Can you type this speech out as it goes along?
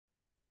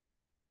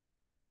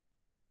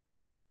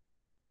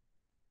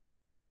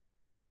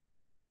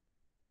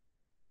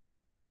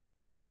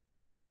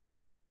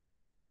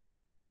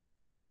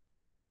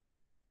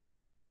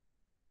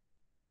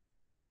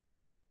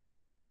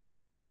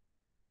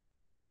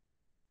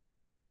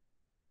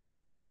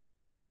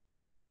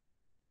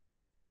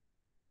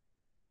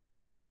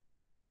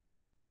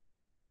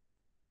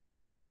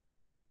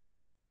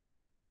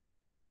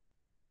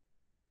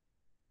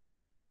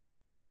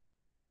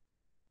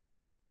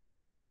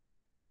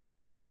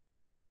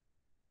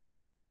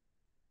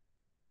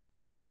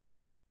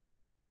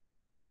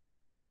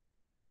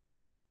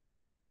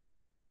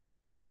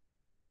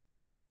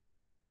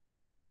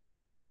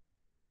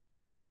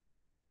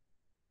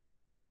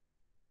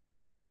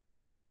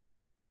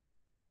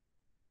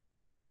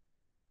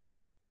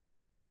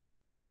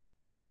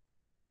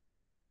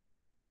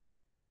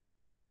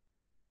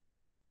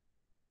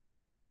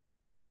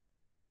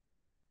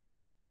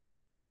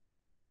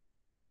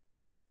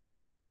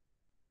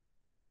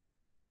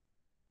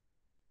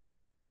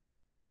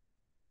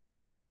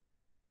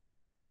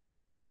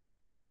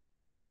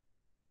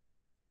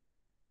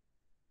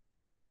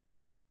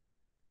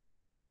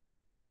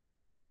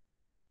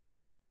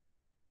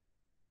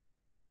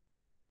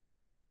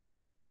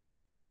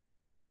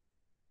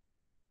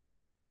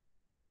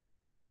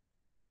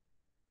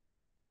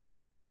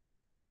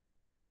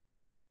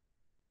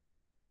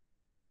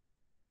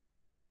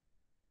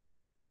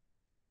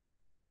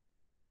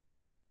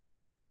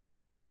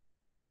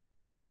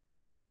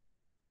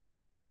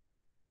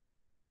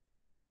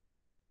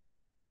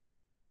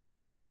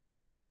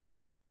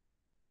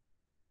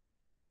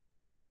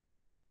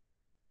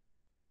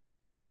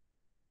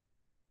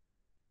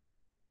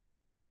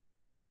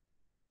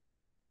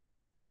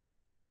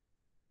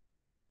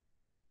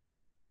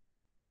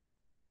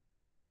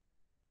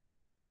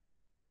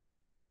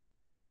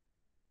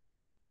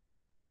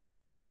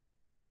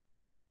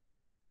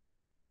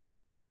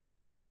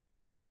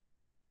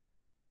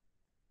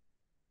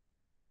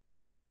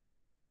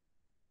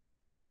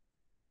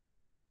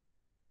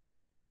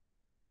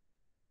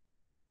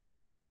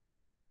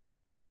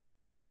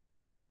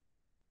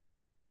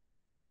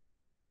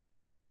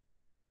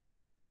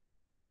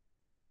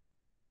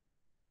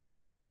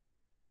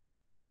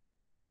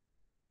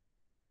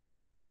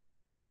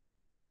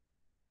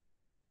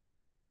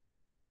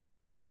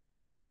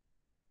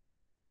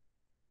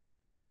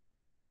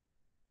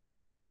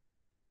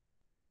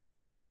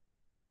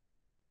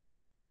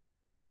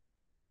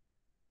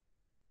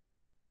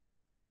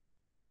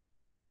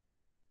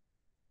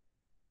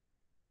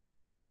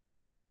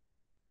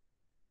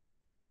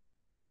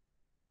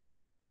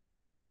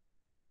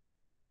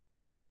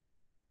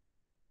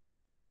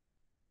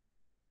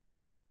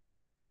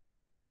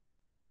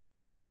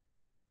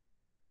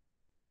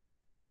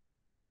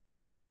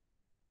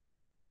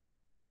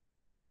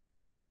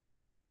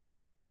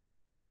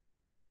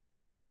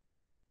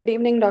Good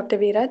evening, Dr.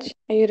 Viraj.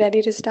 Are you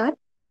ready to start?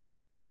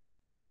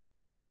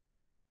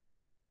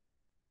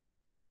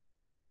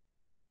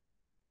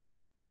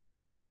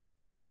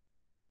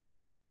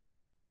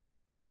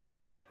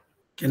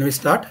 Can we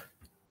start?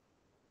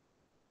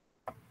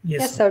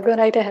 Yes, Yes, sir. sir. Go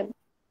right ahead.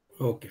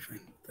 Okay,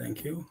 fine.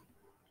 Thank you.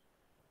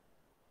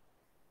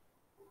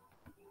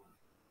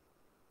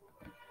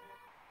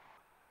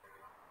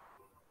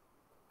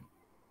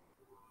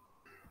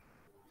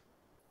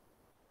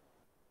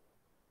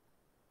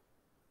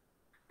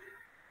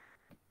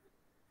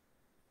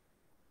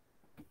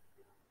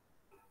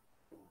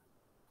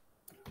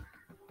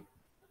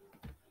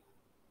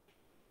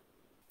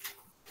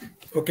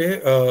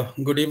 Okay,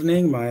 good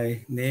evening.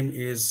 My name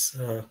is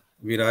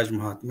Viraj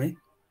Mahatme,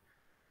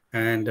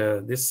 and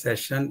this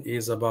session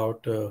is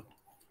about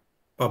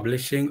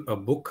publishing a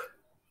book,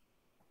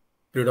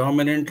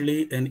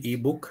 predominantly an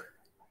ebook,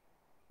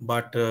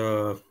 but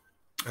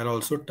I'll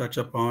also touch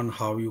upon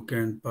how you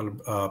can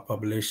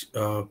publish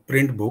a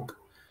print book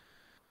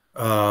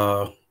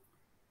uh,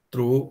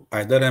 through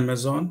either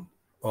Amazon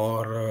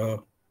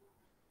or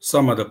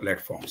some other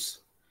platforms.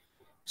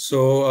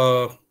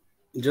 So,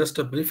 just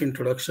a brief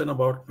introduction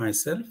about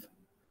myself.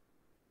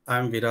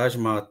 I'm Viraj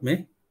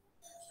Mahatme,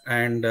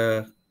 and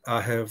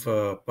I have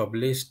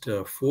published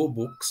 4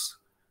 books.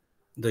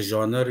 The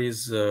genre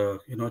is,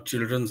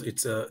 children's.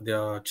 They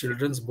are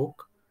children's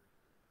book.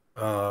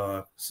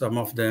 Some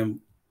of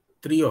them,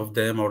 3 of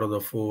them out of the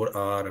 4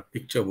 are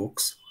picture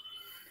books.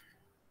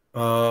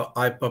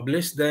 I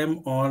published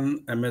them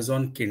on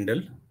Amazon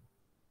Kindle.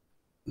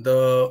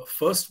 The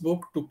first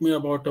book took me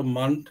about a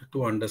month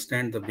to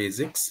understand the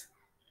basics.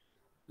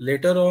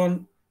 Later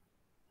on,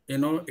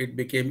 it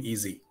became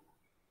easy.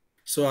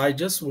 So I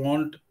just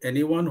want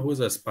anyone who is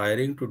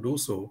aspiring to do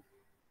so,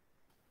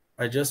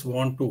 I just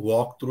want to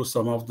walk through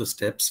some of the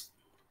steps.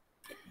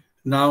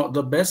 Now,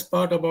 the best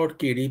part about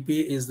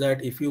KDP is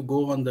that if you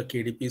go on the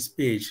KDP's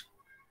page,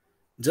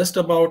 just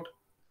about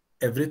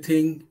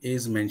everything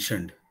is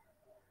mentioned.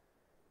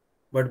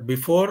 But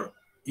before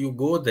you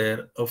go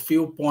there, a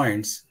few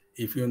points,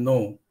 if you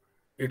know,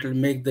 it will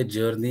make the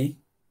journey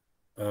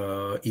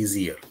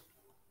easier.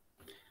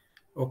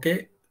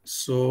 Okay,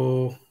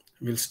 so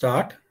we'll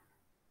start.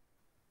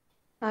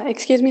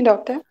 Excuse me,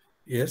 Doctor.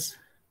 Yes.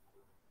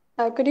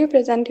 Could you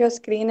present your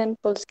screen in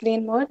full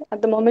screen mode?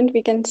 At the moment,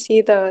 we can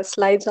see the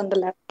slides on the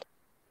left.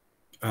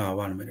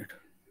 1 minute.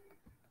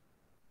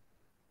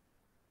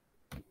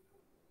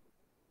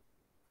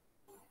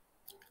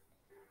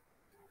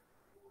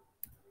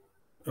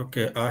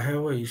 Okay, I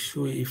have an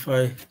issue if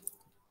I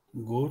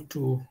go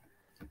to...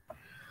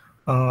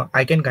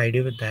 I can guide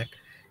you with that.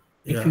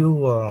 If Yeah.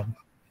 you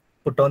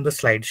put on the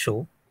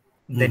slideshow,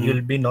 then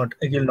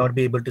Mm-hmm. you'll not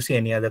be able to see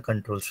any other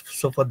controls.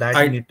 So for that,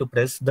 you I need to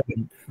press the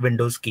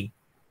Windows key.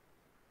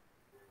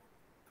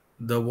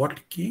 The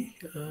what key?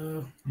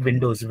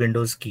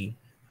 Windows key.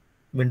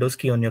 Windows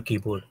key on your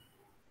keyboard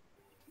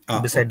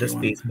beside the Okay,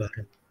 one. space bar.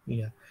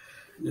 Yeah.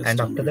 Just And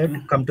a after minute.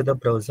 that, come to the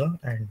browser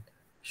and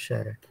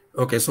share it.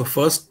 Okay, so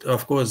first,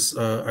 of course,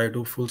 I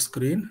do full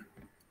screen.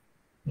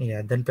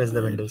 Yeah. Then press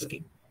the Windows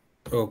key.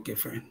 Okay,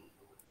 fine.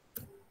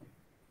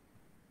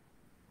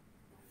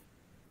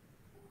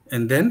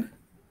 And then?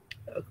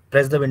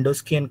 Press the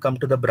Windows key and come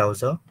to the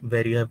browser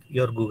where you have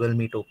your Google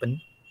Meet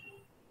open.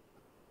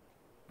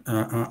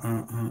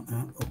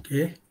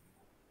 Okay.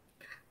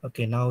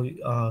 Okay. Now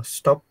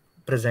stop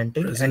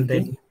presenting and then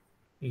Presenting.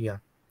 yeah.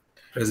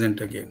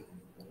 Present again.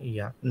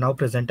 Yeah. Now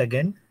present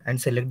again and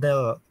select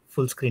the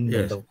full screen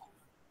Yes. window.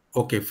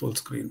 Okay, full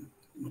screen.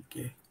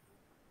 Okay.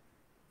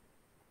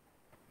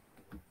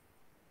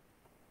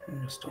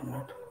 Just a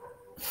minute.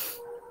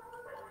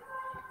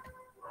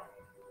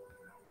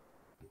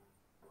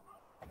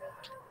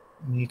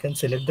 You can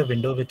select the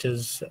window which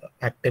is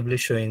actively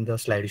showing the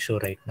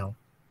slideshow right now.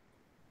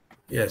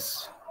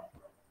 Yes.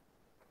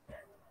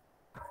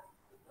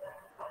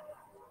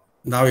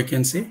 Now you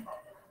can see?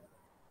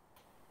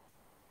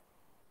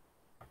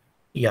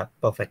 Yeah,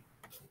 perfect.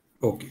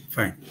 Okay,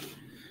 fine.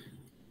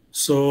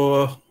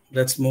 So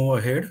let's move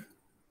ahead.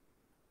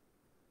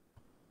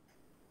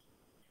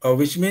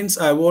 Which means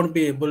I won't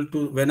be able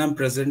to, when I'm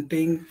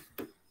presenting,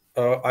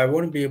 I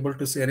won't be able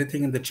to see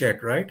anything in the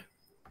chat, right?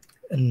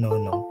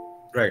 No.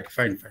 Right,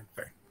 fine.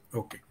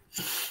 Okay.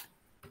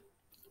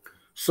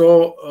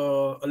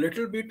 So a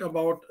little bit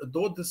about,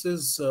 though this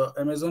is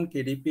Amazon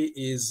KDP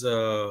is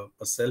a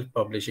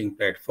self-publishing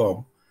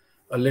platform,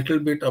 a little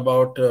bit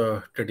about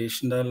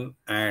traditional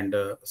and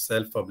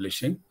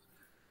self-publishing.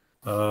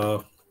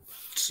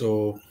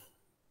 So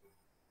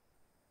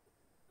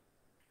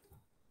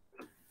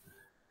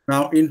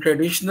now in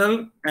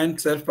traditional and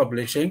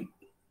self-publishing,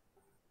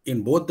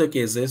 in both the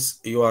cases,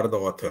 you are the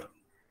author.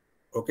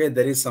 Okay,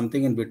 there is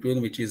something in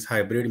between which is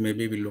hybrid.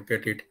 Maybe we'll look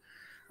at it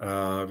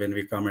when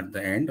we come at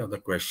the end of the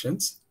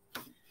questions.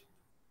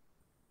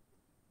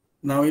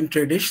 Now in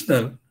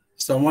traditional,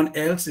 someone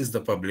else is the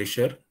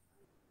publisher,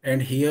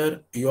 and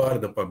here you are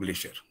the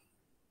publisher.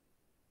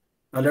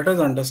 Now let us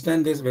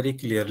understand this very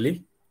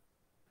clearly.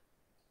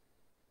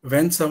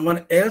 When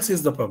someone else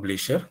is the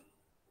publisher,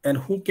 And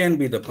who can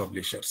be the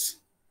publishers?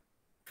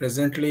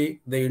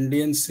 Presently, the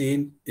Indian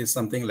scene is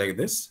something like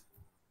this.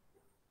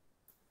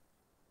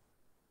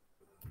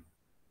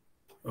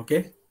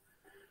 Okay.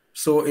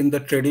 So in the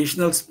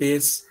traditional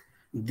space,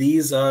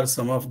 these are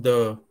some of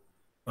the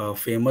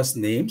famous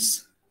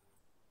names.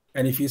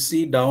 And if you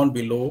see down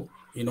below,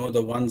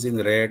 the ones in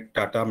red,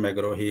 Tata,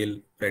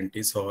 McGraw-Hill,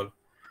 Prentice Hall,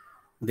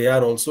 they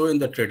are also in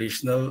the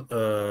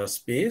traditional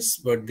space,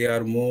 but they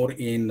are more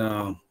in,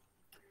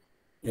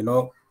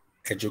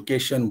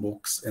 education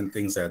books and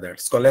things like that.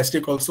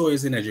 Scholastic also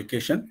is in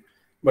education,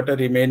 but the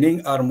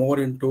remaining are more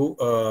into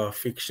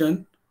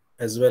fiction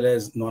as well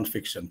as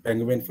non-fiction.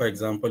 Penguin, for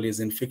example, is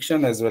in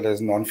fiction as well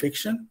as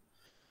non-fiction.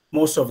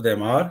 Most of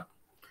them are,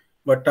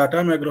 but Tata,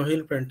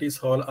 McGraw-Hill, Prentice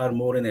Hall are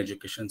more in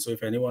education. So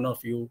if any one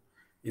of you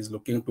is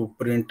looking to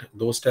print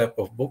those type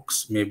of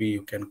books, maybe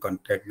you can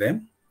contact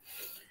them.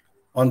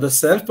 On the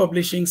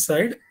self-publishing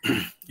side,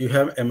 you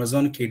have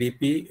Amazon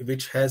KDP,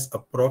 which has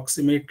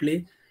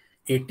approximately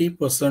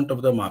 80%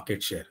 of the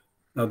market share.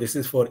 Now, this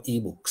is for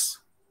ebooks.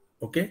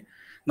 Okay.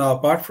 Now,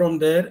 apart from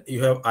there,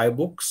 you have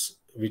iBooks,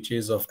 which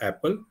is of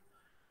Apple.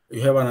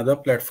 You have another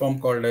platform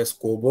called as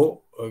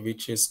Kobo,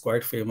 which is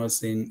quite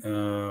famous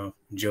in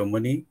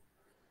Germany.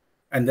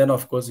 And then,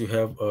 of course, you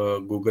have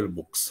Google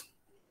Books.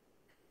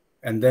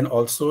 And then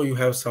also you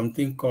have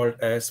something called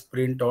as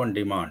print on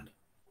demand.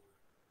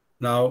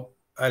 Now,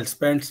 I'll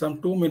spend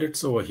some 2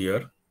 minutes over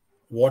here.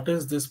 What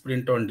is this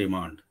print on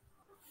demand?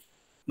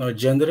 Now,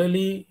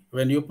 generally,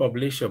 when you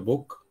publish a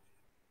book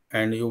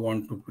and you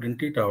want to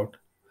print it out,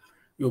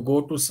 you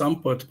go to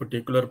some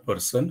particular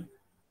person,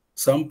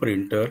 some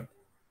printer,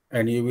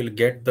 and you will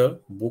get the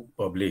book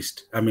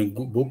published. I mean,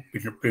 book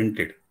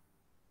printed.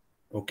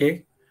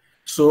 Okay.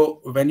 So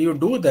when you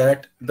do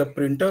that, the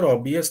printer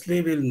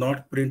obviously will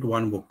not print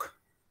one book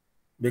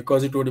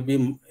because it would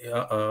be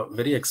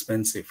very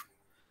expensive.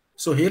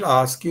 So he'll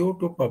ask you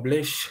to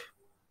publish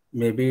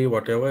maybe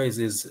whatever is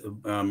his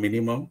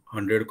minimum,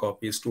 100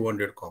 copies,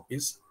 200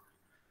 copies.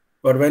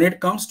 But when it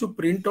comes to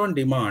print on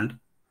demand,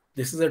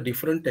 this is a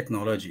different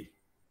technology,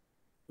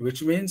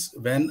 which means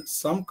when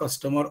some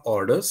customer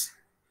orders,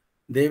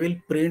 they will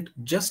print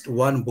just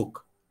one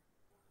book.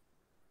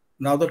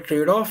 Now the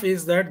trade-off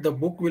is that the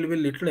book will be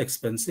little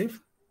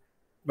expensive,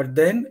 but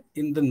then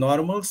in the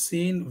normal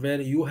scene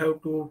where you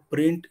have to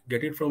print,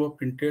 get it from a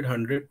printed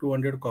 100,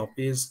 200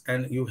 copies,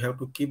 and you have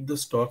to keep the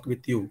stock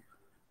with you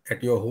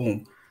at your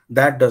home,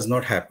 that does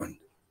not happen.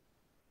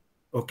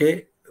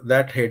 Okay,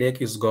 that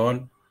headache is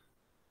gone.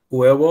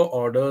 Whoever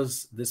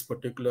orders this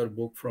particular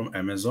book from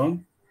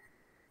Amazon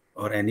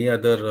or any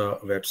other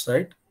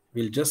website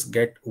will just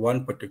get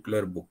one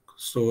particular book.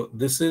 So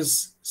this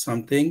is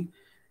something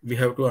we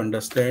have to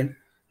understand,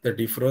 the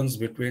difference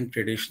between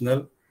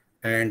traditional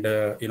and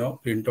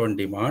print on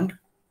demand.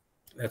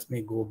 Let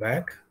me go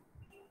back.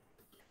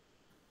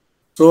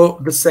 So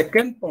the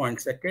second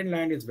point, second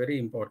line is very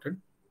important.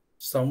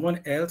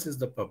 Someone else is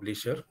the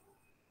publisher.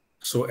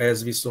 So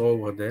as we saw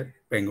over there,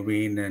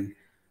 Penguin and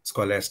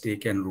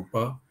Scholastic and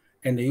Rupa,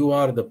 and you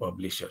are the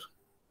publisher.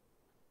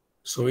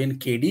 So in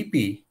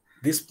KDP,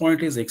 this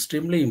point is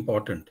extremely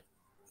important,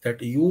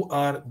 that you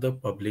are the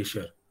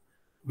publisher,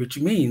 which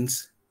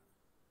means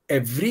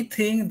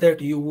everything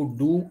that you would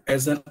do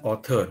as an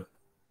author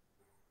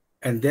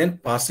and then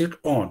pass it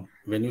on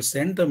when you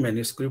send the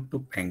manuscript to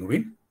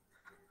Penguin,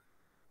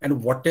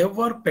 and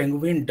whatever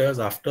Penguin does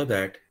after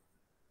that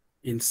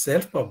in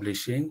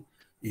self-publishing,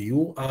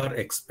 you are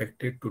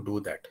expected to do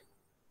that.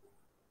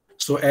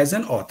 So as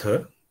an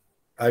author,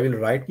 I will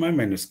write my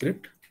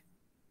manuscript,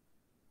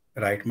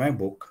 write my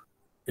book.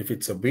 If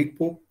it's a big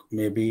book,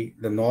 maybe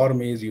the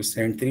norm is you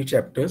send 3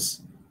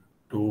 chapters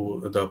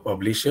to the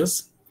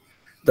publishers.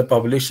 The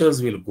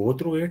publishers will go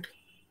through it.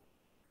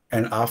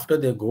 And after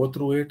they go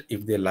through it,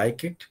 if they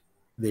like it,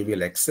 they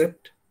will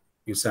accept.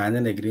 You sign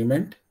an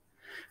agreement.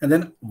 And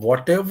then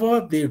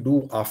whatever they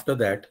do after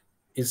that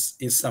is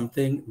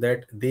something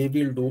that they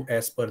will do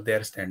as per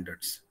their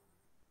standards,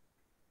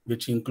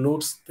 which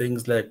includes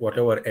things like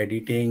whatever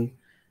editing,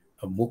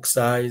 book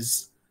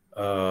size,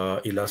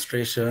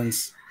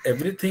 illustrations,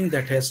 everything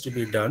that has to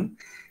be done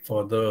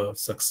for the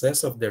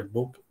success of that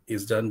book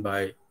is done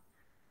by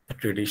a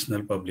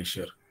traditional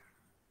publisher.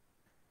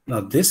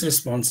 Now, this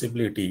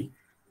responsibility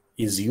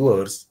is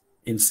yours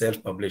in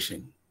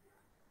self-publishing.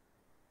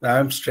 Now,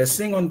 I'm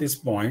stressing on this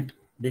point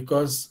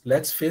because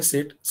let's face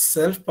it,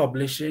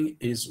 self-publishing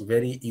is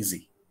very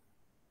easy.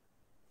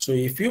 So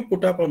if you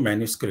put up a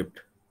manuscript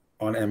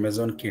on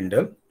Amazon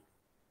Kindle,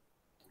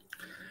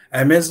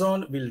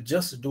 Amazon will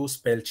just do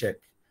spell check.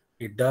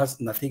 It does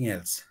nothing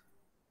else.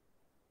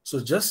 So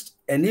just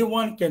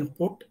anyone can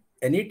put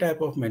any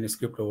type of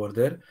manuscript over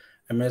there.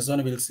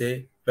 Amazon will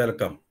say,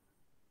 welcome.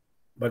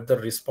 But the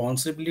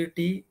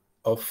responsibility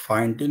of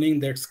fine-tuning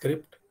that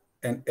script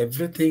and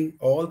everything,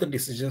 all the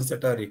decisions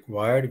that are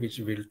required, which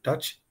we'll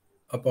touch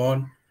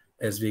upon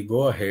as we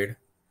go ahead,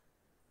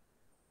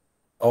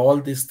 all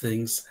these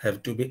things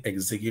have to be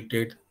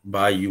executed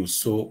by you.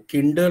 So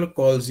Kindle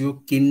calls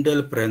you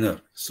Kindlepreneur.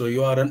 So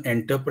you are an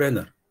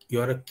entrepreneur.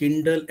 You are a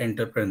Kindle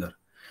entrepreneur.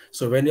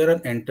 So when you're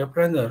an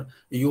entrepreneur,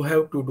 you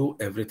have to do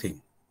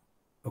everything.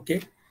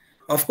 Okay.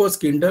 Of course,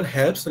 Kindle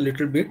helps a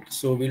little bit,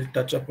 so we'll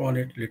touch upon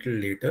it a little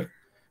later.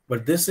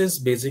 But this is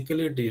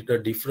basically the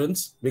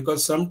difference,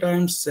 because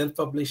sometimes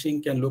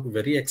self-publishing can look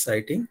very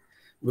exciting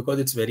because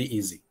it's very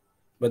easy.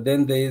 But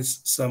then there is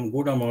some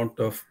good amount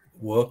of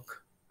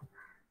work.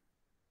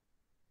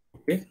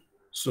 Okay.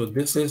 So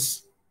this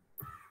is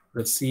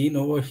the scene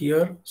over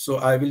here. So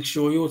I will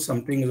show you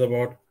some things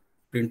about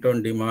print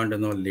on demand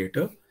and all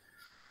later.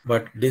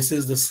 But this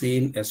is the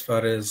scene as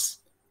far as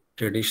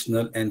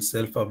traditional and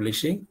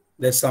self-publishing.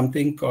 There's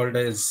something called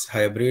as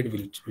hybrid,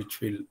 which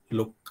we'll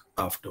look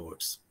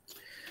afterwards.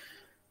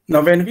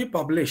 Now, when we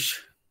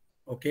publish,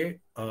 okay,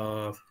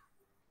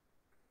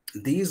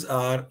 these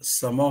are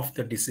some of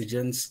the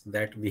decisions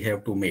that we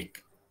have to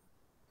make.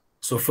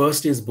 So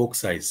first is book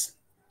size.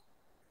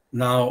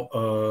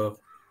 Now,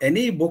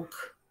 any book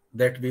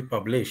that we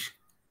publish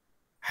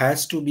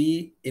has to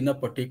be in a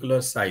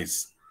particular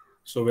size.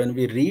 So when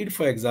we read,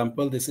 for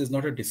example, this is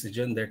not a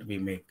decision that we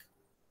make.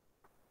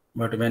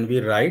 But when we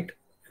write,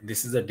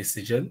 this is a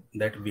decision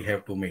that we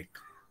have to make.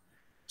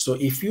 So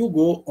if you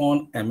go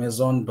on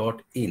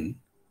Amazon.in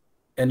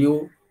and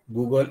you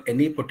Google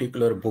any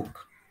particular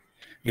book,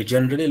 we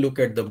generally look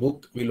at the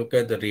book, we look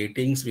at the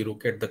ratings, we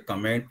look at the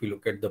comment, we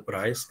look at the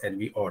price, and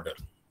we order.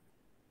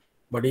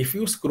 But if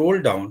you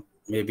scroll down,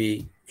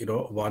 maybe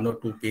 1 or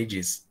 2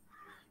 pages,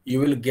 you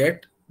will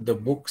get the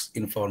book's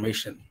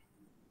information.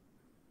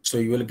 So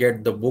you will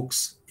get the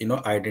book's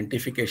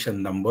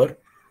identification number,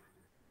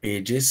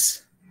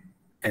 pages,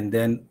 and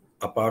then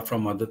apart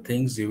from other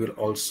things, you will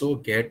also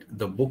get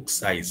the book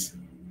size.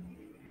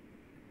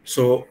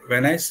 So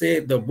when I say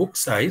the book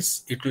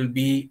size, it will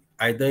be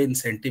either in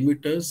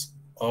centimeters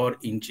or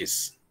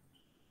inches.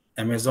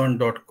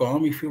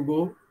 Amazon.com, if you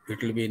go,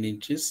 it will be in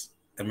inches.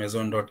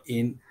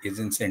 Amazon.in is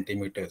in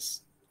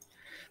centimeters.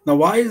 Now,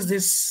 why is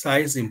this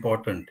size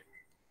important?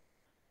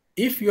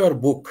 If your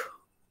book,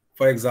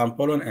 for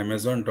example, on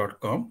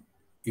Amazon.com,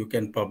 you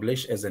can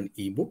publish as an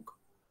ebook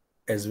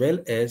as well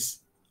as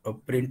a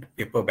print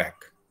paperback.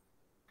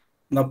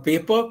 Now,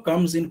 paper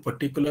comes in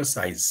particular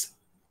size.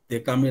 They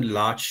come in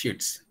large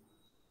sheets.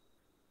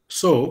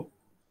 So,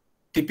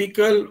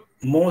 typical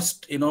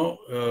most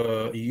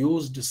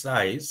used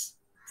size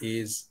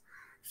is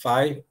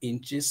 5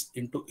 inches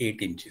into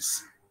 8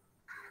 inches.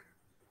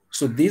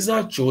 So these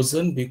are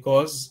chosen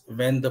because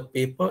when the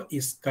paper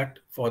is cut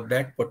for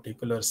that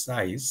particular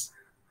size,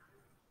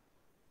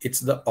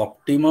 it's the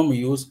optimum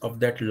use of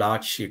that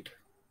large sheet.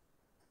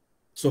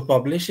 So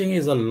publishing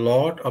is a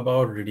lot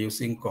about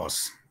reducing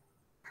costs.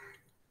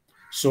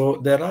 So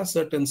there are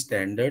certain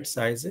standard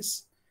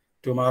sizes.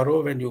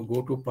 Tomorrow, when you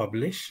go to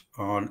publish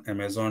on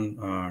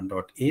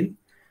Amazon.in,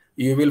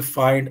 you will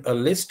find a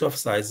list of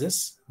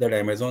sizes that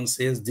Amazon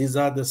says these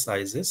are the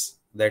sizes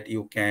that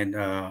you can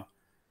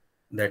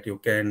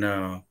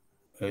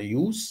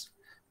use,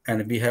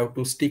 and we have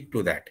to stick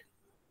to that.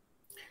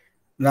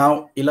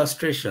 Now,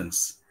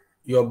 illustrations.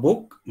 Your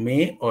book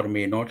may or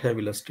may not have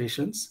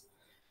illustrations.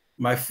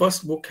 My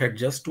first book had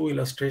just 2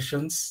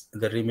 illustrations.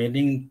 The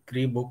remaining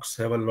 3 books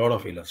have a lot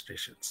of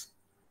illustrations.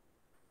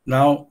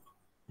 Now,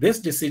 this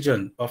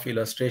decision of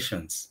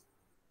illustrations,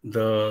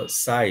 the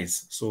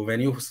size. So when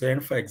you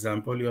send, for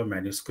example, your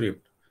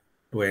manuscript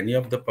to any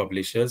of the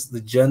publishers,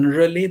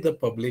 generally the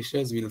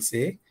publishers will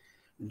say,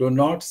 do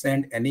not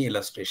send any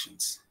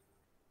illustrations,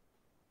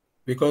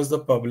 because the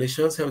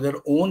publishers have their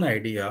own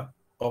idea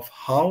of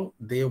how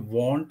they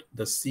want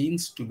the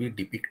scenes to be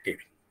depicted.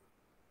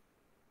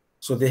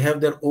 So they have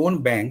their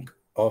own bank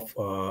of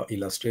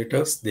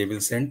illustrators they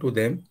will send to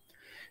them.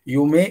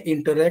 You may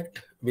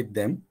interact with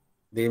them.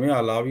 They may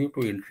allow you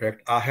to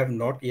interact. I have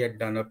not yet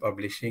done a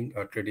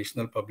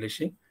traditional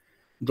publishing,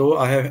 though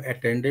I have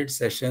attended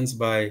sessions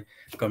by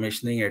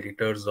commissioning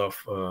editors of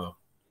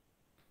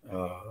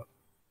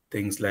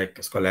things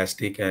like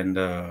Scholastic and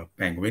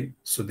Penguin.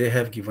 So they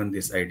have given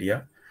this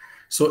idea.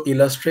 So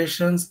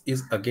illustrations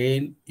is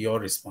again your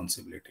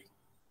responsibility.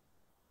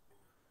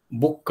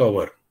 Book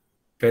cover,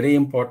 very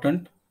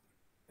important.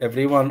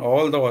 Everyone,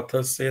 all the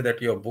authors say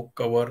that your book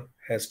cover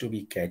has to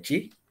be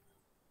catchy.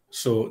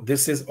 So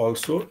this is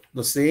also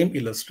the same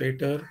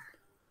illustrator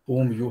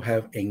whom you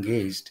have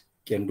engaged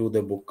can do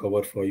the book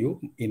cover for you.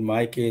 In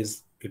my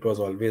case, it was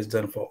always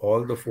done for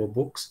all the 4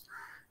 books.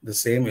 The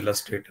same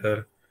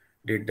illustrator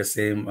did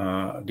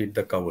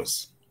the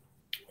covers.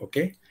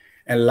 Okay.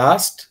 And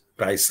last,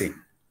 pricing.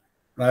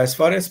 Now, as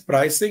far as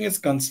pricing is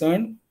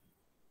concerned,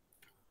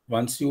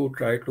 once you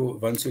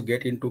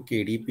get into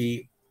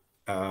KDP,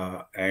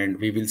 and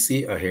we will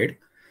see ahead,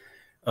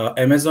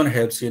 Amazon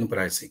helps you in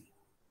pricing.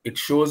 It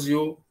shows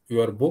you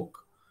your book,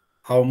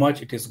 how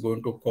much it is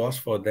going to cost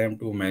for them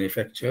to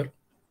manufacture,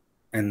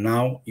 and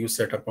now you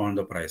set upon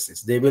the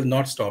prices. They will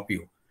not stop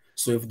you.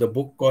 So if the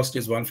book cost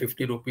is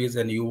 150 rupees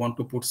and you want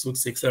to put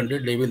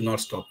 600, they will not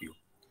stop you.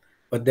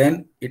 But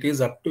then it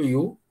is up to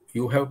you.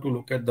 You have to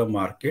look at the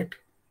market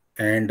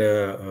and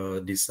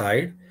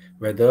decide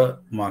whether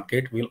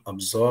market will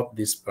absorb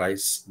this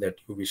price that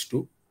you wish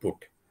to put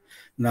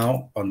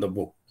now on the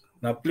book.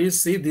 Now,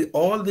 please see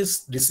all these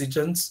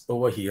decisions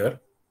over here,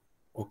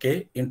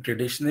 okay, in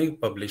traditional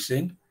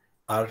publishing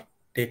are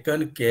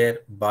taken care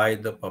by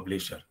the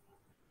publisher.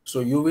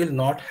 So you will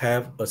not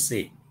have a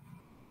say.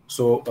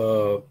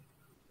 So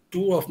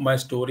two of my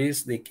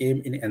stories, they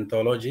came in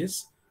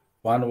anthologies.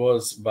 One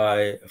was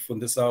by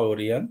Fundisa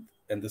Orion,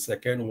 and the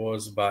second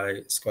was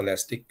by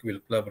Scholastic Quill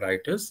Club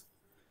writers.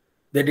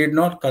 They did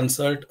not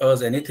consult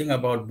us anything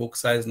about book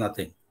size,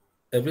 nothing.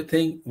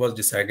 Everything was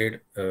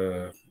decided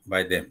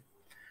by them.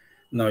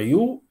 Now,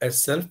 you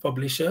as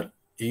self-publisher,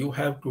 you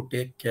have to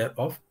take care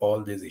of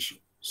all these issues.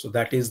 So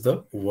that is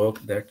the work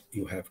that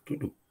you have to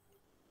do.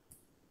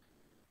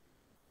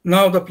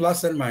 Now, the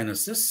plus and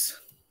minuses.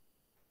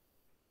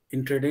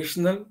 In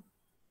traditional,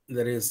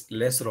 there is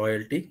less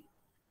royalty.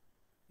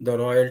 The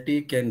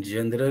royalty can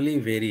generally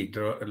vary.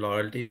 The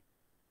royalty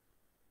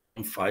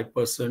can vary from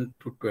 5%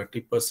 to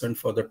 20%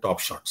 for the top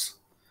shots.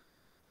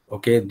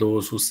 Okay,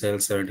 those who sell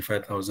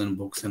 75,000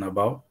 books and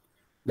above,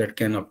 that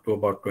can up to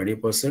about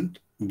 20%.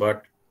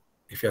 But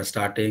if you're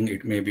starting,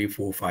 it may be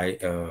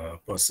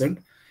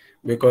 4-5%,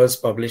 because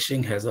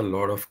publishing has a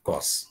lot of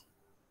costs.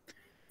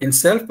 In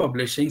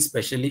self-publishing,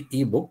 especially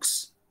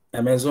ebooks,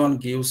 Amazon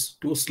gives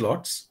two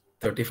slots,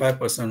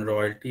 35%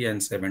 royalty and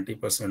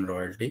 70%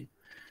 royalty.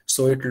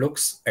 So it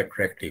looks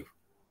attractive.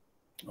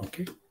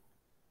 Okay.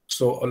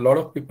 So a lot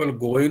of people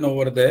go in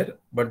over there,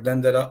 but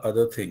then there are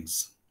other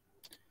things.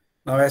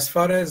 Now, as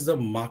far as the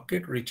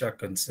market reach are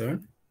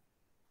concerned,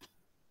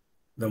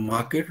 the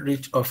market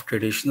reach of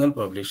traditional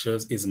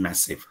publishers is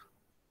massive,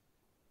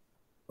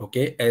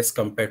 okay, as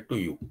compared to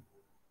you.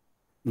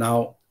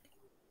 Now,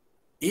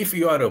 if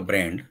you are a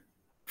brand,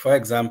 for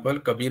example,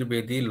 Kabir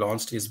Bedi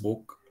launched his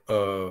book,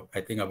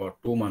 I think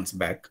about 2 months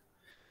back.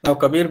 Now,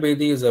 Kabir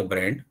Bedi is a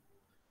brand.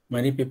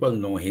 Many people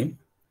know him.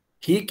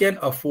 He can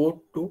afford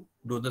to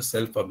do the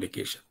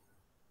self-publication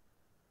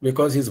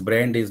because his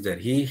brand is there.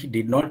 He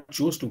did not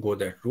choose to go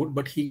that route,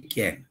 but he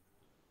can.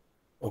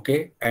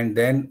 Okay. And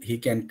then he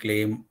can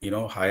claim,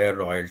 higher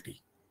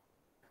royalty.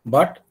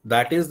 But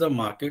that is the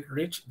market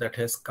reach that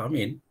has come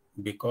in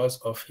because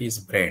of his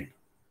brand.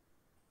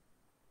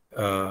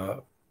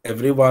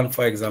 Everyone,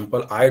 for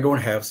example, I don't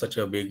have such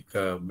a big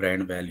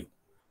brand value.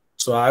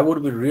 So I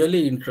would be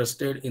really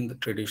interested in the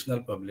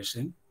traditional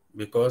publishing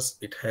because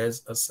it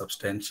has a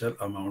substantial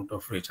amount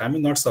of reach. I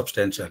mean, not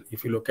substantial.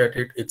 If you look at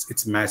it,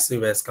 it's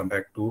massive as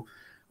compared to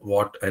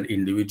what an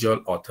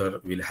individual author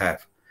will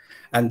have.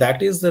 And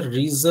that is the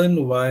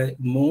reason why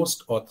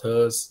most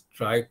authors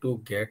try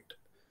to get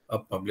a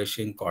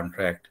publishing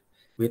contract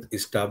with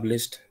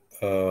established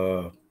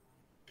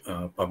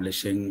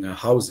publishing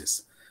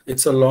houses.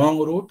 It's a long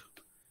route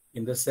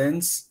in the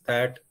sense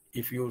that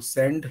if you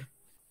send,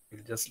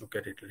 we'll just look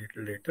at it a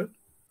little later.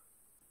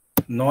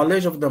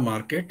 Knowledge of the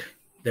market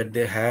that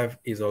they have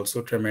is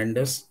also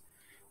tremendous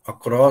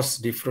across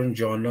different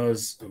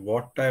genres.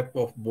 What type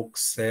of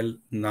books sell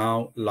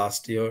now,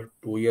 last year,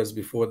 2 years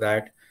before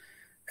that.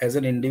 As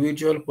an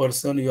individual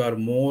person, you are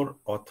more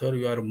author,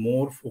 you are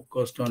more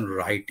focused on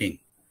writing,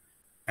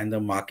 and the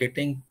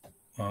marketing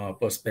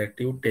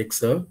perspective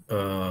takes a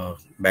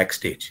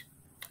backstage.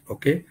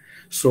 Okay,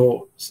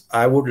 so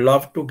I would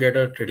love to get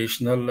a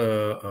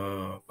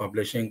traditional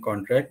publishing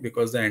contract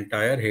because the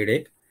entire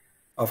headache,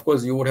 of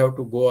course, you would have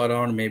to go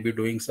around maybe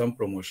doing some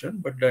promotion,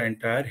 but the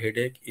entire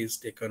headache is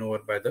taken over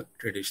by the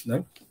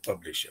traditional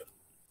publisher.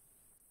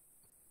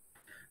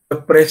 The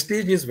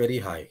prestige is very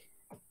high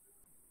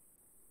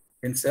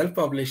in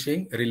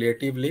self-publishing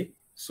relatively.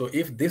 So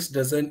if this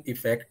doesn't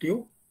affect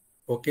you,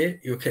 okay,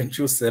 you can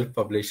choose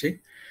self-publishing.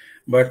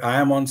 But I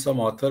am on some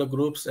author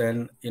groups,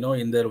 and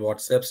in their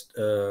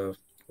WhatsApp,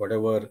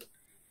 whatever,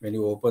 when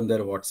you open their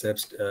WhatsApp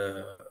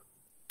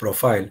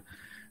profile,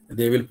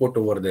 they will put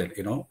over there,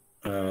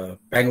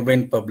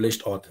 Penguin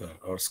published author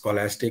or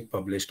Scholastic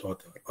published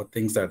author or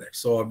things like that.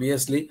 So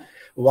obviously,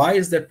 why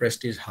is that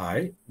prestige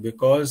high?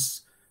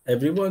 Because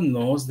everyone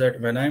knows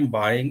that when I'm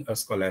buying a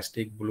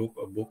Scholastic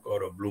book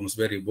or a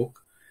Bloomsbury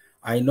book,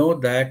 I know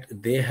that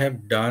they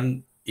have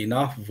done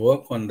enough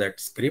work on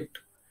that script.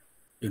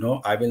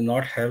 I will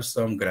not have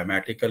some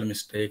grammatical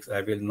mistakes.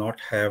 I will not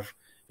have,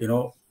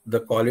 the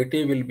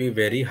quality will be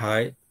very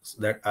high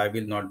so that I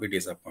will not be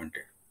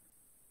disappointed.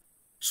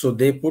 So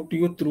they put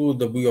you through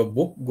your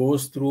book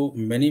goes through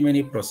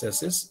many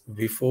processes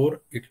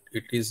before it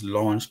is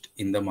launched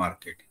in the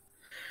market.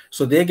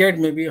 So they get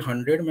maybe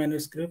 100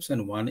 manuscripts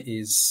and one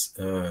is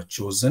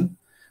chosen.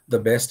 The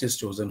best is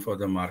chosen for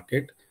the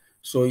market.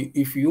 So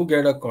if you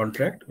get a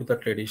contract with a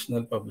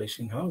traditional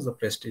publishing house, the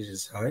prestige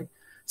is high.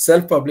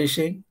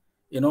 Self-publishing,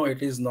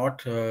 it is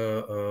not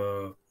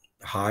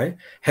high.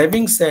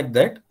 Having said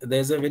that,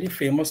 there's a very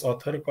famous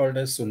author called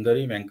as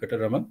Sundari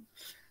Venkataraman,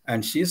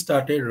 and she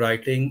started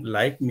writing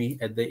like me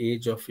at the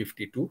age of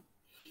 52.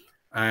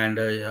 And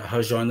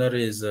her genre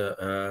is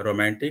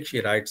romantic. She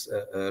writes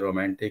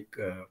romantic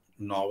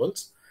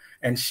novels.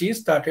 And she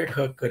started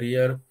her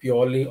career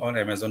purely on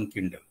Amazon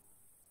Kindle.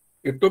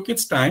 It took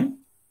its time.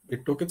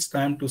 It took its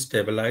time to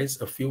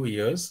stabilize, a few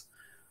years.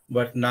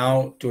 But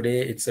now,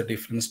 today, it's a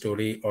different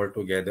story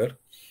altogether.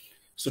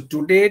 So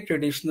today,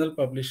 traditional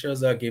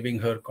publishers are giving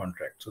her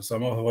contract. So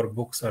some of our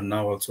books are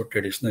now also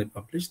traditionally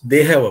published.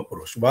 They have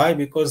approached. Why?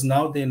 Because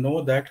now they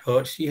know that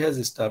she has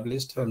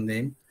established her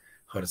name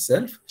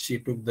herself. She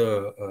took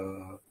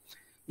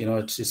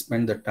she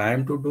spent the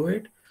time to do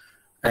it.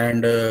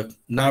 And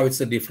now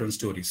it's a different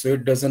story. So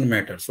it doesn't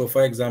matter. So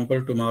for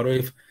example, tomorrow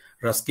if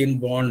Ruskin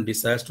Bond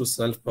decides to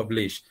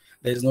self-publish,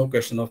 there is no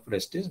question of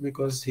prestige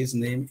because his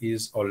name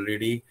is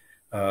already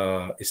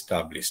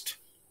established.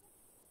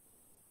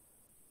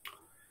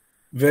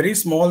 Very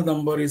small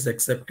number is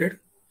accepted.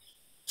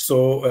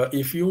 So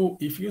if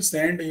you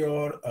send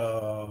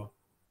your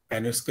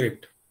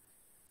manuscript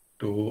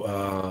to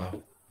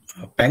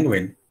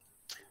Penguin,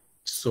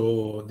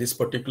 so this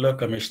particular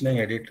commissioning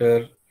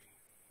editor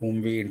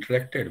whom we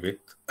interacted with,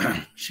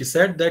 she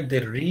said that they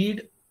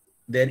read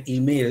their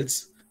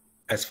emails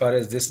as far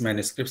as this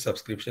manuscript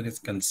subscription is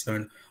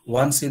concerned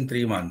once in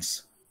 3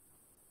 months.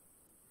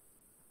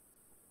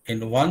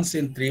 Once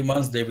in 3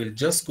 months, they will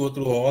just go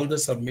through all the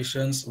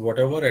submissions,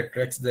 whatever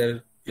attracts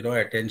their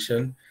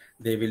attention,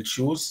 they will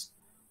choose.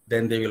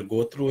 Then they will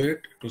go through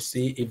it to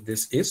see if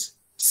this is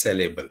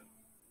sellable.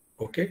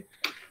 Okay.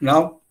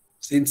 Now,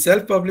 in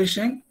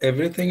self-publishing,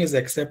 everything is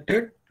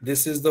accepted.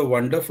 This is the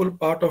wonderful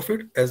part of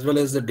it as well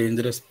as the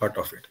dangerous part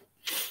of it.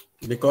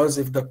 Because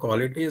if the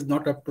quality is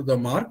not up to the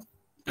mark,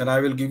 and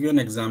I will give you an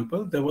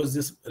example. There was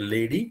this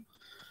lady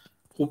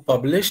who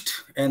published,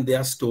 and there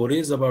are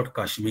stories about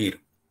Kashmir.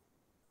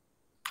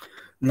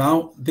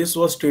 Now, this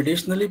was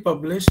traditionally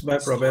published by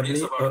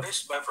probably...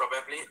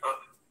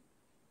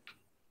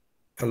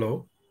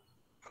 Hello?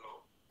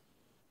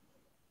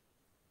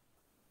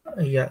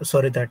 Yeah,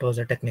 sorry, that was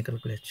a technical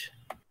glitch.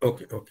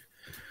 Okay.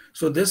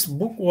 So this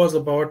book was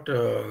about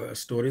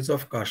stories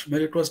of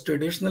Kashmir. It was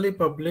traditionally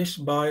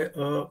published by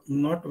a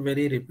not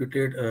very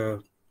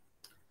reputed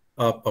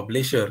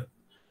publisher.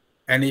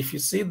 And if you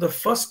see the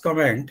first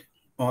comment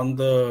on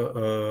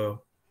the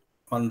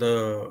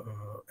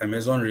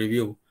Amazon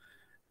review,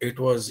 it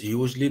was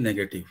hugely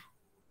negative.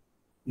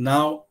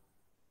 Now,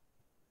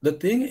 the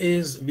thing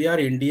is, we are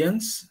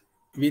Indians.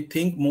 We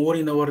think more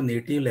in our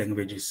native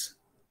languages.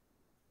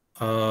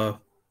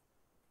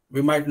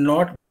 We might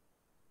not be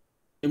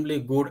extremely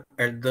good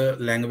at the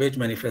language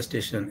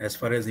manifestation as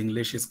far as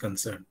English is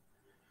concerned.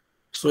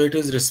 So it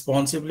is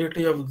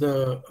responsibility of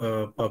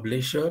the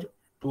publisher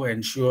to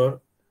ensure,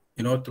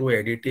 through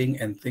editing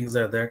and things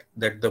like that,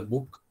 that the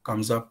book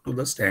comes up to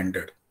the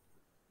standard.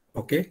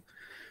 Okay.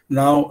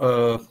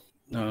 Now,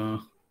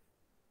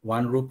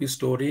 1 rupee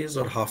stories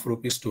or half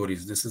rupee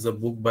stories. This is a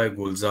book by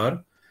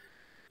Gulzar.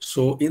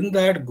 So in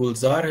that,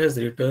 Gulzar has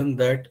written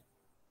that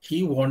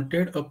he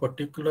wanted a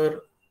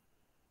particular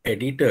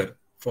editor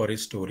for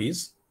his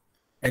stories.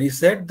 And he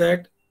said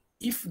that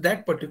if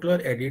that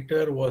particular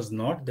editor was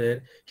not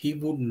there, he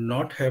would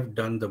not have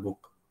done the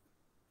book.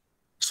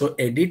 So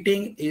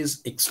editing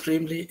is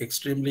extremely,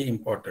 extremely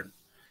important.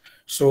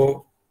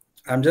 So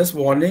I'm just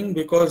warning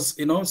because,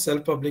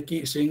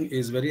 self-publishing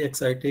is very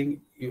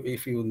exciting.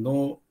 If you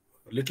know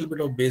a little bit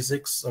of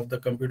basics of the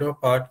computer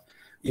part,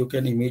 you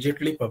can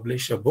immediately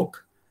publish a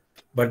book.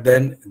 But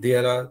then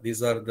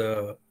these are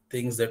the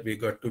things that we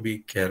got to be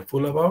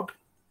careful about.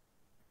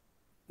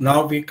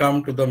 Now we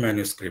come to the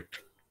manuscript.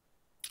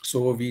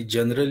 So we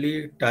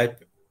generally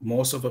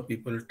most of the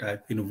people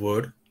type in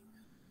Word.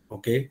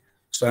 Okay.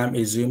 So I'm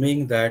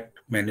assuming that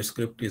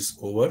manuscript is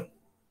over.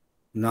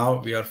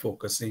 Now we are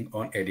focusing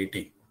on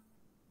editing.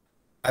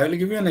 I will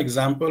give you an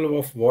example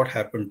of what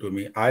happened to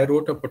me. I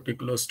wrote a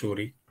particular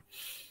story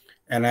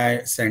and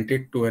I sent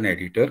it to an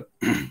editor.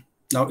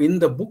 Now in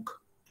the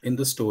book, in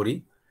the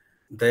story,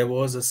 there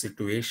was a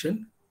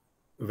situation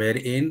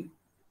wherein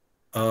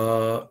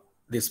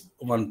this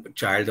one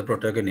child, the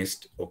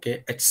protagonist,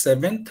 okay, at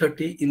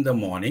 7:30 in the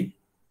morning,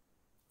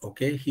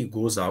 okay, he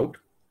goes out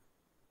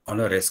on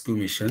a rescue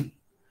mission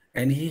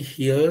and he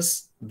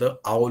hears the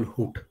owl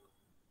hoot.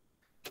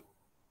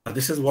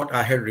 This is what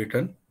I had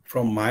written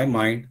from my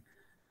mind.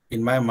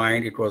 In my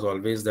mind, it was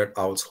always that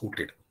owls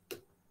hooted.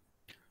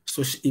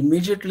 So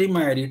immediately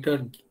my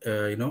editor,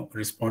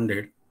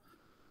 responded,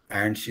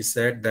 and she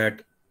said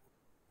that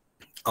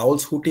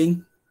owls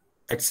hooting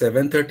at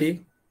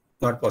 7:30,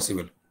 not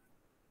possible.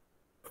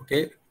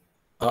 Okay.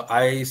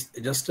 I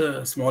just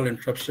a small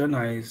interruption.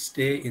 I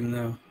stay in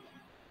a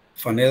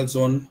funnel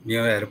zone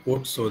near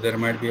airport, so there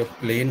might be a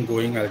plane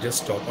going. I'll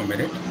just stop a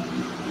minute.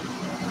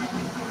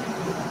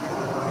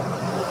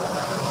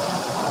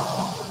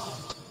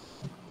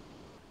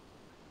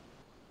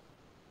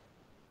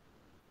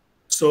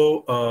 So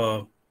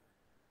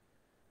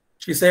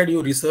she said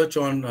you research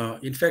on,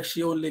 in fact,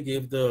 she only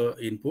gave the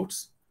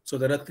inputs. So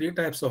there are 3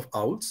 types of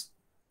owls.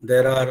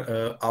 There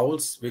are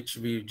owls, which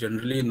we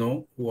generally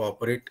know who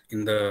operate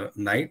in the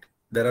night.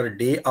 There are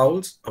day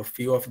owls, a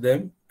few of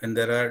them, and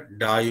there are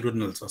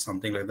diurnals or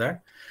something like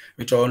that,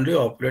 which only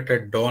operate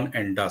at dawn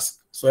and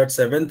dusk. So at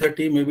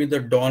 7:30, maybe the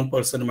dawn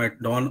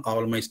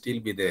owl might still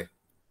be there.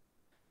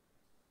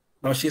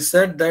 Now she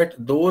said that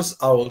those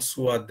owls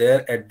who are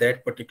there at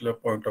that particular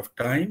point of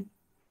time,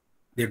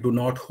 they do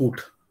not hoot.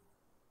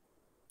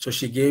 So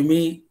she gave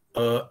me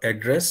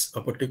address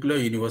a particular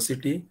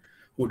university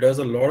who does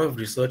a lot of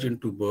research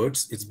into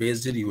birds. It's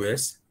based in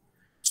US.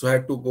 So I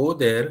had to go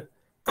there.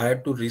 I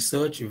had to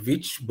research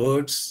which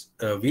birds,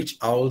 which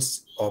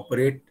owls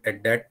operate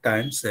at that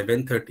time,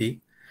 7:30,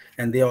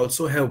 and they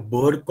also have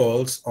bird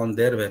calls on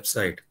their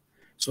website.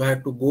 So I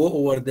had to go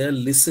over there,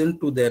 listen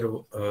to their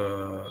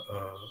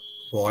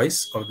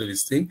voice of the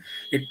listing.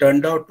 It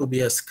turned out to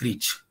be a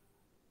screech.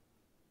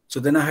 So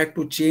then I had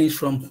to change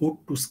from hoot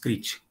to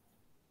screech.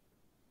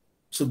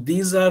 So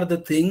these are the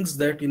things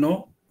that,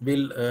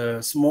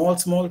 will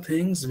small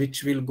things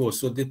which will go.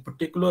 So the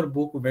particular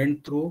book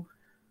went through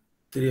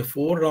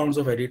 4 rounds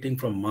of editing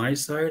from my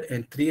side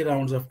and 3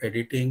 rounds of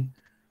editing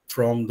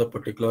from the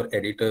particular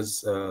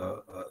editor's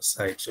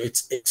side. So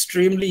it's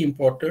extremely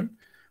important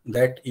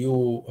that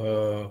you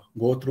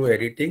go through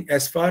editing.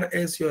 As far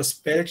as your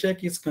spell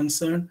check is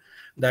concerned,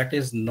 that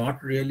is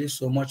not really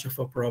so much of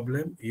a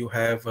problem. You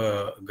have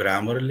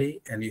Grammarly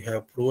and you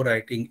have Pro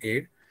Writing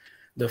Aid.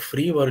 The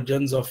free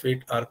versions of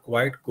it are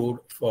quite good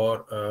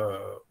for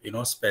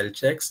spell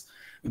checks.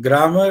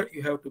 Grammar,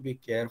 you have to be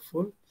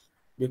careful,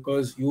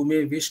 because you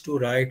may wish to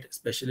write,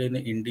 especially in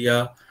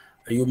India,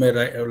 you may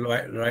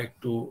write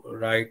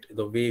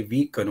the way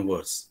we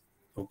converse.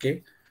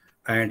 Okay.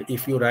 And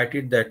if you write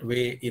it that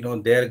way,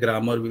 their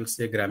grammar will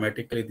say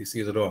grammatically this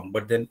is wrong,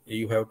 but then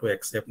you have to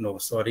accept, no,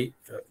 sorry,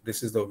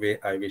 this is the way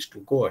I wish to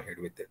go ahead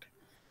with it.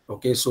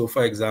 Okay. So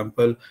for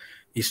example,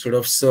 instead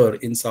of sir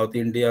in South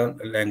Indian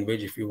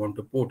language, if you want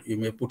to put, you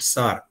may put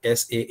sar,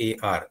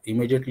 SAAR.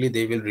 Immediately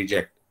they will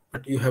reject,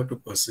 but you have to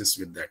persist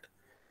with that.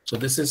 So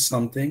this is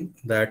something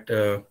that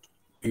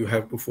you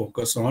have to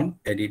focus on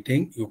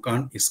editing. You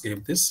can't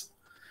escape this.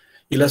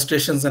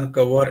 Illustrations and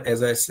cover,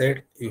 as I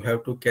said, you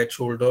have to catch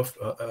hold of.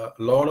 A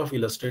lot of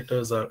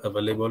illustrators are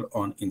available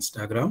on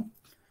Instagram,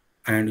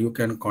 and you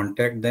can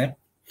contact them.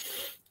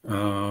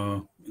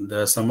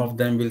 Some of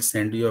them will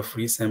send you a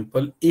free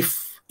sample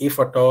if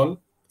at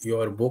all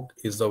your book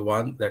is the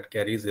one that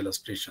carries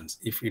illustrations.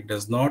 If it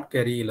does not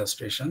carry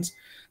illustrations,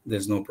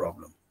 there's no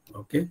problem.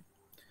 Okay.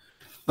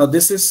 Now,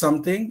 this is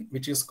something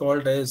which is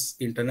called as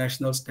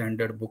International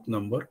Standard Book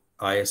Number,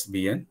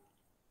 ISBN.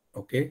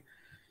 Okay.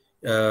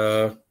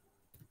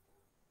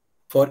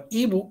 For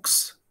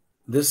ebooks,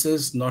 this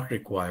is not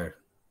required.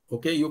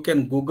 Okay, you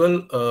can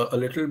Google a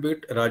little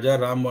bit. Raja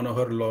Ram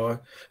Manohar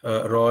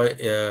Roy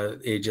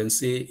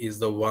agency is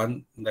the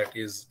one that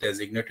is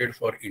designated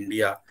for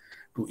India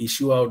to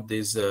issue out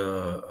these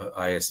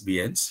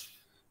ISBNs.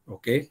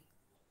 Okay.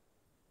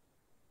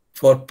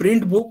 For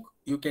print book,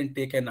 you can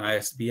take an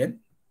ISBN.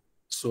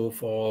 So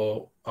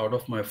for out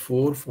of my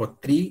 4, for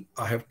 3,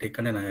 I have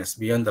taken an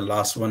ISBN. The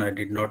last one I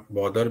did not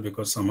bother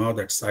because somehow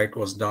that site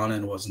was down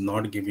and was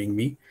not giving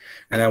me,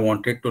 and I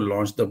wanted to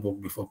launch the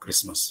book before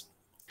Christmas.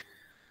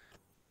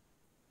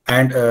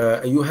 And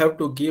you have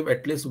to give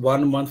at least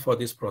 1 month for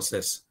this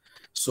process.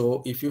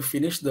 So if you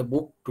finish the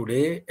book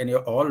today and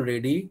you're all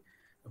ready,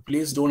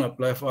 please don't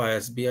apply for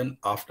ISBN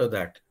after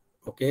that.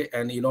 Okay.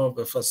 And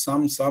for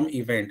some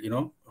event,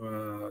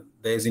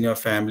 there's in your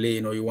family,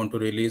 you want to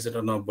release it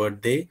on a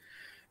birthday,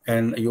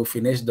 and you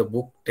finish the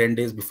book 10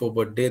 days before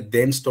birthday,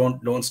 then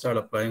don't start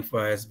applying for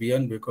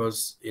ISBN,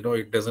 because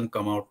it doesn't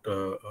come out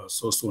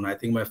so soon. I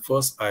think my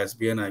first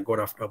ISBN I got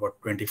after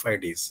about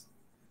 25 days.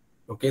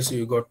 Okay, so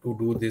you got to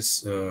do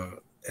this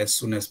as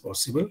soon as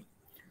possible.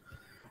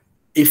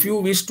 If you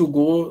wish to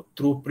go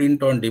through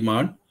print on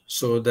demand,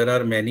 so there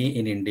are many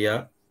in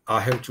India.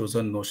 I have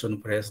chosen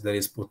Notion Press. There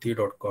is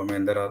puthi.com,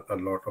 and there are a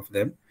lot of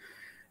them.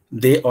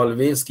 They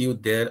always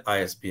give their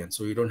ISBN,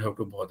 so you don't have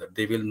to bother.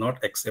 They will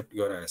not accept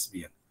your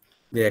ISBN.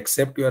 They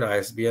accept your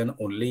ISBN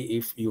only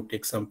if you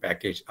take some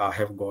package. I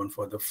have gone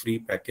for the free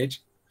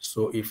package.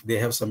 So if they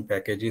have some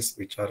packages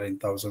which are in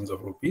thousands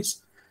of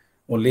rupees,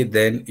 only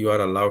then you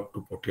are allowed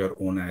to put your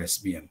own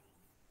ISBN.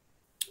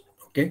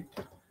 Okay.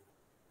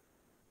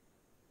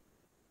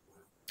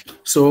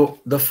 So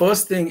the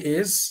first thing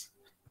is,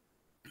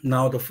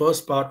 now the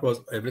first part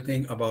was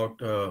everything about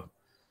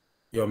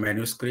your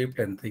manuscript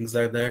and things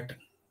like that.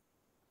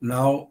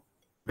 Now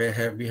we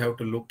have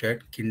to look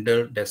at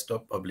Kindle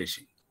desktop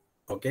publishing.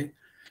 Okay.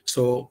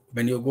 So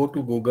when you go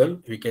to Google,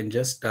 we can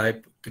just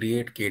type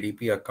create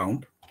KDP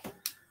account.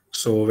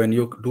 So when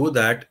you do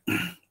that,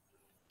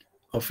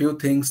 a few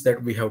things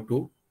that we have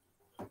to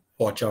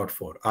watch out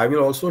for. I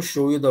will also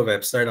show you the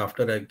website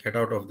after I get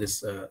out of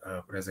this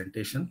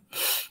presentation.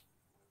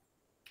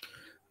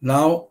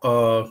 Now,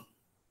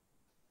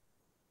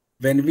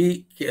 when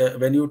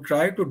you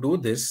try to do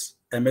this,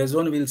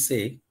 Amazon will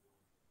say,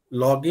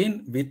 log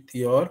in with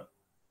your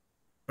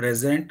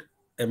present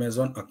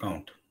Amazon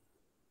account.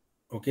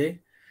 Okay.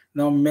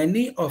 Now,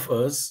 many of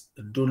us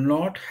do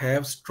not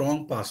have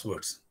strong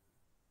passwords.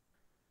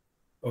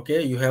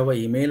 Okay. You have an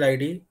email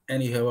ID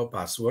and you have a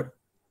password.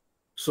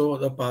 So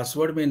the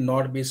password may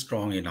not be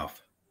strong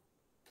enough.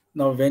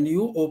 Now, when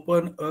you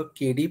open a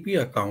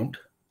KDP account,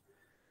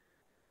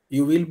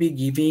 you will be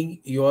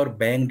giving your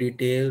bank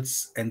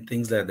details and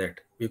things like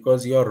that,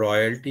 because your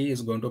royalty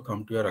is going to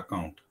come to your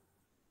account.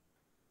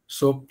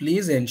 So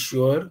please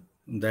ensure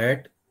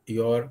that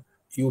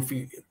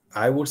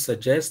I would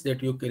suggest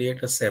that you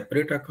create a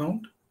separate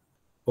account.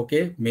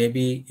 Okay,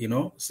 maybe,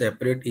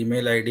 separate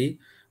email ID,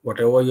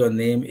 whatever your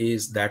name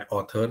is, that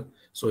author.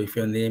 So if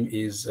your name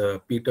is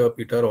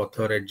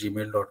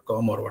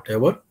peterauthor@gmail.com or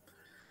whatever,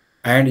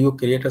 and you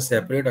create a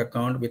separate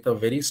account with a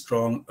very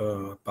strong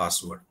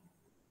password.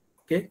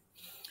 Okay.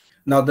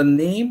 Now the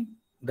name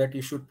that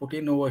you should put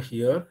in over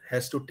here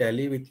has to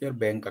tally with your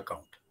bank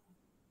account.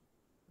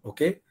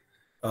 Okay.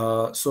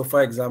 So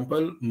for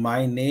example,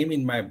 my name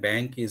in my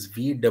bank is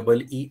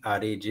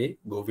VEERAJ,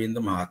 Govind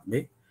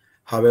Mahatme.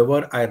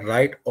 However, I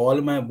write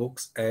all my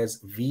books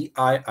as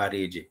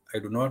VIRAJ. I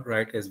do not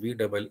write as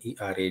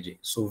VEERAJ.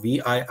 So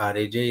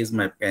VIRAJ is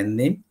my pen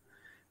name,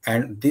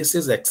 and this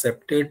is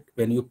accepted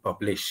when you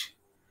publish.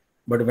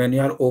 But when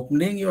you are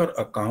opening your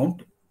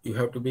account, you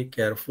have to be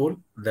careful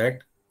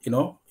that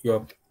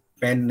your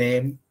pen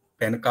name,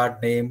 pen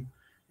card name,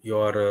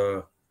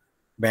 your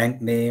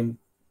bank name,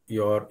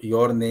 your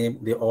name,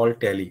 they all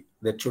tally.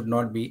 There should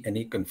not be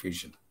any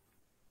confusion.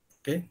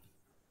 Okay.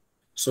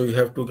 So you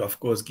have to, of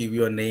course, give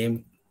your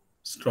name,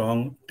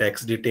 strong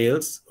tax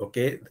details.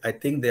 Okay. I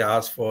think they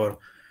asked for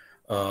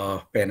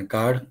PAN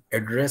card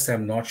address.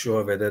 I'm not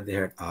sure whether they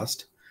had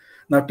asked.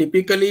 Now,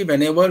 typically,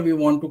 whenever we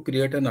want to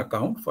create an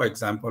account, for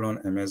example, on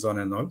Amazon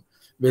and all,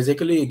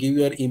 basically you give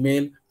your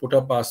email, put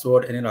a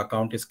password, and an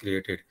account is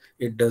created.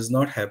 It does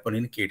not happen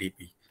in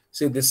KDP.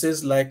 See, this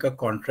is like a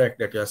contract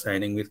that you are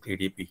signing with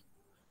KDP.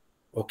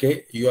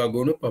 Okay, you are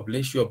going to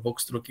publish your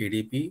books through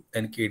KDP,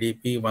 and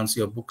KDP, once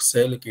your books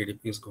sell,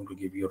 KDP is going to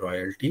give you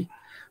royalty.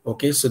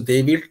 Okay, so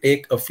they will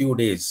take a few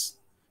days,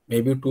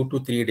 maybe 2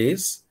 to 3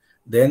 days.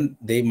 Then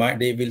they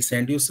will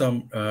send you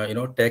some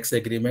tax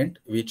agreement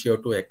which you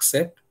have to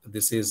accept.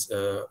 This is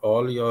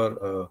all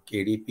your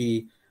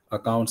KDP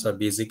accounts are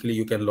basically,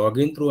 you can log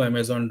in through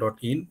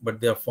Amazon.in,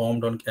 but they are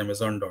formed on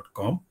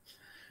Amazon.com.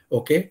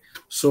 Okay,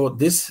 so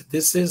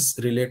this is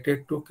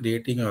related to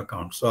creating an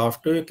account. So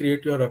after you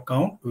create your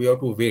account, we have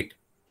to wait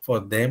for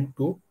them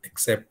to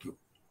accept you.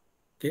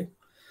 Okay,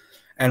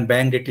 and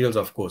bank details,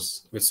 of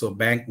course, so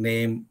bank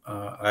name,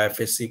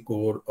 IFSC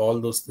code, all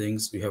those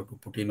things we have to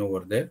put in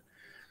over there.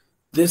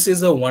 This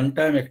is a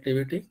one-time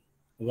activity.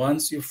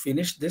 Once you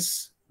finish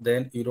this,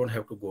 then you don't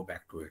have to go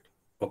back to it.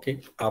 Okay,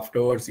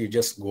 afterwards you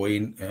just go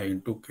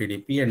into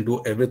KDP and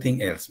do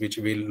everything else, which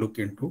we'll look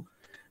into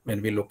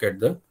when we look at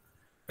the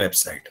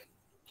website.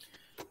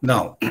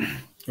 Now,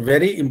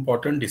 very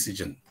important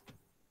decision.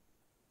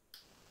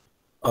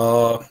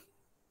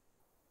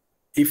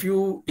 If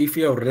you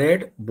have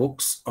read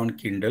books on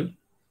Kindle,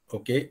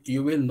 okay,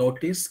 you will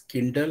notice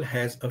Kindle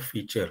has a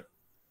feature.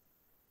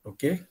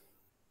 Okay.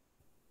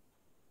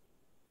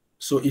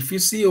 So if you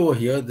see over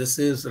here, this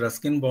is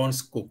Ruskin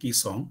Bond's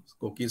Cookie's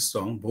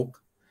Song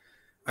book.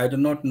 I do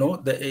not know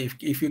that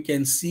if you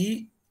can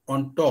see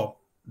on top,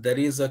 there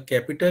is a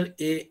capital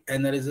A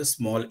and there is a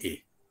small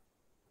a.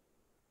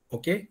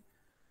 Okay.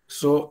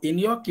 So in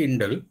your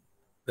Kindle,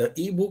 the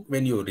ebook,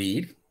 when you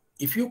read,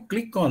 if you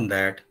click on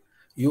that,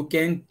 you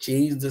can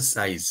change the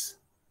size.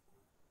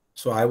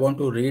 So I want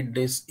to read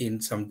this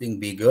in something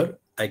bigger.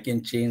 I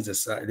can change the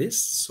size.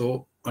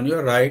 So on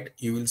your right,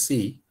 you will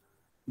see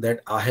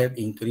that I have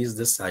increased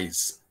the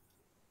size.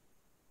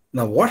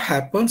 Now what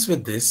happens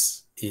with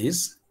this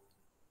is,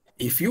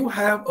 if you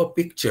have a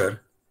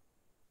picture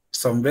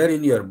somewhere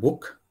in your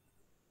book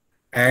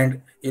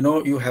and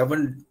you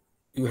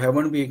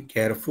haven't been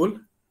careful,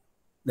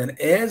 then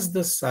as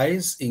the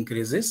size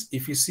increases,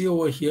 if you see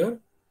over here,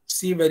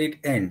 see where it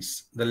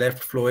ends, the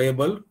left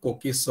flowable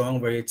Cookie's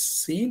Song, where it's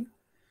seen,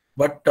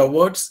 but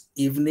towards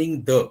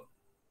evening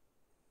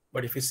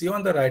but if you see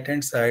on the right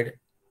hand side,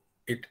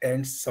 it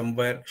ends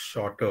somewhere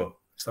shorter,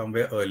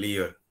 somewhere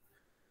earlier.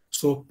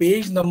 So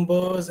page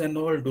numbers and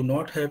all do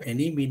not have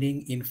any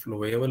meaning in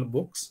flowable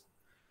books.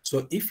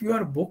 So if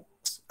your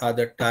books are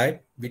the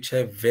type which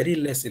have very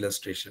less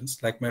illustrations,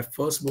 like my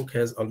first book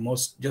has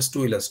almost just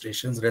 2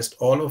 illustrations, rest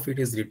all of it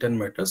is written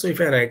matter. So if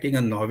you're writing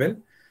a novel,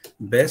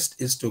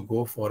 best is to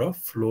go for a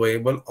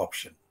flowable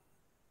option.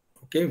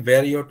 Okay,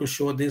 where you have to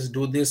show this,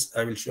 do this,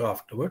 I will show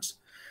afterwards.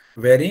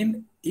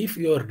 Wherein if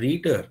your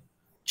reader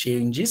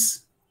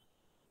changes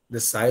the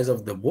size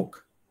of the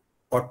book,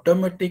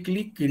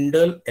 automatically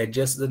Kindle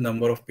adjusts the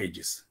number of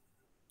pages.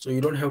 So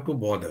you don't have to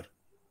bother.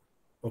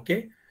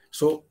 Okay,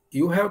 so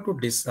you have to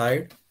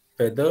decide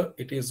whether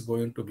it is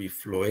going to be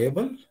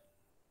flowable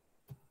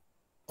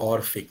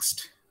or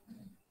fixed.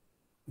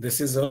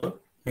 This is a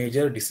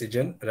major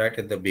decision right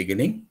at the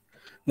beginning.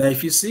 Now,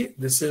 if you see,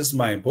 this is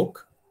my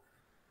book.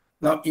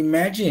 Now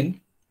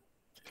imagine,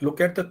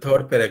 look at the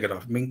third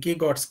paragraph. Minky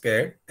got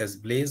scared as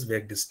Blaze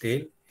wagged his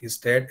tail. He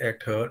stared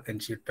at her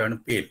and she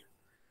turned pale.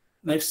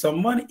 Now, if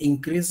someone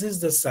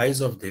increases the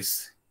size of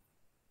this,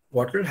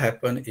 what will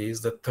happen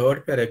is the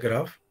third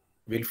paragraph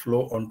will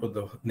flow onto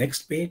the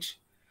next page,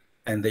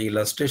 and the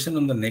illustration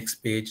on the next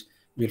page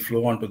will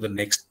flow onto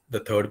the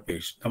third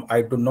page. Now,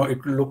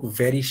 it will look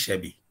very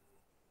shabby.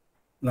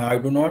 Now, I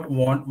do not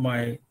want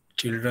my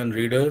children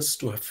readers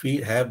to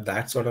have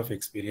that sort of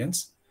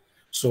experience.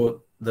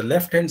 So the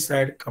left-hand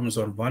side comes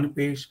on one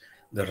page,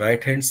 The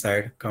right hand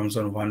side comes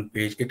on one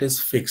page. It is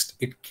fixed.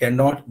 It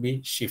cannot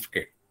be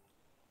shifted.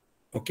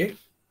 Okay.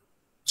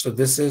 So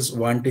this is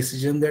one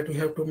decision that we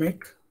have to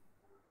make.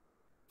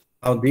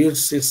 Now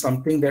this is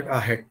something that I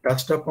had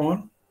touched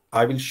upon.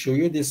 I will show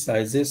you these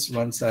sizes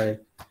once I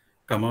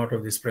come out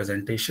of this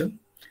presentation.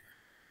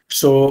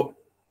 So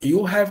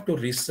you have to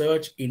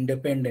research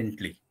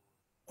independently,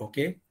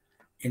 okay,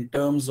 in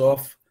terms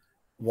of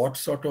what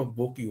sort of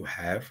book you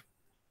have.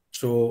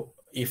 So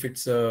if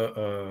it's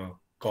a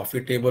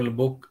coffee table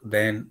book,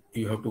 then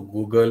you have to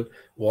Google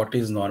what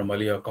is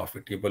normally a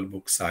coffee table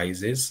book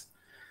size is.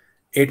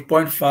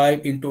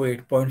 8.5 into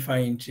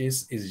 8.5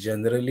 inches is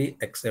generally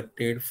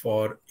accepted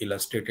for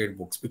illustrated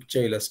books,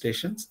 picture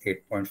illustrations,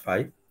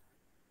 8.5.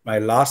 My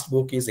last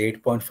book is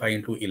 8.5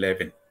 into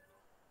 11.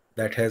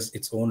 That has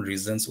its own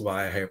reasons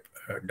why I have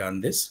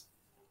done this.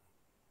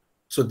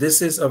 So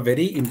this is a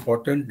very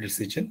important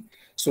decision.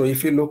 So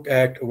if you look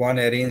at One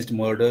Arranged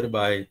Murder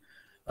by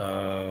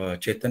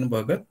Chetan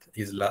Bhagat,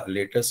 his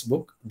latest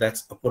book,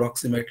 that's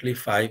approximately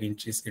 5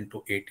 inches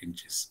into 8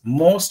 inches.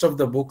 Most of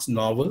the books,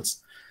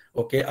 novels,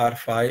 okay, are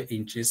 5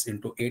 inches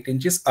into 8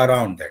 inches,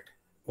 around that.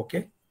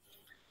 Okay.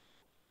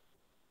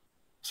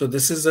 So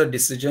this is a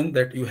decision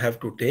that you have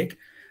to take.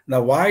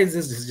 Now, why is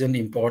this decision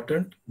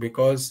important?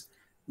 Because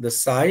the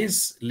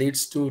size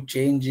leads to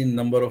change in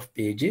number of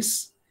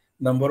pages.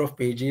 Number of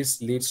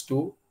pages leads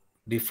to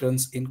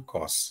difference in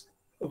cost.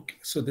 Okay,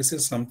 so this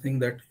is something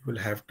that you will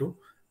have to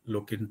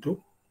look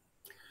into.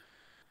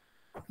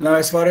 Now,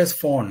 as far as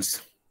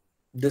fonts,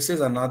 this is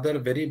another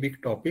very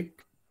big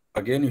topic.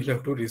 Again, you'll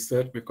have to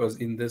research, because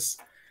in this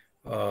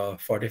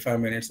 45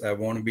 minutes, I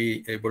won't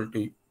be able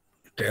to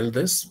tell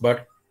this,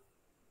 but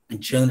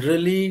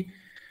generally,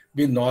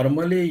 we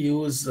normally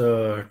use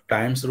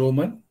Times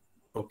Roman,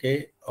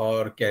 okay,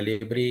 or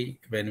Calibri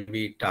when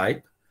we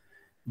type.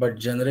 But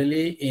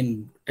generally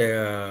in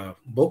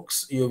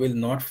books, you will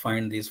not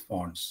find these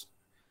fonts.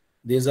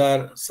 These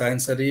are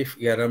sans serif,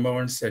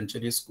 Garamond,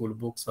 Century School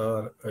books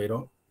are,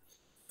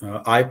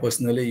 I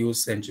personally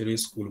use Century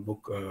School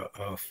book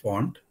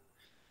font.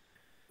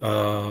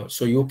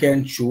 So you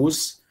can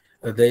choose.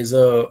 There's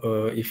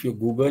a if you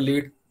Google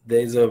it,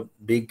 there's a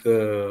big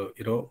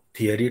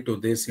theory to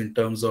this in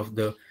terms of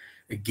the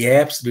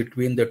gaps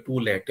between the two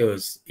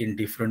letters in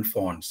different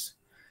fonts,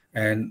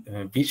 and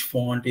which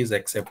font is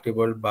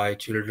acceptable by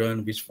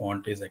children, which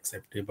font is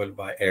acceptable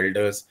by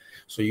elders.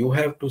 So you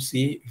have to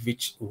see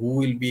who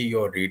will be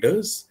your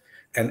readers,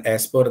 and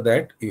as per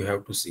that you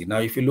have to see. Now,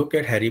 if you look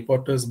at Harry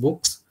Potter's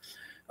books,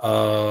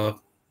 a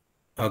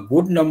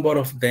good number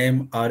of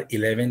them are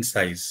 11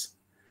 size.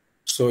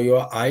 So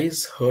your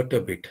eyes hurt a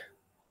bit.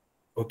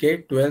 Okay,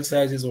 12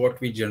 size is what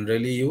we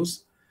generally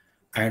use,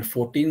 and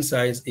 14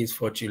 size is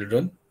for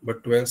children,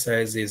 but 12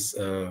 size is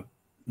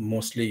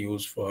mostly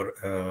used for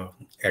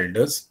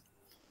elders.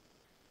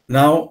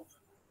 Now,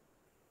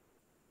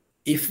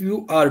 if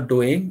you are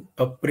doing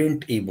a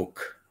print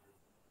ebook,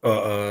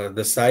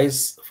 the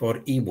size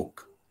for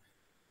ebook,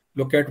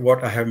 look at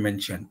what I have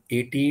mentioned,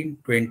 18,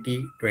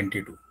 20,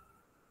 22.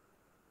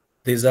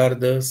 These are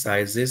the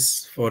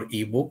sizes for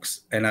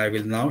ebooks, and I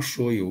will now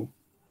show you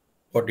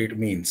what it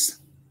means.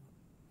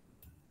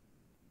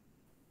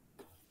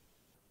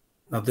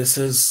 Now, this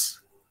is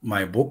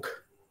my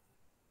book.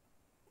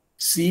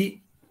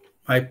 See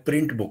my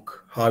print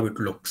book, how it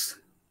looks.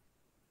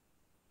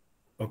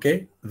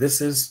 Okay,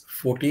 this is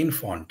 14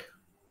 font,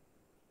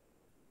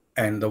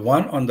 and the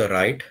one on the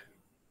right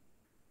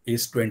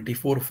is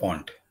 24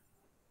 font.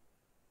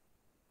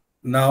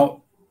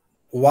 Now,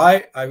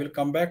 why? I will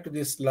come back to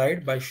this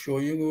slide by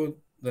showing you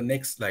the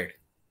next slide.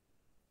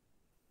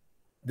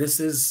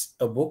 This is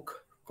a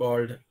book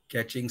called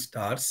Catching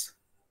Stars,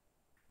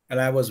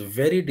 and I was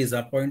very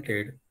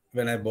disappointed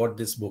when I bought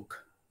this book.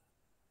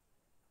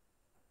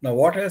 Now,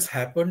 what has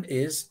happened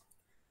is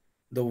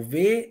the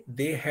way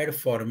they had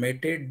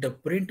formatted the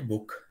print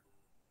book,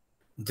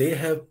 they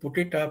have put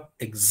it up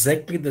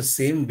exactly the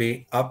same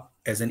way up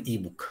as an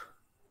ebook.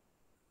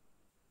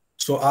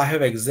 So I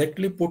have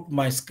exactly put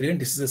my screen.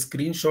 This is a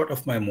screenshot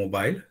of my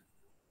mobile.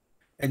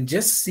 And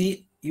just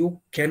see,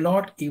 you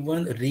cannot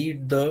even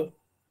read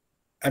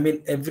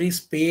every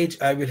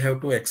page I will have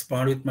to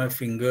expand with my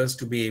fingers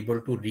to be able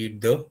to read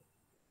the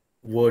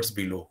words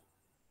below.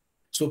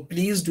 So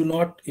please do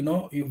not,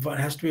 you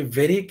have to be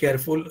very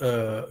careful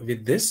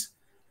with this.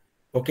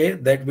 Okay,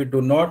 that we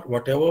do not,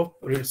 whatever.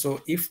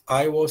 So if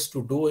I was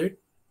to do it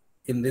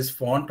in this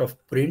font of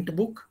print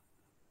book,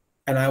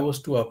 and I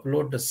was to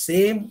upload the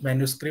same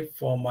manuscript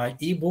for my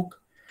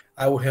ebook,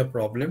 I would have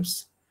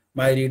problems.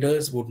 My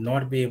readers would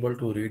not be able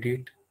to read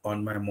it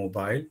on my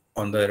mobile,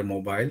 on their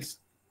mobiles,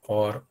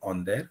 or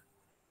on their,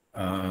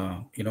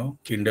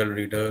 Kindle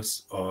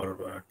readers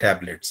or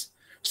tablets.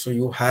 So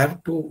you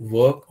have to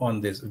work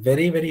on this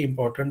very, very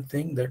important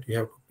thing that you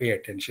have to pay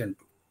attention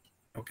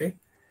to. Okay.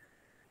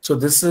 So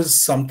this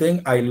is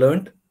something I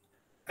learned.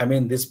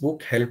 This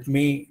book helped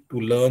me to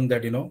learn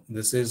that,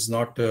 this is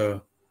not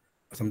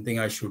something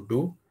I should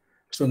do.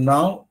 So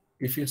now,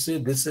 if you see,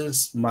 this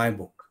is my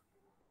book,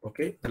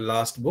 okay, the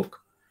last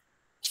book.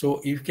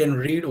 So you can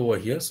read over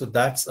here. So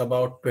that's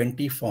about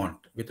 20 font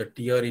with a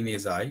tear in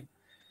his eye.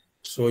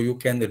 So you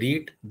can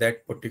read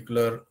that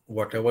particular,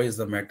 whatever is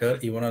the matter,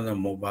 even on a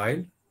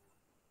mobile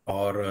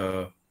or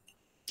a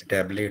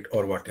tablet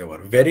or whatever.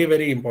 Very,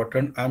 very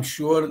important. I'm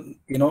sure,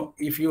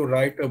 if you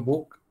write a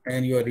book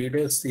and your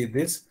readers see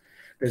this,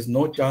 there's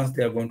no chance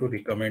they are going to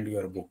recommend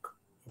your book.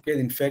 Okay.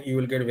 In fact, you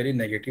will get very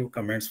negative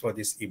comments for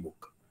this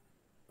ebook.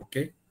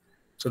 Okay.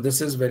 So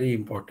this is very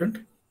important.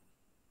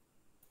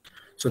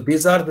 So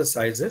these are the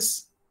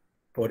sizes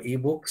for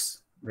ebooks.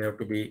 They have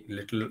to be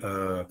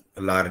little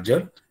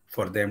larger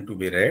for them to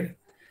be read.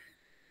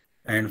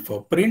 And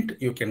for print,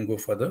 you can go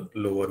for the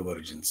lower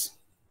versions.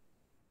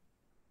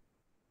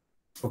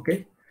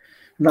 Okay.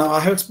 Now I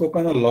have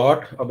spoken a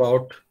lot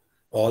about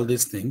all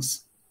these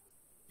things,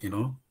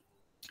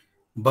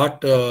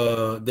 but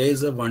there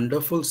is a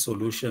wonderful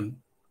solution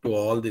to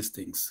all these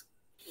things.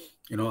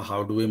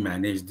 How do we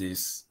manage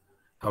this?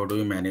 How do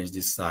we manage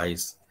this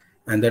size?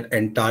 And that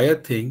entire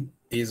thing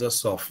is a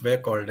software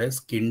called as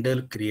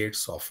Kindle Create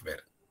software.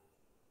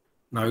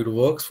 Now it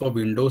works for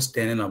Windows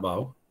 10 and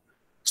above.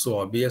 So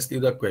obviously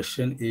the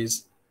question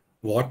is,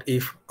 what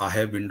if I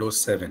have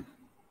Windows 7?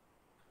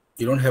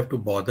 You don't have to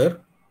bother.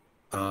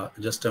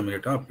 Just a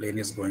minute, a plane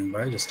is going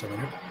by, just a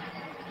minute.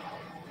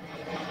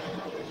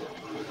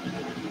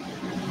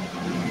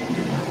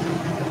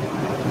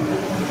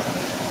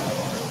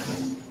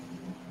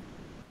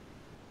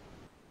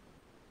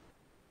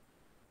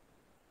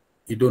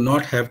 You do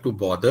not have to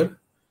bother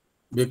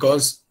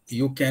because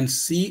you can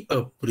see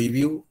a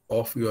preview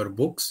of your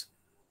books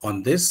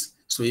on this.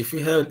 So if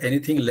you have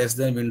anything less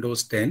than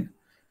Windows 10,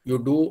 you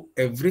do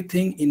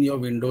everything in your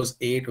Windows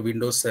 8,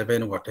 Windows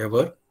 7,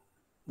 whatever,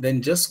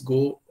 then just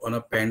go on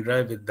a pen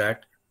drive with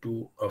that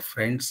to a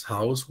friend's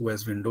house who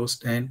has Windows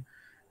 10,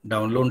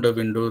 download the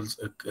Windows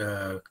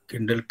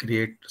Kindle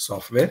Create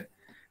software,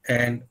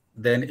 and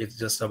then it's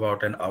just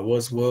about an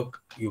hour's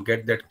work. You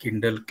get that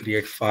Kindle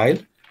Create file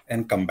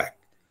and come back.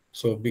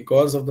 So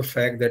because of the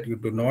fact that you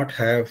do not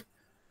have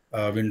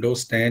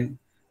Windows 10,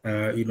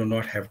 you do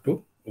not have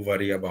to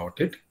worry about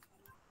it.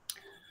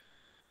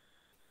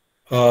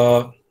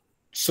 So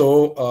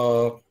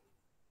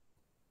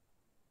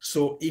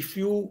if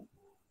you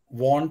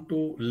want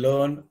to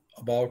learn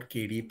about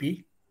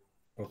KDP,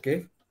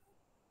 okay,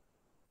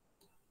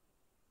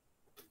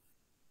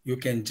 you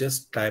can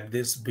just type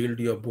this, build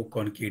your book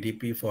on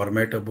KDP,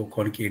 format a book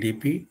on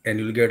KDP, and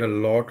you'll get a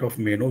lot of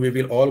menu. We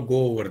will all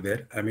go over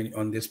there. I mean,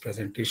 on this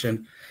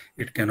presentation,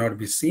 it cannot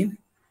be seen.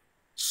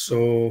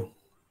 So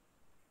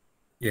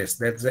yes,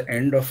 that's the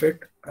end of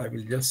it. I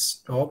will just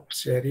stop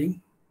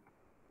sharing.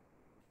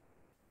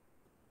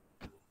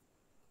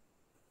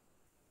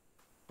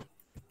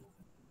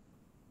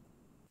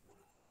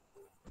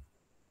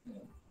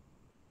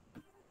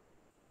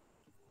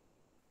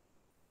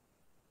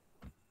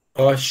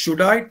 Should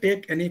I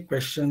take any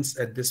questions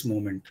at this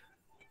moment?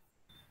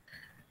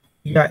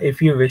 Yeah, if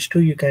you wish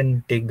to, you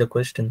can take the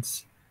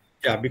questions.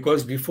 Yeah,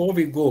 because before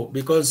we go,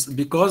 because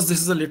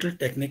this is a little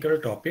technical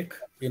topic,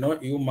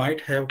 you might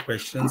have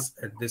questions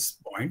at this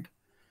point.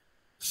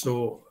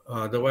 So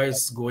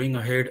otherwise, going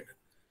ahead,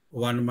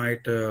 one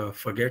might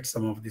forget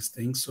some of these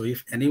things. So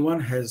if anyone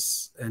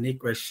has any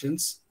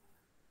questions,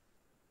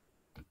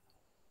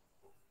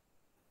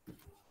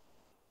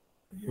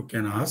 you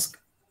can ask.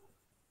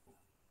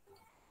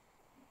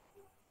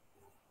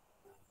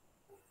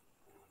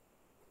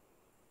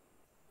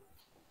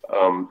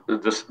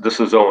 This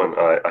is Owen.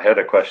 I had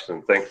a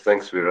question. Thanks,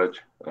 Viraj.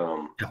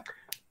 Yeah.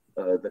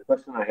 The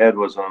question I had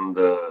was on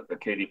the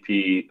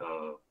KDP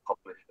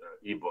published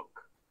ebook.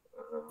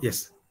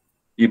 Yes.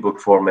 Ebook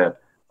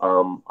format.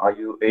 Are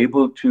you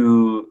able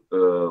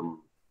to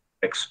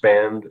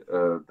expand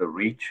the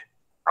reach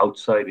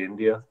outside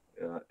India,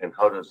 and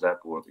how does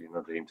that work?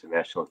 The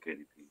international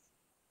KDP.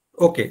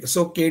 Okay.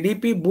 So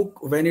KDP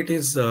book, when it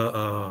is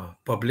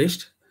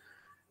published,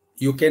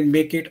 you can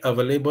make it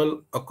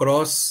available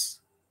across,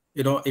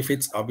 if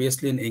it's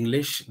obviously in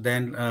English,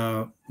 then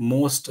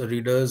most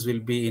readers will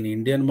be in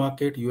Indian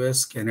market,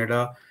 US,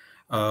 Canada,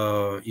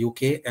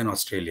 UK, and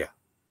Australia.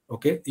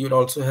 Okay. You'll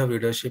also have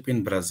readership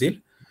in Brazil.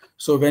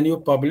 So when you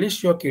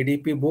publish your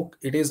KDP book,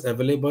 it is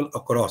available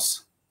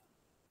across.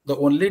 The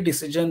only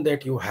decision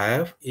that you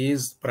have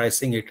is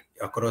pricing it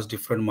across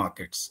different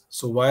markets.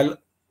 So while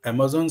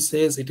Amazon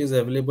says it is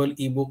available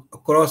ebook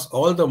across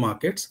all the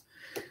markets,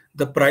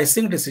 the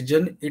pricing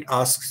decision, it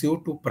asks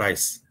you to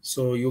price.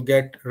 So you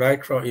get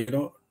right from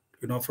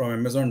from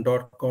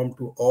Amazon.com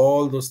to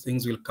all those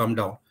things will come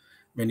down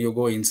when you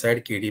go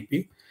inside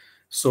KDP.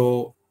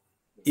 So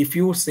if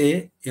you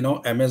say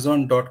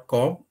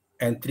Amazon.com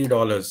and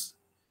 $3,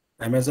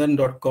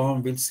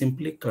 Amazon.com will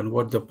simply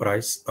convert the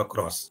price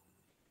across.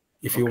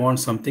 If you want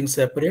something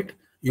separate,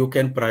 you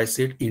can price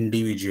it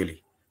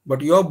individually,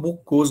 but your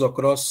book goes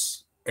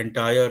across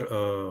entire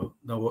the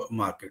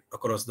market,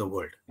 across the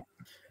world.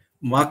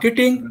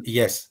 Marketing,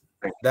 yes,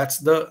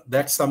 that's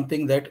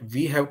something that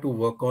we have to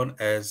work on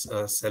as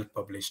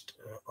self-published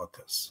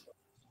authors.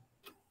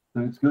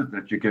 So it's good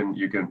that you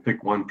can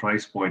pick one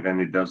price point and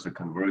it does the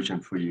conversion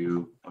for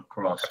you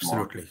across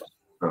Absolutely. markets.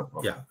 Oh,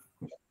 okay.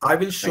 Yeah. I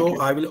will Thank show,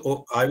 you.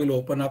 I will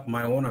open up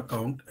my own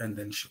account and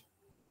then show.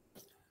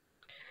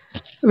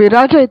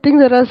 Viraj, I think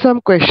there are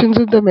some questions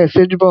in the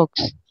message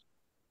box.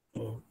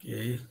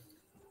 Okay.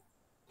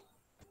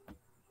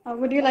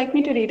 Would you like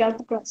me to read out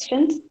the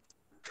questions?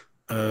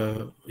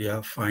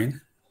 Yeah,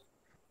 fine.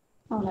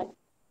 All right.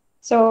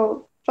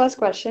 So, first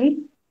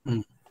question.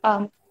 Mm.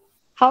 Um,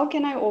 how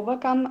can I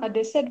overcome a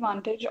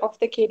disadvantage of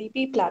the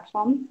KDP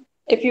platform?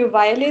 If you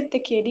violate the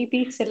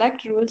KDP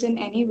select rules in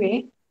any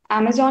way,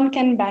 Amazon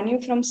can ban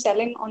you from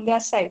selling on their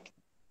site.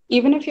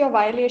 Even if your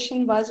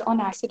violation was on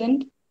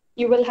accident,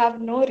 you will have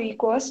no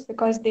recourse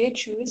because they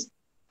choose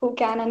who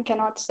can and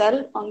cannot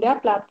sell on their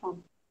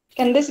platform.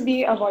 Can this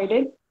be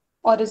avoided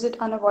or is it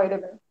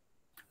unavoidable?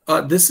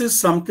 This is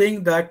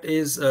something that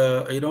is,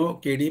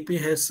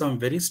 KDP has some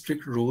very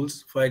strict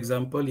rules. For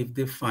example, if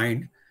they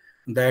find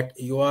that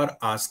you are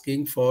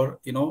asking for,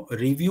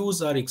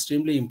 reviews are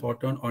extremely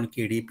important on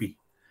KDP.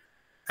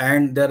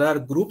 And there are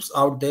groups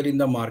out there in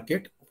the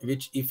market,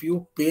 which if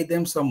you pay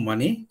them some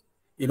money,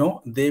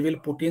 they will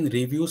put in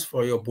reviews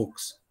for your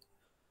books.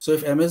 So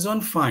if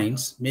Amazon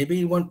finds maybe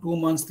even 2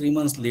 months, 3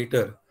 months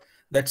later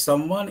that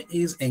someone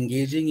is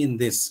engaging in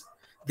this,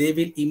 they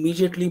will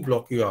immediately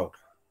block you out.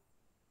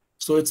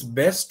 So it's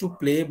best to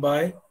play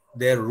by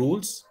their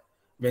rules.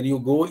 When you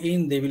go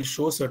in, they will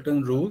show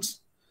certain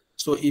rules.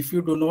 So if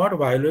you do not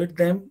violate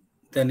them,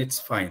 then it's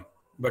fine.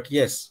 But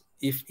yes,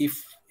 if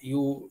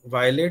you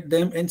violate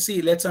them, and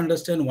see, let's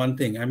understand one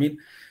thing. I mean,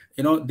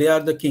 they are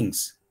the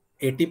kings.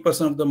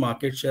 80% of the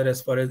market share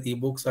as far as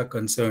ebooks are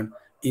concerned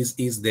is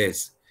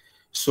theirs.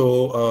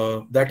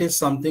 So that is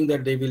something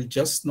that they will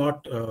just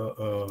not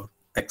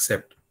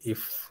accept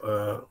if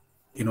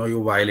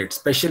you violate.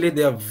 Especially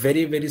they are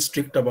very, very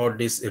strict about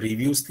this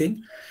reviews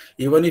thing.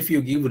 Even if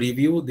you give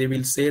review, they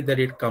will say that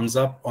it comes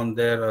up on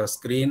their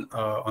screen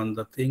on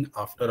the thing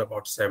after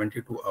about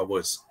 72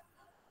 hours.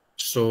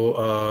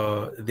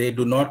 So they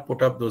do not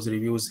put up those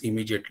reviews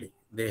immediately.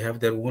 They have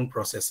their own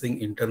processing,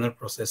 internal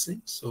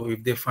processing. So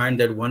if they find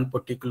that one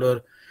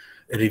particular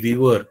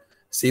reviewer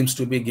seems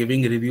to be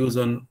giving reviews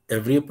on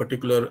every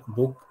particular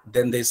book,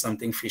 then there's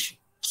something fishy.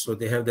 So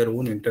they have their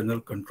own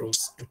internal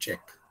controls to check.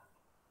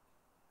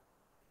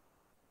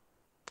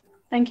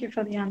 Thank you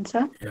for the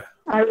answer. Yeah.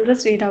 I will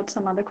just read out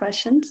some other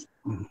questions.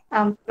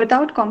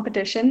 Without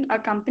competition, a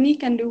company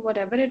can do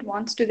whatever it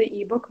wants to the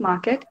ebook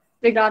market,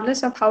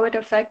 regardless of how it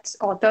affects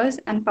authors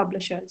and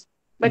publishers.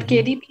 But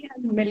KDP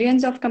has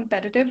millions of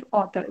competitive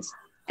authors.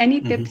 Any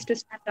tips to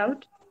stand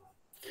out?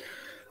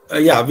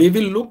 Yeah, we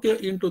will look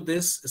into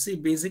this. See,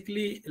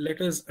 basically,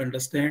 let us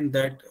understand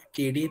that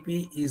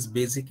KDP is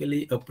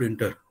basically a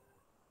printer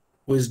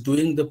who is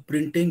doing the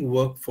printing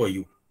work for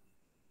you.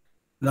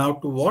 Now,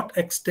 to what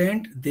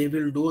extent they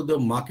will do the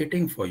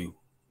marketing for you,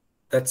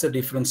 that's a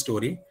different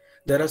story.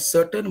 There are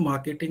certain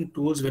marketing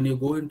tools when you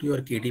go into your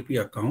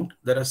KDP account.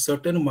 There are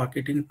certain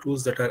marketing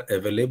tools that are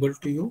available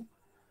to you,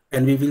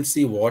 and we will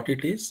see what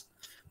it is.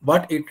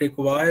 But it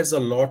requires a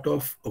lot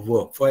of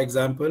work. For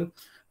example,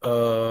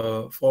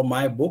 for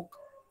my book,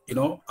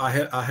 I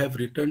have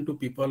written to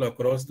people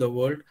across the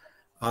world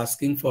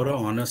asking for an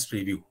honest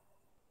review.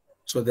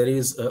 So there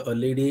is a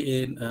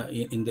lady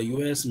in the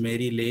US,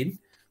 Mary Lane.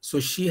 So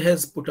she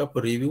has put up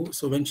a review.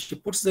 So when she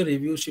puts the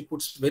review, she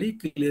puts very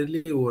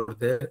clearly over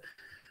there,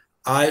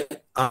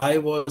 I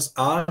was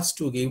asked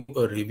to give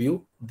a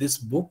review. This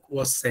book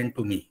was sent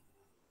to me.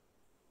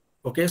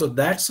 Okay, so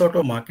that sort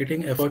of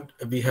marketing effort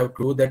we have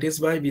to do. That is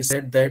why we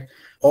said that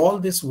all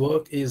this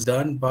work is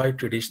done by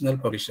traditional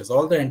publishers.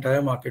 All the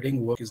entire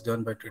marketing work is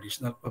done by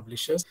traditional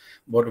publishers.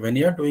 But when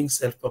you are doing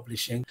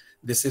self-publishing,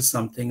 this is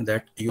something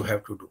that you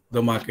have to do,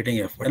 the marketing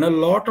effort. And a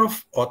lot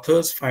of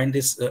authors find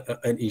this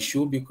an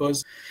issue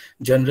because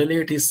generally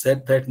it is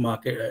said that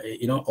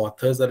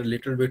authors are a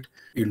little bit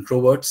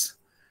introverts.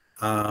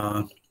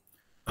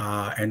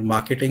 And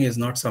marketing is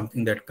not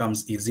something that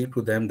comes easy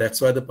to them.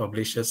 That's why the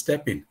publishers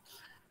step in.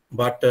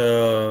 But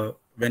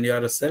when you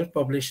are a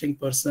self-publishing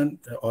person,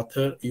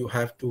 author, you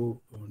have to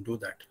do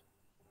that.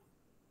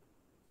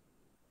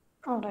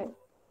 All right.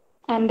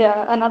 And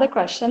another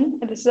question,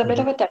 this is a bit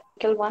of a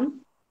technical one.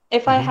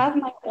 If I have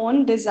my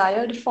own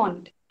desired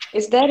font,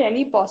 is there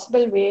any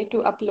possible way to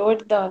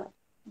upload the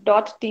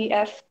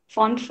 .tf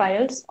font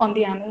files on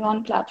the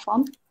Amazon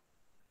platform?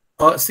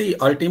 See,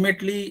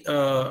 ultimately,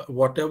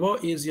 whatever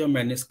is your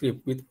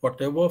manuscript with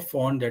whatever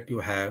font that you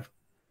have,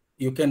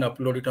 you can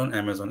upload it on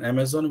Amazon.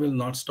 Amazon will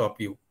not stop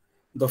you.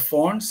 The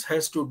fonts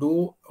has to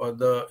do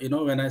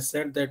when I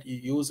said that you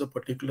use a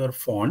particular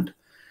font,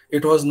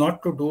 it was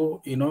not to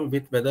do,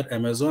 with whether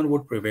Amazon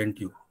would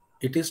prevent you.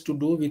 It is to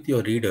do with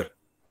your reader.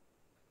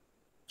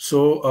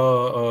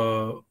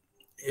 So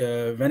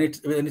when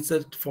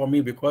it's for me,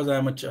 because I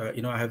am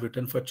I have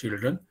written for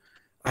children,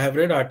 I have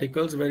read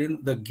articles wherein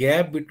the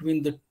gap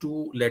between the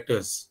two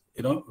letters,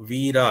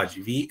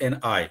 Viraj, V and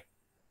I.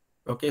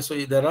 Okay, so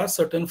there are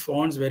certain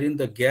fonts wherein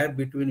the gap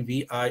between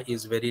VI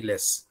is very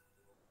less.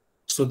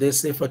 So they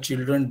say for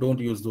children, don't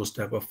use those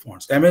type of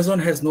fonts. Amazon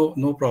has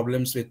no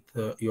problems with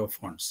your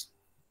fonts.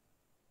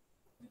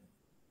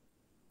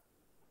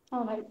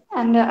 All right.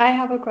 And I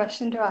have a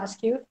question to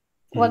ask you.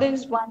 What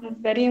is one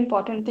very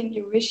important thing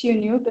you wish you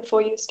knew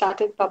before you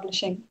started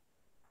publishing?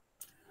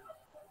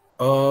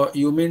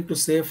 You mean to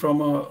say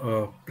from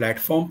a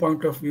platform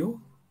point of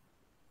view,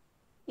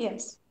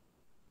 Yes.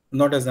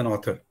 not as an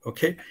author?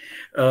 Okay.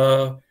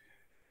 Uh,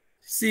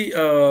 See,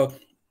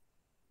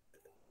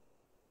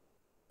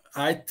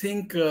 I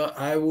think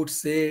I would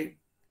say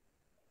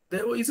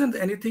there isn't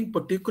anything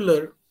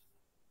particular.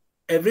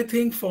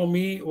 Everything for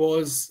me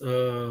was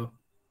a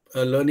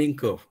learning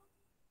curve.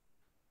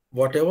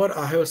 Whatever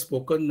I have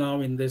spoken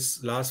now in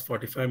this last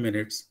 45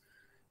 minutes,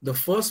 the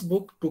first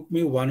book took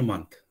me 1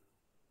 month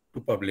to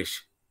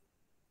publish.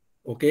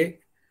 Okay.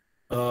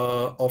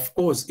 Of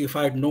course, if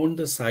I had known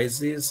the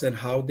sizes and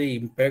how they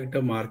impact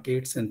the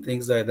markets and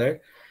things like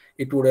that,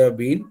 it would have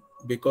been,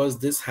 because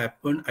this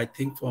happened, I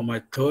think, for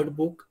my third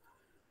book.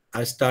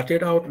 I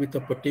started out with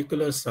a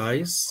particular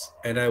size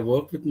and I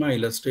worked with my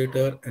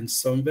illustrator, and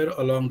somewhere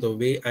along the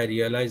way, I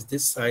realized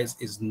this size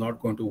is not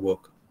going to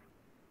work.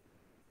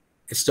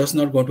 It's just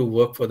not going to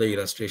work for the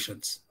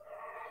illustrations.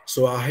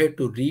 So I had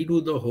to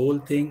redo the whole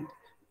thing.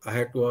 I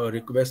had to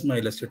request my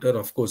illustrator.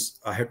 Of course,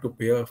 I had to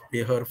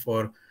pay her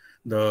for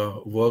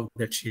the work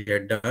that she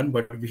had done,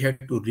 but we had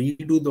to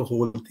redo the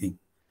whole thing.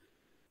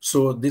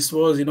 So this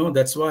was,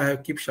 that's why I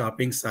keep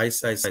sharpening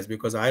size,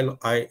 because I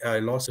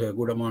lost a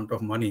good amount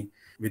of money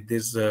with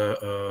this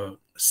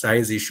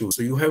size issue.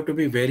 So you have to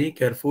be very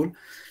careful.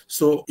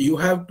 So you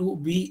have to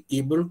be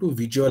able to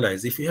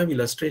visualize. If you have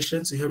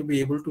illustrations, you have to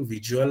be able to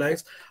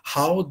visualize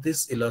how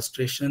this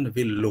illustration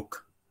will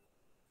look.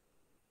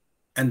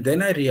 And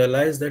then I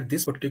realized that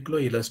this particular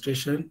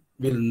illustration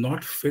will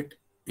not fit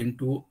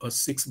into a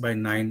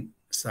 6:9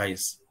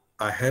 size.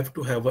 I have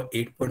to have a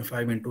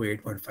 8.5 into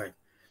 8.5.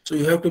 So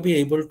you have to be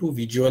able to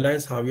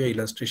visualize how your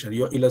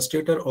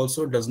illustrator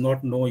also does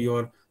not know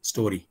your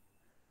story.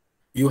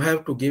 You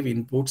have to give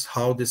inputs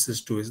how this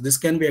is to is. This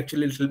can be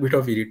actually a little bit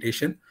of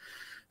irritation.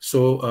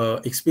 So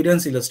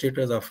experienced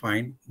illustrators are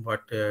fine,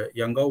 but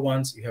younger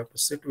ones, you have to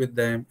sit with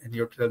them and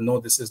you have to tell, no,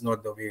 this is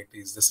not the way it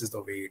is. This is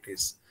the way it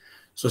is.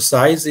 So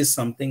size is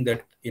something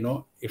that,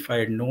 if I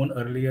had known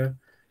earlier,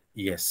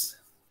 yes.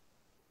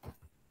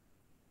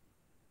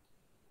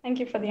 Thank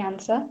you for the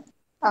answer.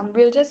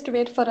 We'll just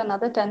wait for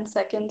another 10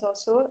 seconds or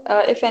so.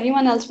 If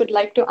anyone else would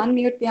like to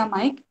unmute their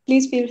mic,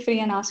 please feel free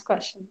and ask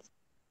questions.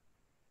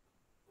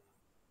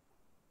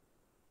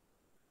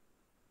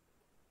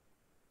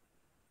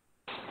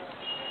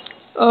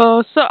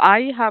 So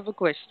I have a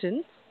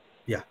question.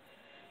 Yeah.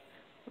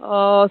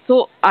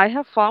 So I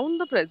have found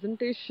the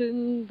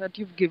presentation that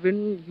you've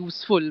given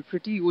useful,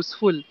 pretty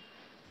useful.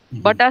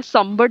 But as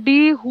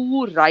somebody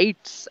who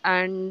writes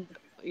and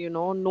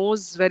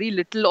knows very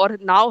little or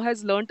now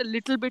has learnt a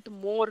little bit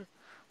more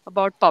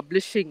about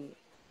publishing,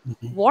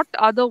 what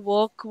other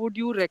work would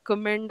you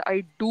recommend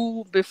I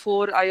do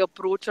before I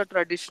approach a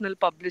traditional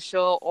publisher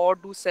or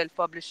do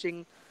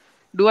self-publishing?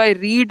 Do I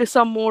read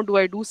some more? Do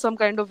I do some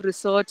kind of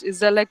research? Is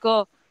there like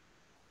a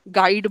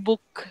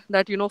guidebook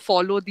that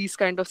follow these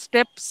kind of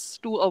steps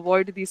to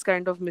avoid these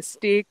kind of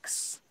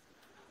mistakes?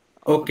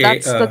 Okay.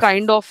 That's the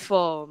kind of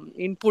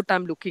input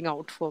I'm looking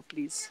out for,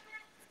 please.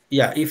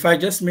 Yeah, if I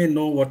just may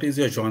know, what is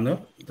your genre,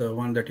 the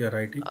one that you're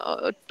writing?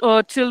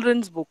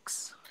 Children's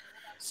books,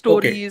 Okay,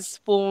 stories,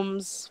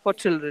 poems for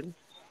children.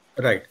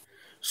 right.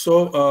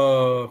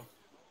 So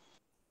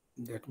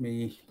let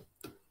me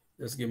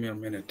just give me a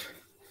minute.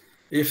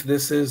 If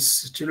this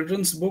is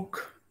children's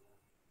book,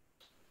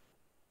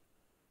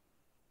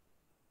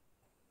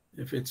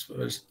 if it's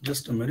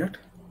just a minute.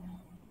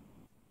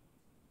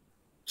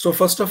 So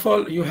first of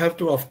all, you have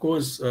to, of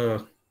course,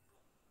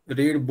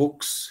 read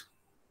books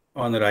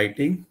on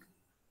writing.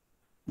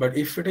 But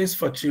if it is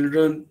for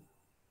children,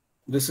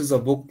 this is a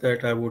book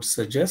that I would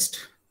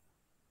suggest.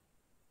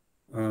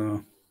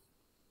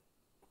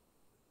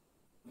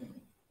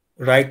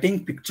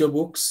 Writing Picture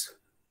Books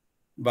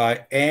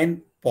by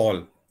Anne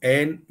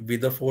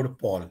Witherford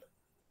Paul.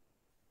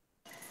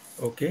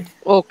 Okay.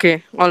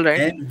 Okay, all right.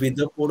 Anne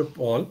Witherford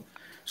Paul.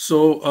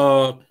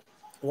 So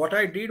what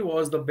I did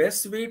was, the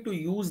best way to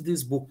use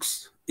these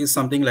books is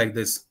something like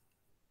this.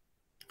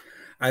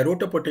 I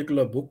wrote a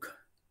particular book.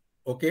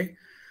 Okay.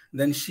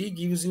 Then she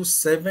gives you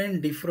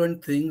 7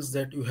 different things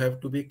that you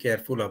have to be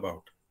careful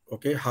about.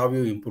 Okay. How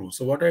you improve.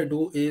 So what I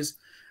do is,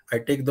 I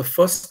take the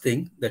first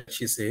thing that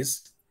she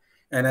says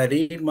and I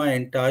read my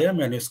entire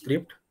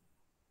manuscript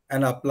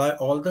and apply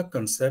all the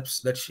concepts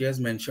that she has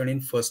mentioned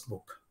in first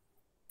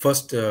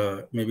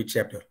maybe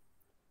chapter.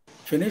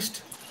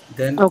 Finished.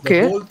 Then the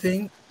Okay. whole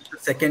thing, the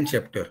second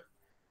chapter,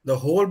 the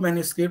whole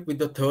manuscript with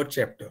the third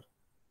chapter,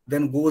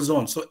 then goes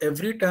on. So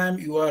every time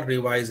you are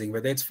revising,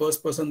 whether it's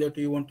first person that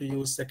you want to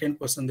use, second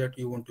person that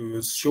you want to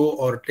use, show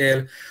or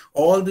tell,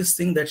 all this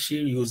thing that she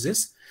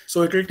uses.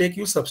 So it will take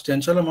you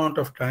substantial amount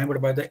of time,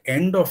 but by the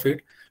end of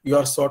it, you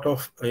are sort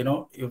of,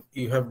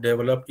 you have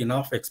developed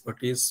enough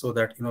expertise so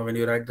that, when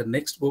you write the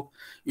next book,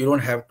 you don't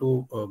have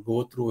to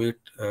go through it,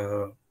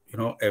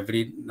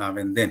 every now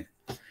and then.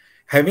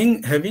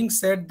 Having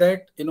said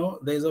that,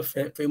 there's a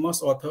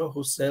famous author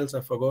who sells,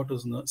 I forgot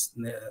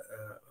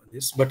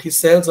this, but he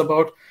sells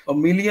about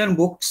 1 million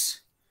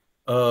books,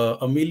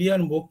 a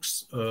million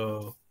books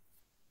per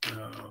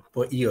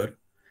year.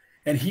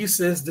 And he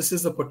says this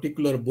is a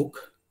particular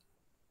book.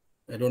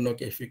 I don't know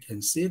if you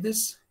can see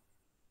this,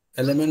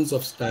 Elements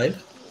of Style.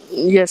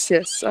 Yes,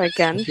 yes, I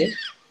can. Okay.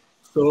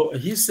 So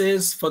he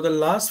says for the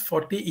last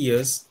 40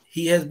 years,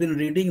 he has been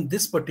reading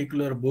this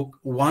particular book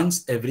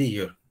once every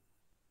year.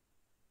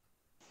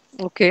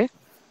 Okay.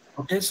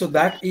 Okay, so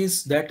that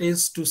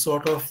is to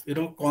sort of,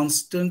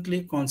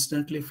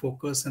 constantly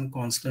focus and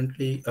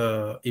constantly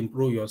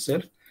improve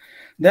yourself.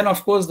 Then,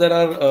 of course, there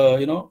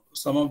are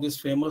some of these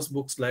famous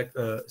books like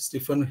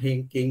Stephen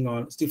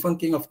King. Stephen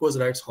King, of course,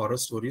 writes horror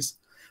stories,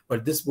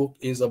 but this book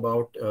is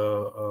about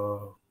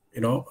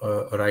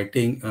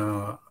writing,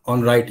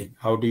 on writing.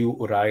 How do you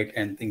write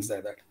and things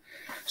like that.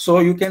 So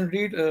you can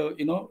read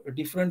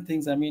different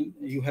things. I mean,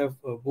 you have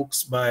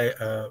books by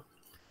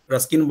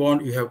Ruskin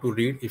Bond. You have to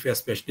read if you're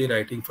especially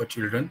writing for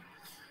children.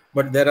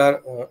 But there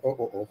are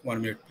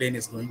 1 minute. Plane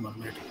is going 1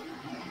 minute.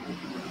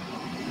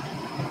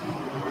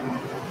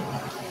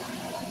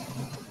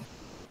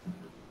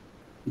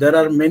 There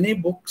are many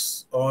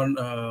books on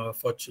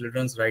for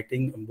children's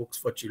writing, books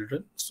for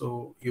children.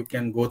 So you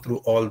can go through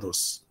all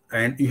those,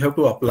 and you have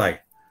to apply.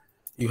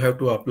 You have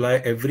to apply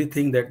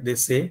everything that they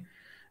say,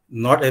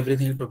 not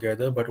everything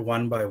together, but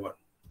one by one.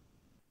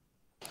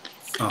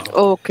 Okay.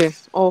 Okay.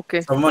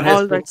 Okay. Someone has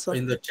All put right, sir.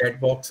 in the chat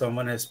box,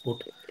 someone has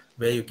put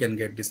where you can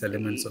get these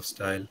elements of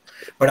style.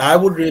 But I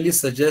would really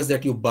suggest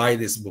that you buy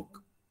this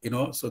book,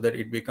 so that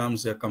it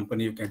becomes a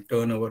company you can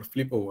turn over,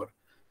 flip over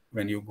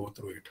when you go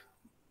through it.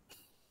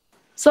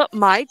 So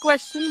my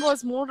question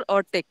was more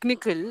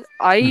technical.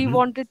 I Mm-hmm.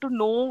 wanted to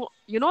know,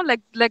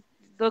 like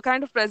the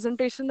kind of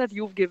presentation that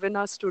you've given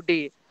us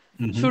today.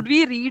 Mm-hmm. Should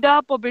we read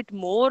up a bit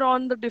more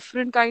on the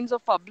different kinds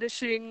of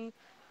publishing,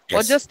 or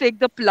Yes. just take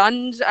the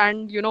plunge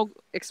and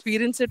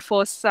experience it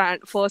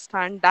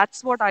firsthand?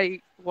 That's what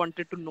I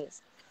wanted to know.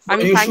 I No,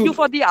 mean, you thank you should.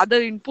 for the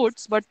other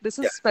inputs, but this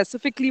Yeah. is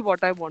specifically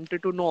what I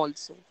wanted to know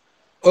also.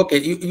 Okay,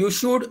 you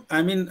should.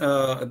 I mean,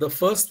 the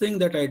first thing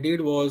that I did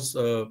was,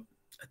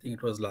 I think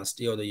it was last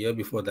year or the year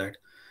before that.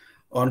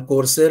 On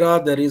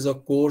Coursera, there is a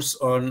course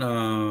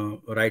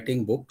on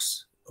writing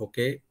books.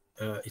 Okay,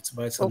 it's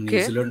by some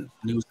Okay.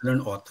 New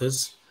Zealand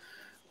authors.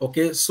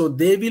 Okay, so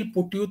they will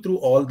put you through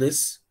all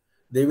this.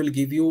 They will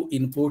give you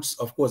inputs,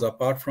 of course,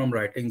 apart from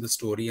writing the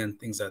story and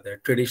things like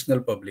that. Traditional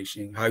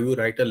publishing, how you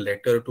write a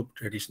letter to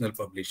traditional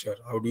publisher,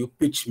 how do you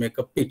make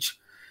a pitch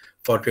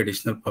for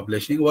traditional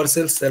publishing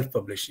versus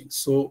self-publishing.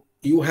 So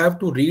you have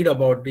to read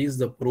about these,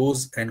 the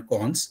pros and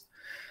cons.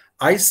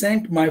 I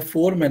sent my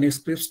 4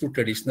 manuscripts to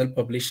traditional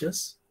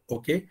publishers.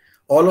 Okay,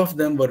 all of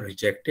them were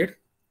rejected.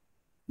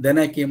 Then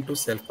I came to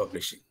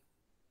self-publishing.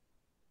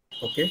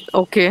 Okay.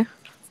 Okay.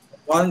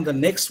 The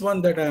next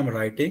one that I am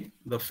writing,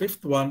 the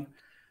fifth one,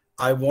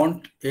 I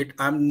want it.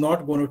 I'm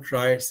not going to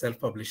try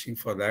self-publishing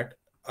for that.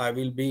 I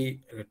will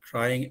be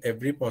trying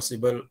every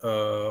possible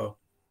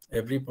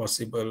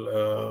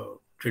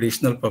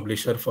traditional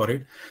publisher for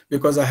it,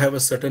 because I have a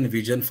certain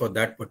vision for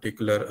that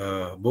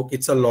particular book.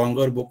 It's a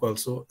longer book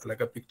also,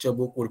 like a picture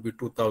book would be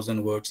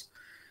 2,000 words.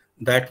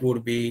 That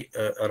would be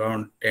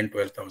around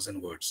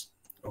 10-12,000 words.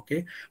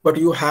 Okay, but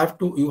you have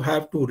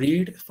to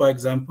read, for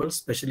example,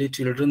 especially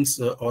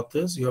children's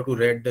authors. You have to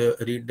read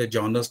the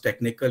genres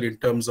technical in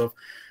terms of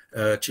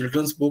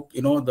children's book.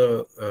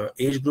 The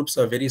age groups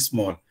are very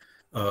small.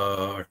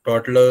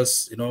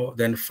 Toddlers,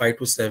 then 5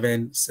 to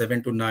 7,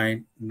 7 to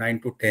 9, 9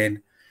 to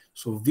 10.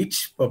 So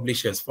which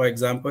publishers, for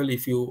example,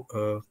 if you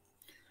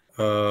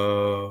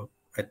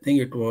I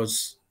think it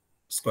was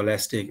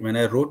Scholastic, when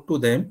I wrote to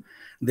them,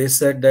 they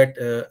said that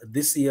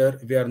this year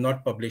we are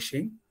not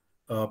publishing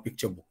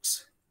picture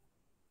books.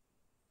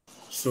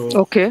 So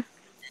Okay.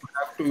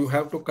 you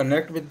have to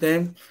connect with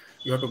them.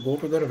 You have to go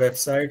to their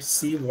website,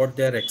 see what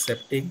they're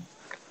accepting,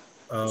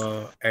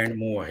 and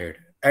move ahead.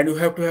 And you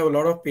have to have a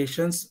lot of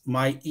patience.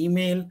 My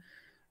email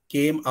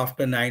came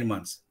after 9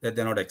 months that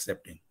they're not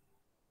accepting.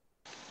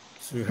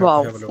 So you have to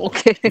Wow. have a lot of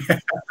Okay.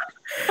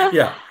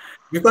 yeah,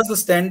 because the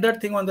standard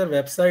thing on their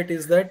website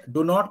is that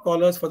do not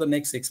call us for the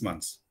next 6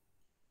 months.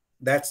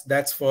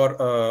 That's for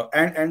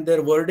and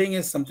their wording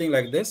is something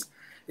like this.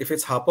 If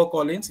it's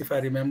HarperCollins, if I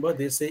remember,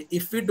 they say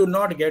if we do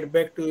not get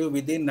back to you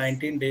within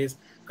 19 days,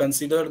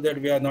 consider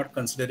that we are not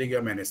considering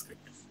your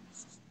manuscript,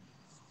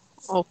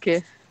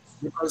 Okay.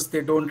 because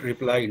they don't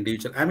reply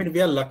individual. I mean,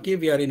 we are lucky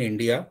we are in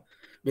India,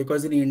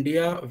 because in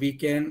India we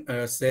can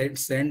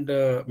send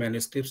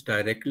manuscripts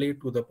directly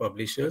to the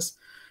publishers.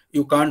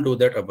 You can't do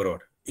that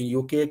abroad. In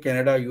UK,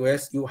 Canada,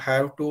 US, you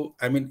have to.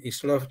 I mean,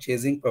 instead of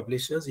chasing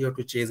publishers, you have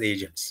to chase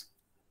agents,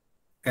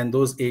 and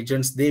those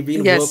agents, they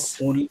will work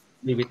Yes. only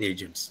with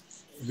agents.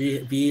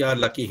 We are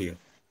lucky here.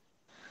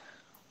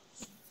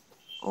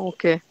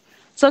 Okay.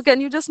 So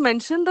can you just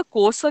mention the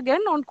course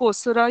again on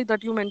Coursera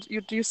that you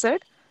mentioned? You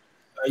said.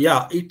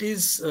 Yeah, it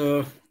is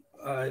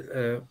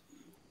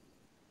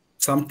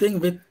something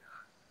with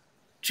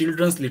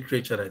children's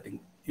literature, I think.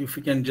 If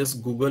you can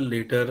just Google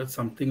later,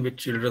 something with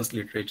children's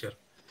literature,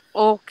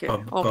 Okay, okay.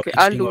 I'll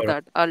publishing do or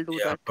that. I'll do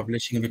yeah, that.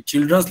 publishing with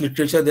children's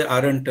literature. There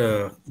aren't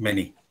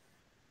many,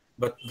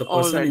 but the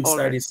All person right, all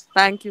inside right. is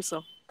Thank you, sir.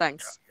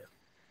 Thanks.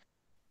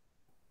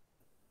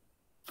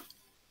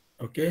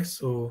 okay.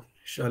 So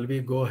shall we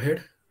go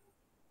ahead?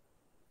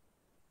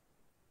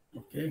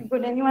 Okay.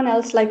 Would anyone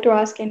else like to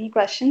ask any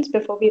questions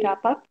before we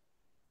wrap up?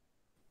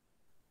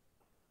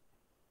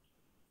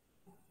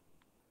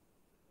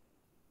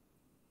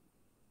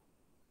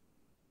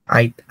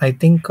 I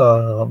think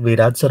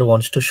Viraj sir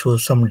wants to show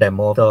some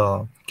demo of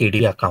the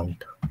KDP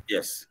account.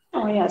 Yes.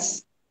 Oh,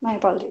 yes. My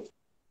apologies.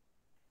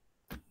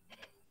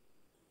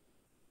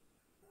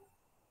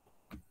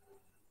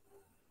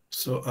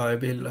 So I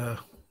will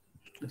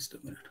just a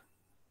minute.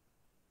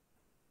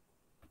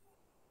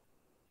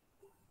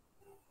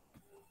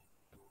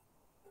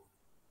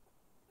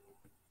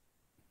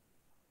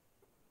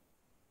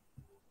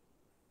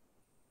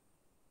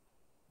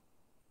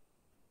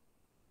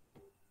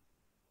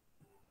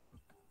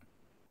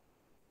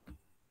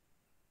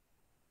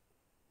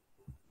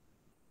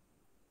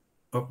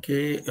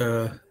 Okay.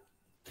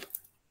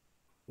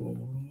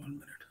 1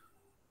 minute.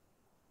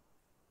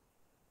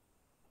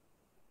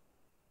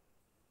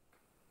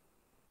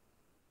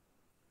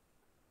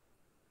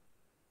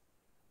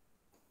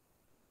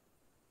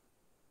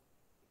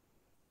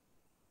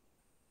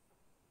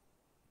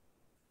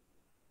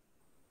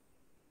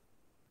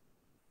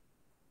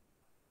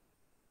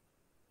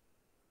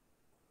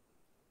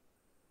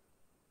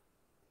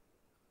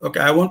 Okay,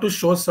 I want to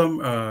show some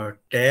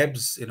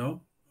tabs, uh,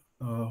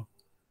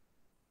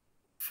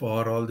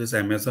 for all this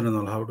Amazon and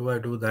all. How do I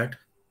do that?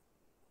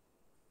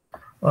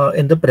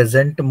 In the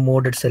present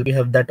mode itself, we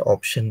have that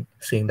option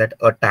saying that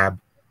a tab.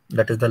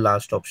 That is the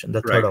last option, the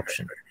Right, third right,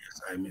 option. right.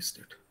 Yes, I missed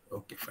it.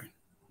 Okay, fine.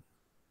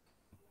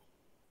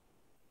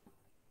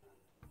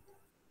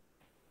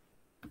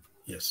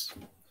 Yes.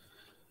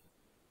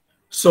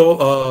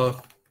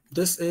 So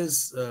this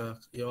is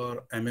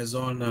your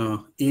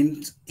Amazon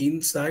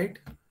inside.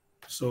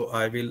 So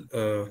I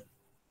will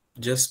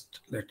just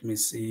let me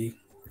see.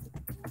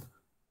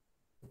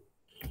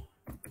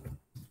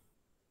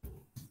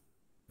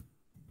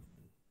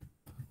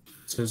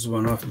 This is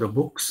one of the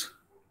books.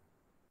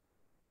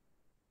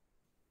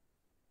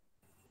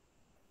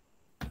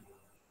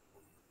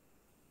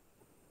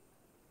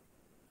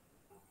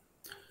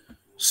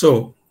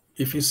 So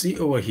if you see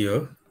over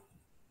here,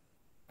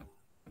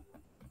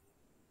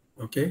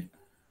 okay,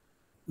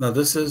 now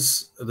this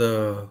is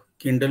the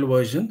Kindle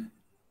version.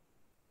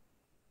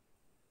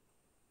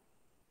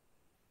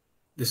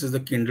 This is the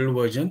Kindle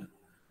version,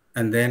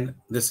 and then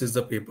this is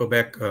the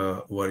paperback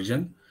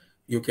version.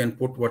 You can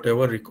put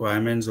whatever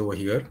requirements over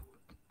here.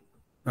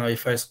 Now,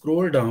 if I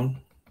scroll down,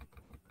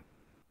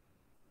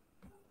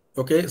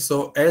 okay,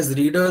 so as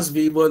readers,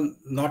 we were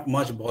not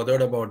much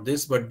bothered about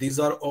this, but these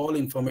are all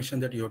information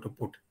that you have to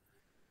put.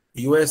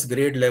 US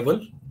grade level,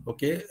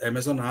 okay,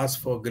 Amazon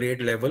asks for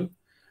grade level,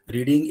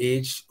 reading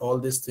age, all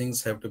these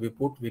things have to be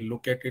put. We'll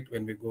look at it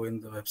when we go in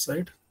the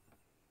website.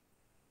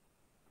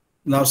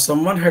 Now,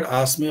 someone had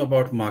asked me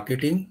about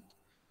marketing.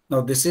 Now,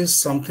 this is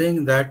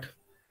something that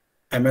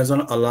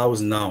Amazon allows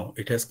now.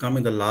 It has come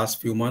in the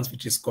last few months,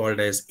 which is called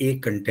as a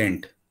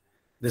content.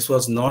 This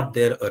was not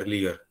there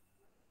earlier.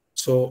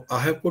 So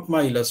I have put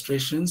my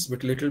illustrations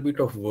with little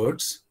bit of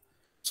words.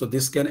 So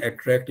this can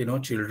attract,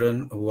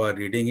 children who are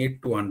reading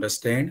it to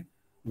understand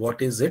what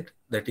is it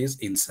that is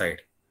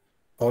inside.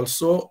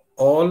 Also,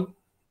 all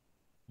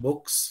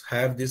books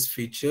have this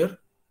feature,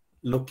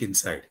 look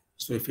inside.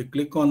 So if you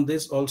click on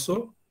this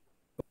also,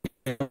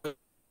 you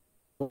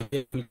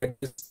will get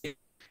this.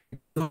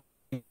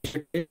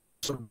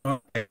 So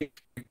not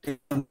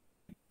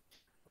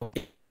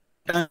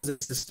the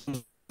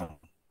system.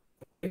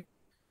 Okay.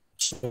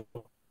 So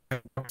I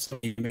have got some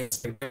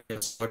emails like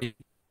that. Sorry,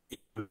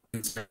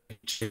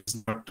 which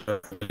is not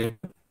available.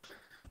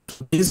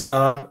 So these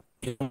are,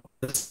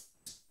 this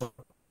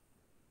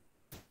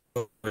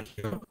over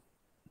here.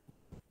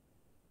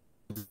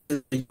 This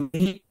is the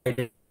unique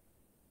identity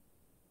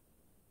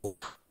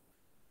book.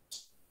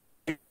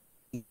 If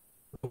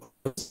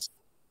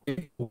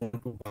you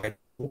want to buy the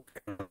book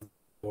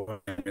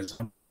over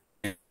Amazon.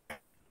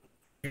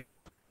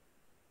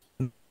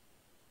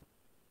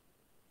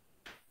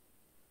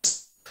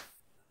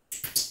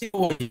 See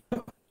over here.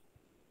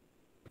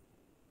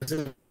 This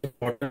is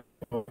important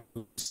to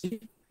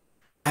see.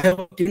 I have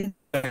a Kindle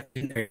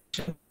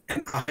edition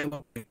and I have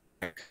a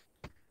paperback.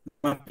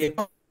 My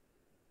paper,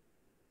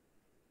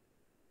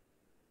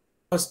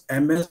 because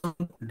Amazon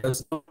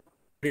does not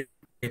print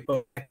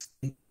paperbacks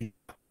in India.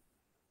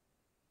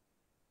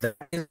 That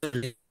is the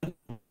reason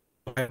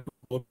I have to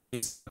go to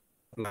these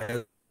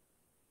suppliers.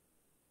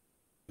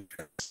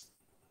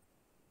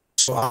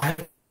 So I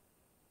have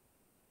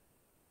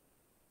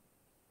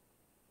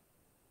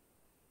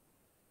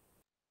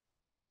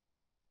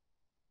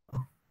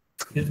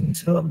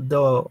Sir,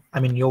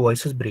 your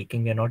voice is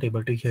breaking. We are not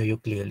able to hear you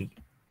clearly.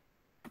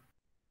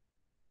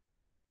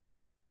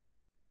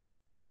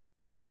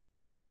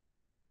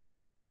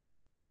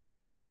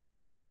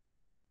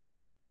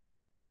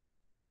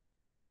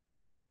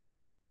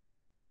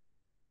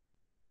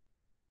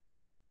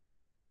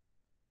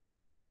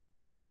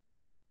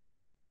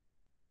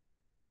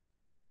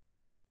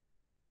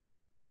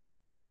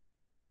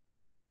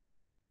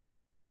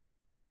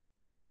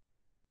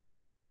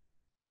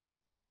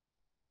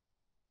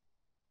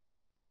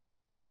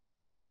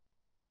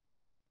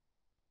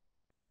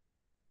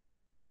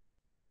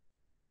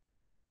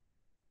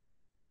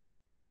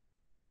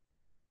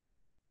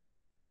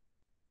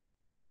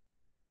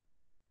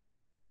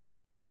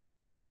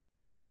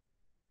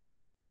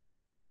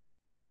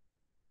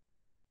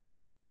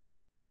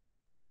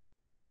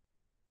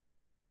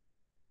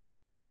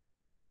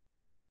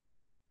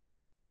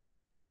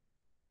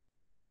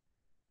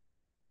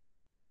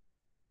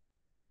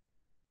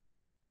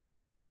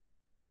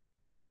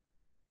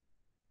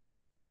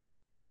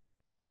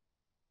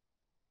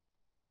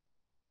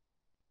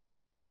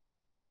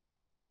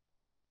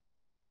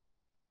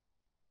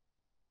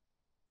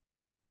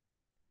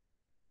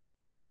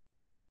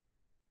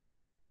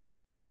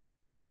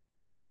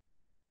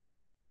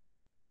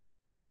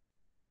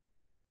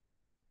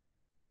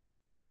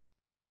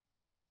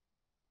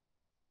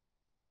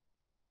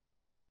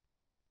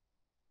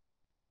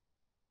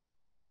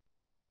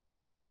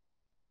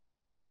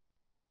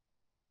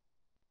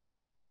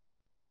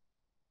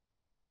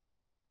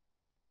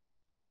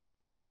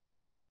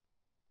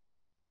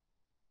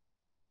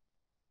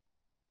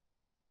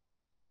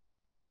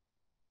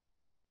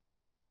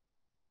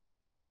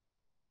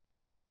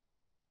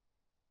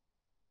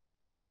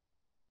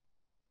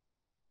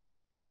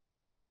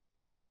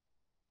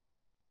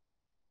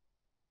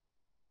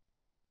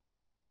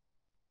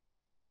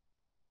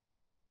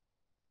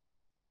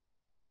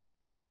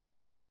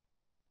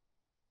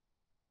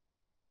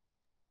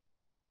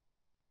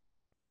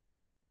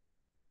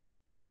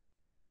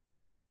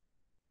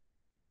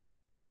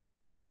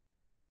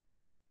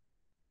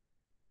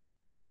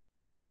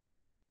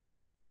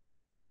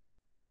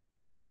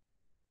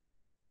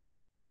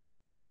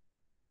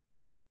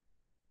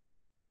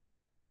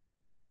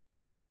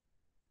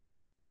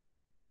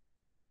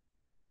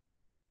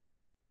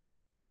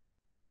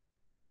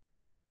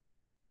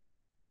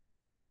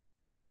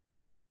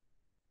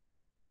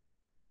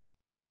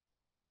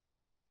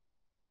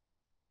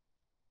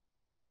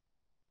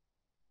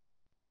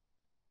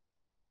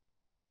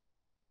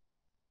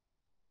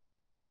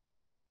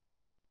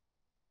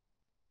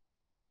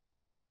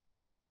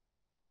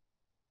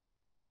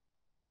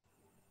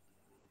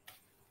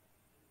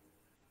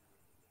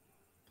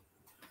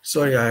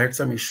 Sorry, I had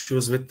some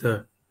issues with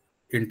the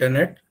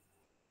internet.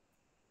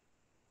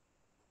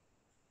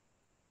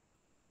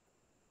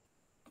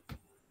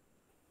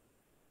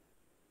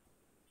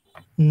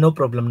 No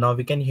problem. Now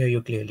we can hear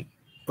you clearly.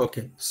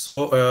 Okay,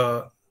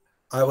 so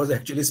I was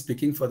actually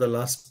speaking for the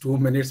last 2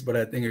 minutes, but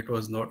I think it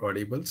was not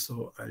audible.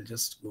 So I'll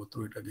just go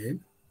through it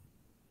again.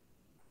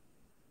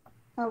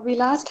 We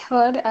last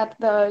heard at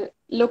the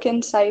look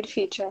inside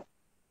feature.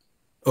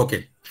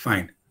 Okay,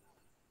 fine.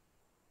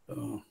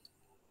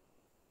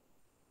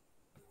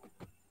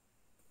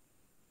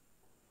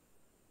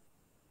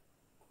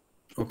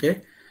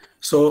 Okay,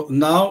 so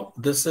now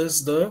this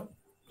is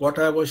what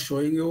I was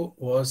showing you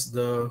was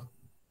the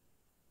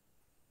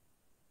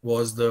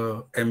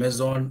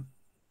Amazon.in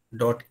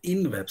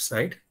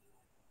website.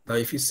 Now,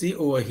 if you see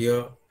over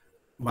here,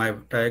 my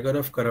Tiger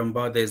of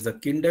Karamba, there is the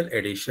Kindle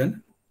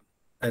edition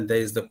and there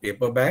is the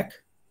paperback.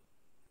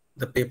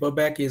 The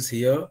paperback is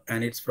here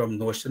and it's from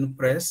Notion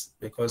Press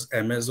because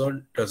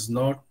Amazon does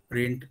not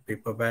print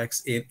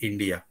paperbacks in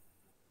India.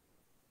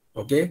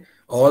 Okay,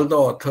 all the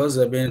authors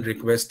have been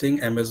requesting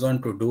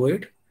Amazon to do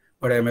it,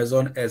 but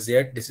Amazon as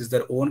yet, this is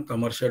their own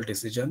commercial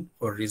decision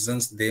for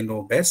reasons they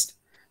know best.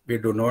 We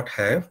do not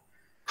have.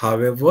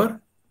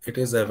 However, it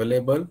is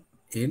available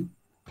in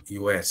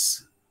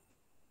US.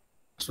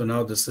 So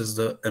now this is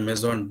the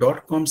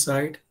Amazon.com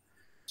site.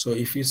 So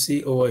if you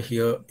see over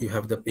here, you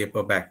have the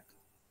paperback.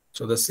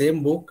 So the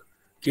same book,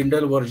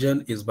 Kindle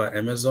version is by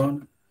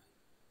Amazon.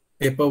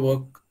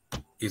 Paperwork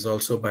is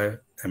also by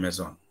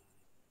Amazon.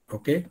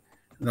 Okay.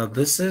 Now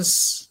this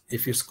is,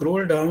 if you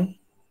scroll down,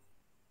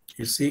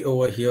 you see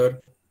over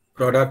here,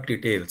 product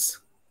details,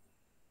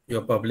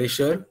 your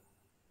publisher.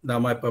 Now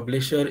my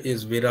publisher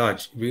is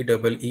Viraj,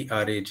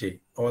 Viraj.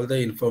 All the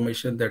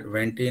information that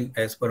went in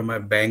as per my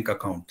bank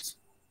accounts,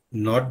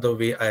 not the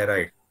way I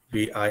write,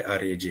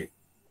 Viraj.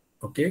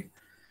 Okay.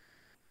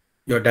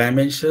 Your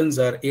dimensions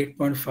are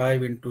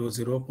 8.5 into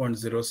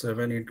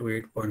 0.07 into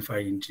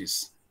 8.5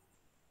 inches.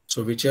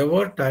 So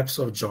whichever types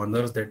of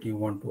genres that you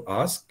want to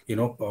ask,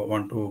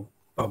 want to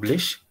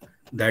publish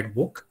that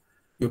book,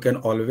 you can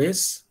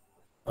always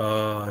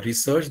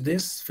research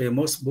these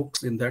famous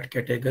books in that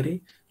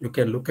category. You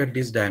can look at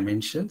these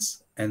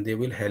dimensions and they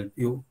will help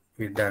you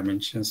with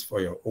dimensions for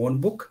your own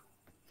book.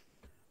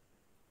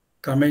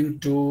 Coming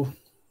to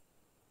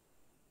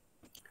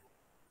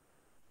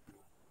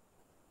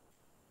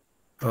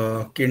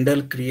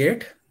Kindle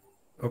Create.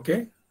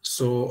 Okay,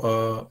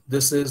 so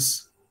this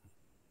is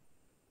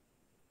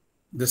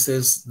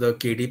the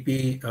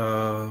KDP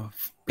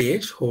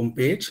page, home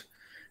page,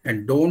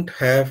 and don't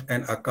have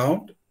an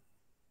account,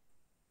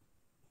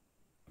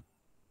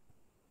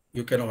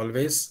 you can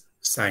always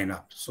sign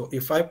up. So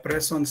if I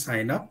press on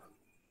sign up,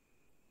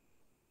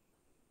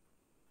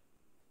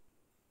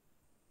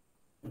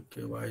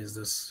 okay, why is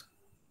this?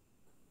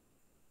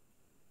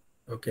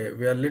 Okay,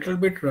 we are a little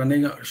bit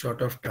running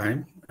short of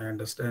time. I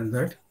understand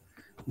that.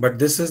 But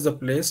this is the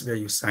place where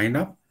you sign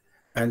up,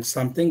 and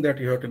something that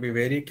you have to be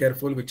very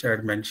careful, which I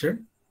had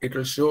mentioned, it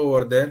will show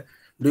over there,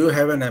 do you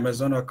have an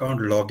Amazon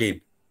account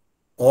login?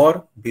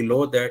 Or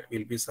below that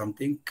will be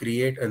something,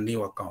 create a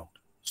new account.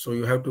 So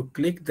you have to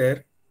click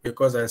there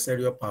because I said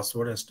your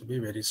password has to be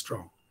very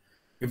strong.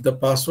 If the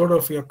password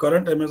of your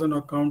current Amazon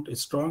account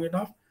is strong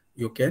enough,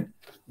 you can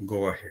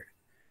go ahead.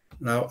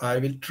 Now I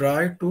will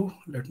try to,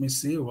 let me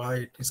see why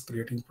it is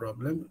creating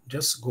problem.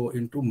 Just go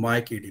into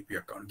my KDP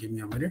account. Give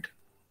me a minute.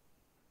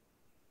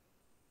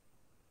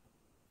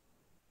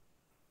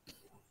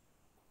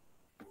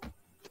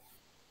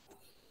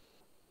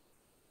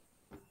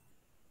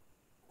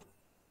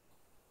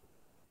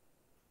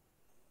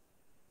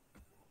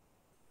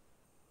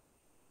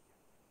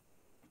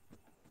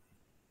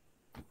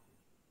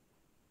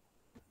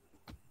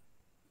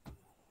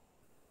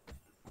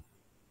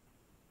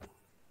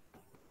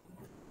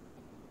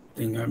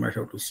 I think I might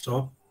have to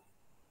stop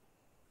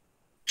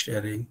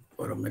sharing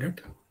for a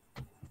minute.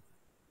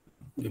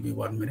 Give me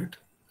 1 minute.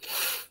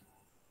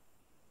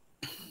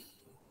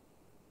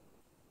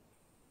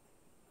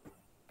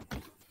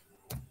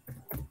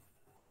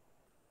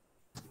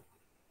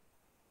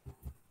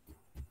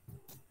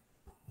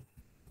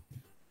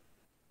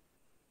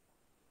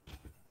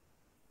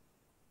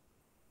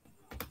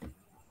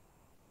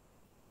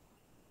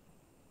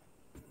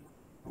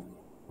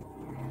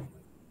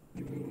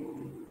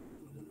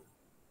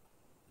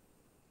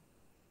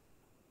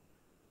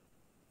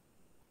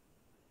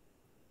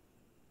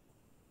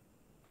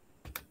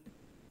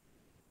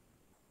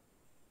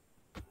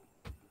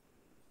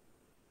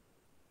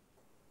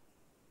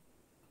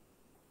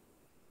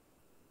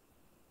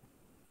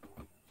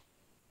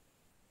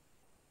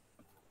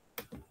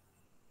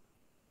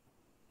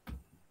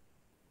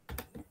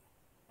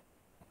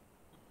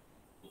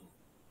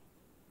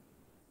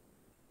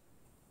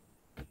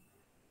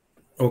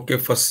 Okay,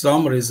 for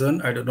some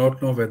reason, I do not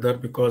know whether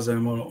because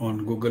I'm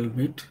on Google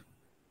Meet,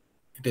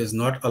 it is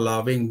not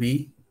allowing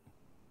me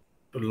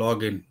to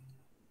log in.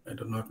 I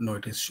do not know,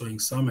 it is showing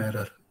some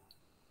error.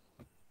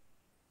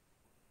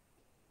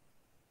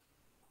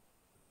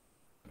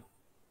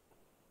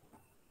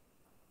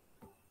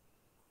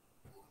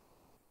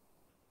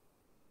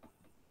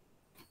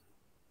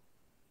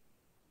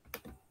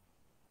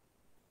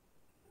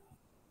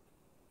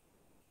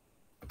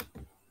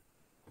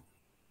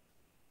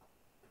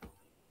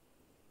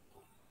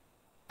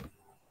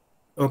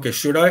 Okay,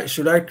 should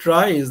I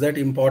try? Is that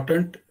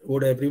important?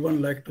 Would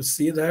everyone like to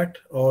see that,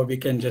 or we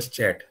can just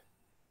chat?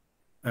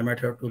 I might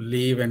have to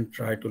leave and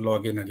try to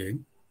log in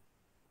again.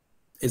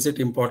 Is it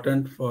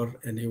important for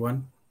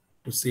anyone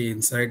to see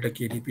inside the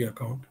KDP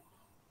account?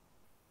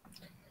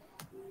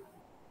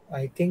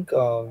 I think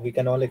we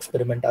can all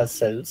experiment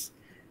ourselves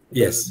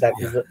because Yes,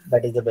 yeah,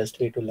 that is the best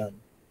way to learn.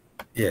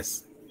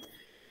 yes.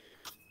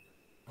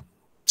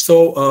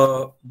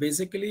 So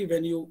basically,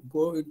 when you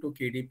go into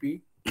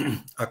KDP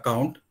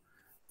account,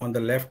 on the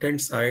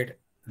left-hand side,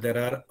 there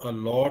are a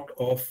lot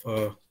of,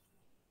 wait,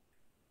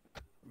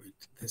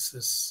 this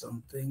is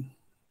something,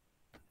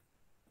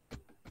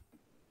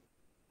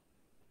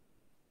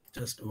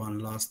 just one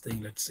last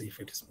thing. Let's see if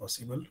it is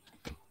possible.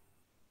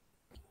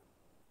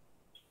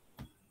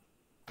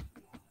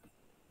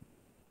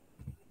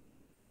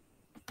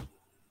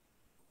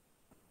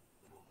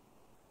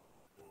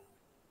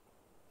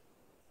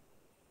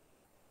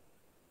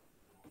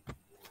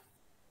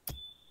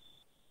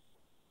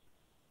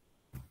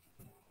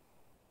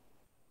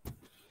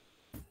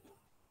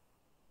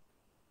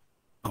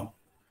 No,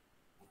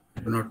 I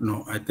do not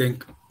know. I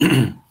think,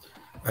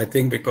 I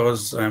think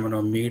because I'm on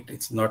a meet,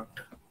 it's not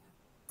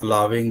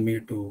allowing me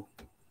to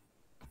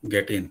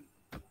get in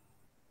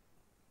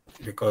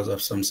because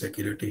of some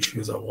security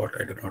issues or what,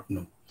 I do not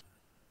know.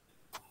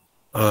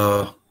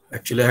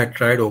 Actually, I had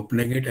tried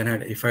opening it,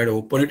 and if I had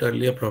opened it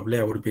earlier, probably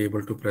I would be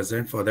able to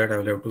present. For that, I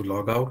will have to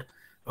log out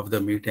of the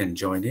meet and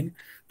join in.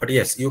 But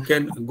yes, you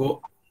can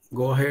go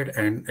ahead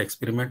and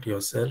experiment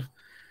yourself.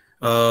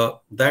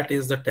 That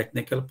is the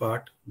technical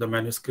part, the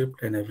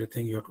manuscript and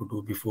everything you have to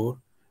do before,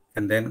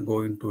 and then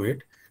go into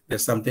it.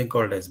 There's something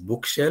called as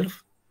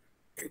bookshelf.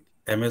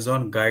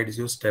 Amazon guides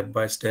you step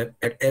by step.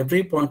 At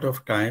every point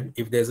of time,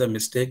 if there's a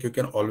mistake, you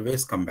can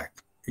always come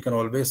back. You can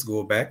always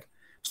go back.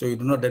 So you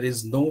do not, there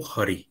is no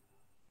hurry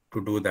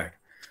to do that.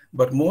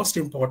 But most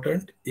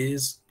important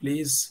is,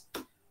 please,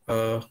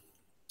 I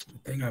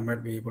think I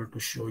might be able to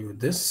show you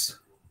this.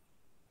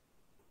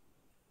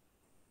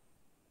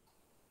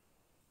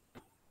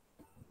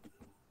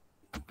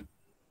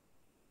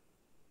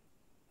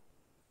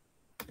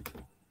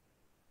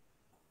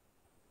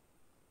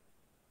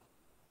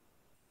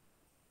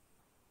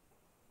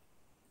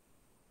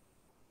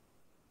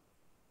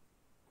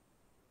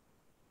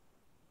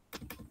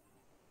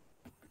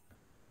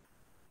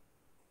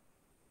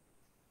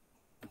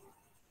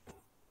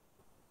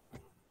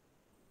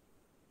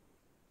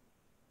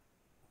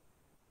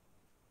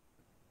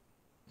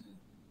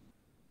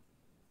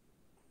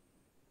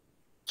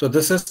 So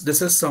this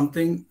is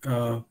something.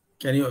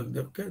 Can you?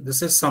 Okay,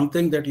 this is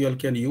something that you all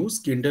can use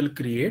Kindle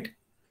Create.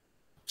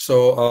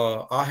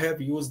 So I have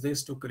used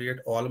this to create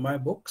all my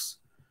books.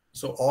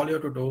 So all you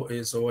have to do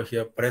is over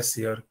here, press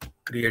here,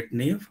 create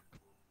new,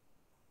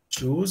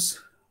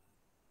 choose,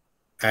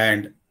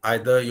 and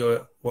either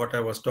your what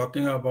I was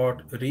talking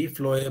about,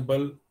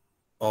 reflowable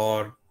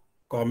or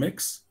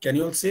comics. Can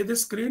you all see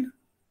this screen?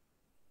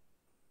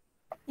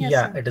 Yes,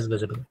 Yeah, sir. it is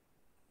visible.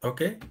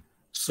 Okay.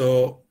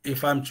 So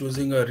if I'm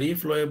choosing a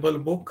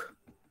reflowable book,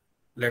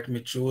 let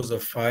me choose a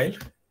file.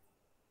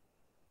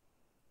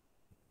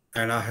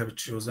 And I have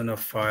chosen a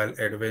file,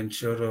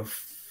 adventure of,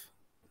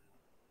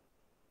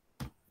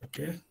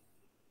 okay.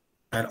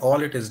 And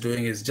all it is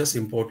doing is just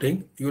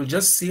importing. You'll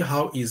just see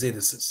how easy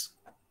this is.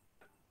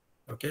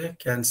 Okay,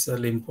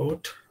 cancel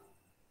import.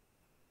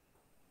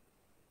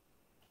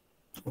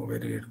 Oh, where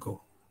did it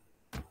go?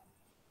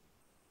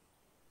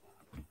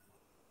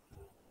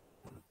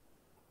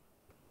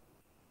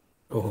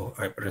 Oh,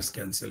 I pressed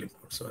cancel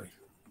import, sorry.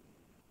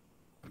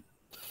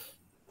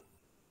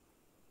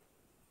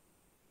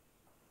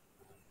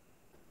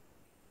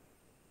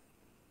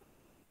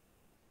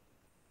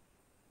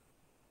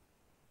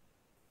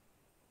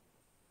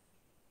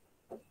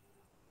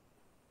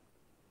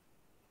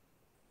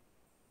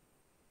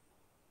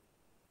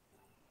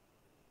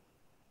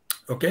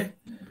 Okay,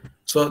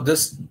 so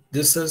this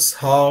is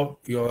how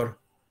your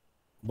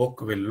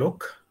book will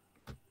look.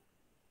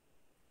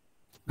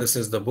 This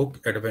is the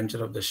book,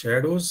 Adventure of the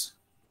Shadows.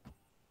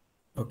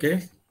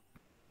 Okay.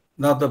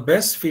 Now the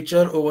best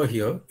feature over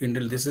here,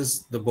 Indil, this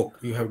is the book.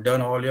 You have done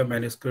all your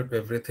manuscript,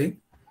 everything.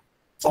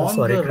 So On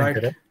sorry the to right,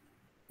 interrupt.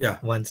 yeah.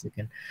 1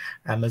 second.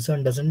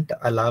 Amazon doesn't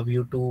allow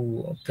you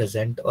to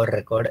present or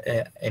record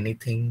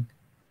anything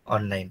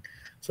online.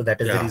 So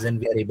that is the Yeah. reason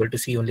we are able to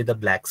see only the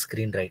black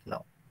screen right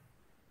now.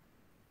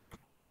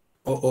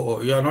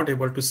 Oh, you are not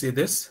able to see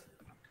this?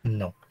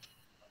 No.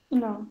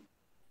 No.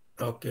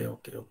 Okay.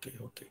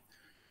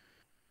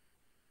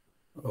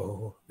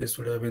 Oh, this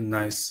would have been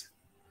nice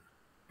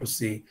to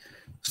see.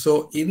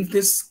 So in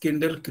this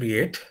Kindle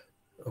Create,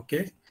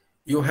 okay,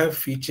 you have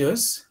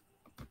features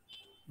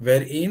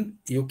wherein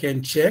you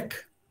can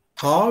check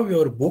how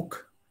your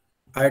book,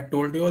 I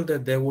told you all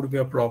that there would be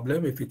a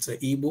problem if it's an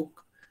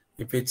ebook,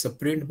 if it's a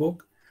print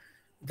book.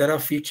 There are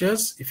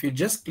features. If you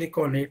just click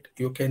on it,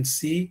 you can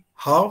see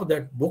how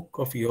that book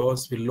of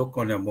yours will look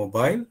on a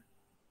mobile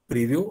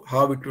preview,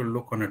 how it will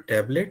look on a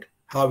tablet,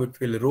 how it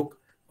will look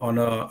on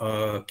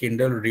a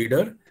Kindle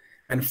reader.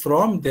 And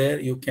from there,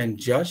 you can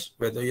judge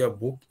whether your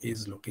book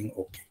is looking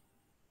okay.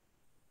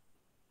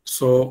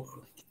 So,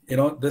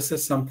 this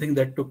is something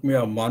that took me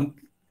a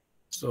month.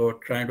 So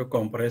trying to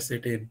compress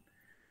it in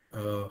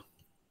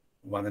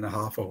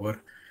 1.5 hours.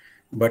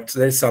 But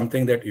there's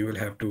something that you will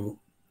have to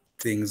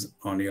things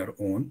on your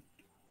own.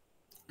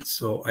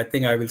 So I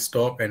think I will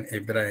stop, and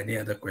if there are any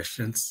other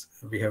questions,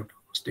 we have to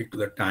stick to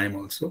the time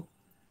also.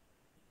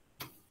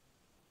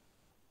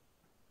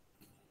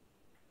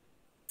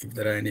 If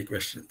there are any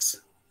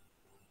questions.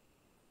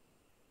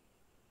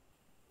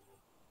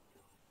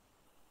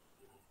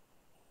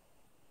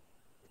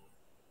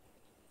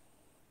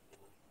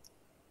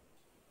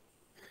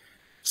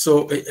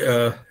 So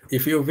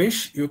if you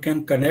wish, you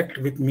can connect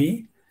with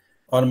me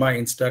on my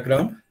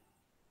Instagram.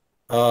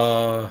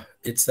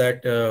 It's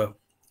at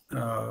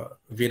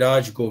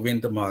Viraj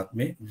Govind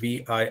Mahatme,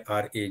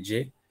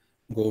 Viraj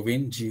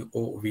Govind,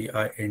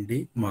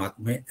 Govind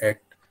Mahatme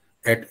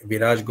at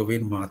Viraj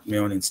Govind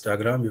Mahatme on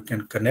Instagram. You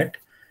can connect.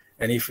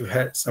 And if you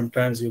have,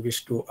 sometimes you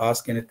wish to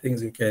ask anything,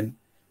 you can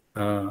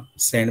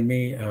send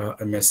me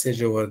a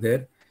message over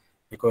there,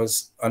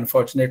 because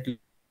unfortunately,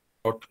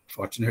 about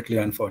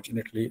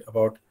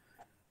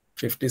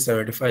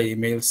 50-75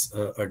 emails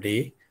a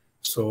day.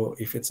 So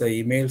if it's an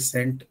email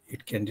sent,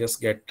 it can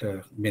just get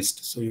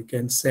missed. So you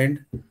can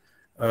send,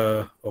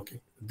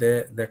 okay,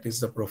 there, that is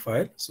the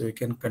profile. So you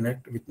can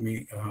connect with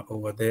me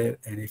over there.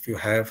 And if you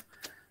have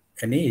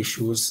any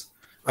issues,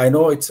 I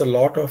know it's a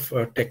lot of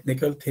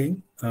technical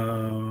thing,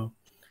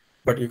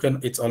 but you can,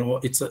 it's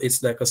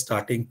like a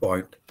starting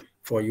point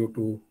for you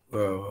to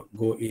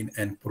go in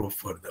and probe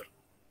further.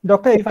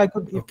 Doctor, if I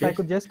could Okay.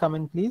 just come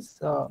in, please.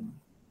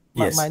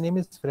 Yes. My name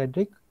is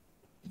Frederick.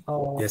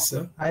 Yes,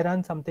 sir. I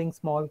run something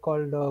small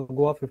called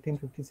Goa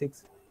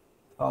 1556.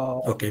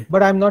 Okay.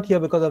 But I'm not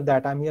here because of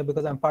that. I'm here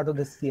because I'm part of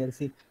the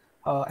CLC.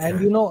 And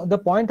the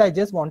point I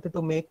just wanted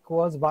to make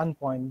was one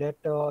point that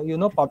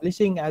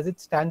publishing as it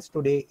stands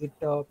today, it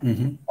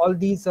all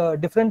these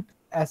different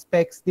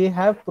aspects, they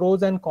have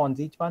pros and cons.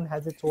 Each one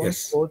has its own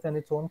pros and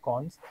its own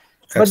cons.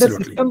 But the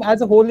system as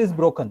a whole is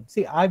broken.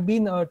 See, I've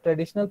been a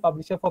traditional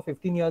publisher for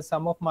 15 years.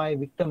 Some of my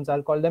victims,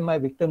 I'll call them my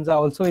victims, are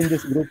also in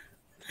this group.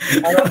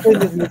 Are also in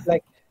this group,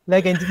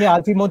 like engineer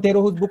Alfie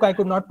Montero, whose book I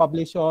could not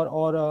publish,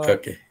 or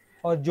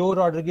Joe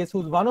Rodriguez,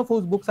 one of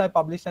whose books I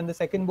published, and the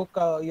second book,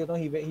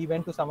 he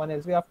went to someone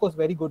else. We are, of course,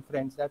 very good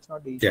friends. That's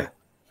not the issue. Yeah.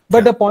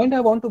 But the point I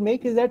want to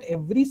make is that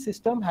every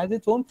system has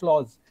its own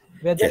flaws.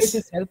 Whether it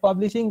is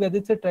self-publishing, whether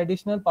it's a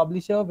traditional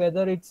publisher,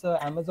 whether it's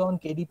Amazon,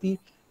 KDP,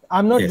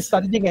 I'm not Yes.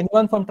 discouraging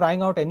anyone from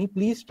trying out any.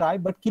 Please try,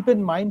 but keep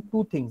in mind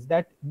two things: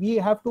 that we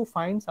have to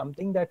find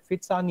something that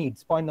fits our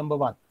needs. Point number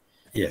one.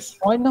 Yes.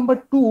 Point number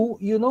two,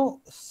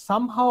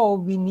 somehow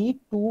we need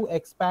to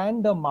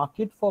expand the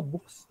market for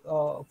books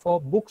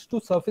to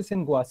surface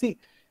in Goa. See,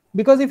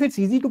 because if it's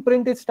easy to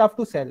print, it's tough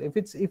to sell. If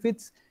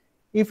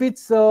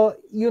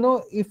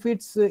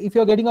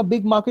you're getting a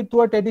big market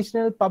through a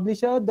traditional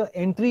publisher, the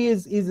entry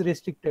is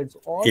restricted.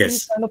 So all these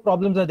Yes. kind of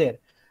problems are there.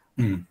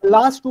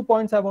 Last 2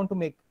 points I want to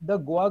make. The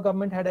Goa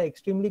government had an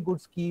extremely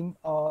good scheme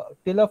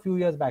till a few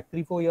years back,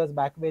 3-4 years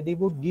back, where they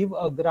would give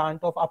a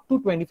grant of up to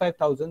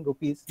 25,000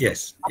 rupees.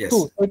 Yes. Up Yes. to,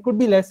 so it could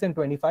be less than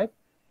 25.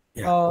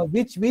 Yeah.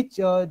 Which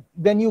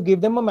when you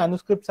give them a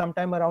manuscript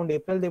sometime around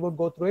April, they would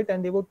go through it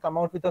and they would come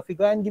out with a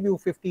figure and give you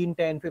 15,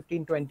 10,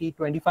 15, 20,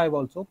 25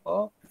 also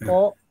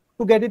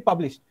to get it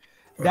published.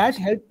 That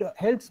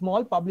helped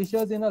small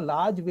publishers in a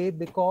large way,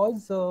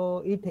 because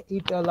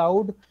it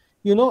allowed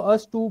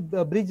us to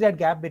bridge that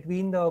gap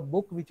between the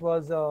book which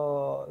was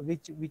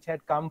which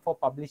had come for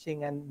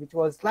publishing and which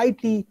was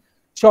slightly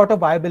short of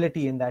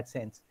viability in that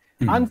sense.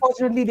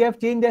 Unfortunately, they have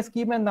changed their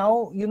scheme, and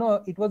now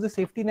it was a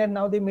safety net.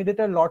 Now they made it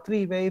a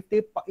lottery where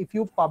if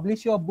you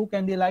publish your book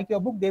and they like your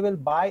book, they will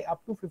buy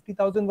up to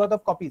 50,000 worth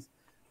of copies.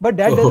 But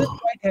that doesn't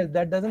quite help.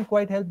 That doesn't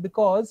quite help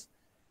because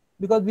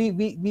we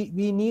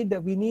need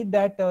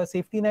that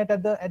safety net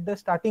at the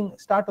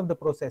start of the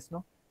process,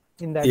 no,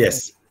 in that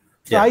Yes. sense.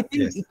 So I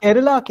think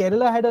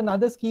Kerala had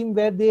another scheme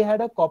where they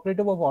had a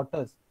cooperative of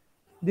authors.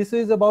 This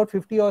is about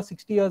 50 or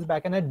 60 years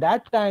back, and at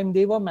that time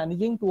they were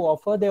managing to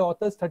offer their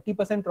authors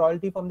 30%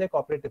 royalty from their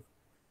cooperative.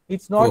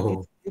 It's not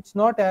it's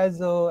not as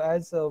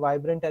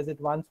vibrant as it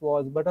once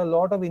was, but a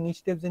lot of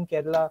initiatives in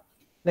Kerala,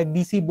 like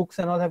DC Books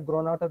and all, have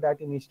grown out of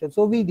that initiative.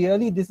 So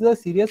this is a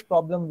serious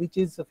problem which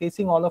is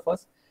facing all of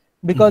us,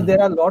 because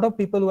there are a lot of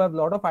people who have a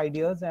lot of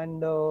ideas,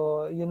 and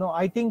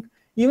I think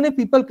even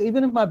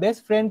if my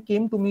best friend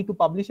came to me to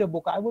publish a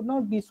book, I would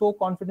not be so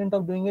confident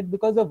of doing it,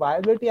 because the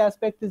viability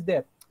aspect is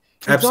there.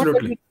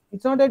 Absolutely.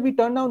 It's not that we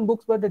turn down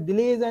books, but the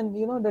delays and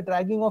the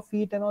dragging of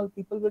feet and all,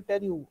 people will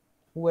tell you,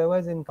 whoever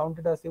has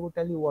encountered us, they will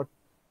tell you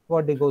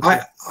what they go through.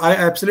 I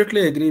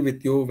absolutely agree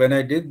with you. When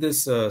I did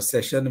this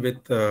session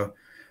with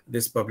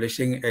this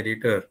publishing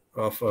editor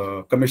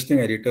of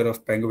commissioning editor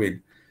of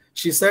Penguin,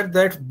 she said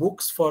that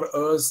books for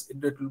us,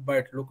 it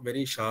might look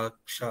very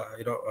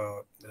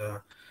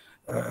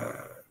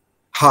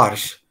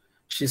harsh.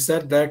 She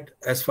said that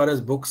as far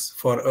as books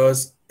for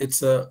us,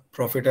 it's a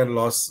profit and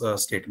loss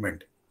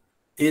statement.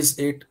 Is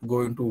it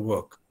going to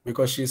work?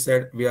 Because she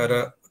said we are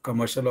a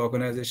commercial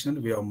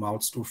organization, we have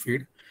mouths to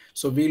feed.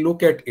 So we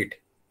look at it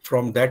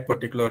from that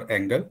particular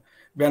angle.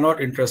 We are not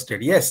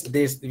interested. Yes,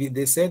 they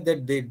said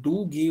that they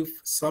do give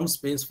some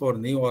space for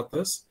new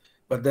authors,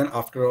 but then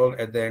after all,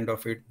 at the end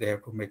of it, they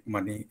have to make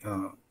money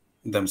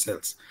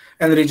themselves.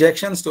 And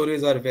rejection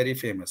stories are very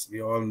famous.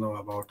 We all know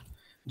about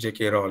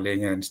J.K.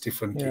 Rowling and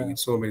Stephen King and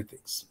so many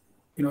things.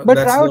 But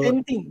try out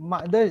anything.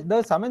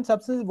 The sum and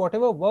substance,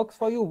 whatever works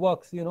for you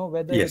works.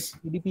 Whether it's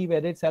KDP,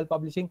 whether it's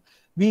self-publishing.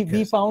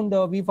 We found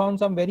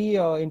some very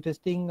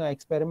interesting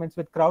experiments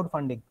with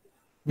crowdfunding,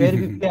 where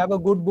if we have a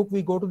good book,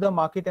 we go to the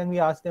market and we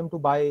ask them to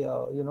buy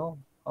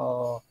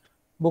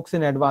books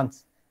in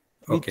advance,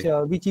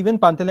 which even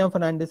Pantaleon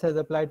Fernandez has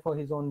applied for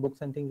his own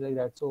books and things like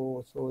that.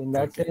 So in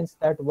that sense,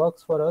 that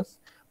works for us.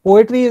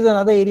 Poetry is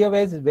another area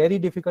where it's very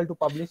difficult to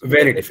publish.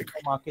 Very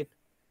difficult. Market.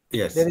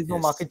 Yes, there is no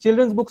market.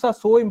 Children's books are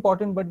so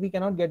important, but we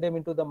cannot get them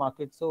into the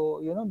market. So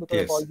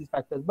because of all these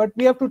factors. But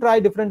we have to try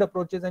different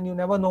approaches, and you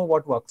never know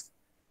what works.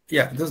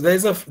 Yeah,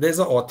 there's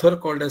an author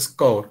called as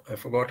Kaur. I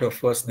forgot her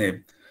first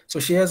name. So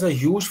she has a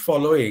huge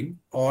following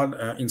on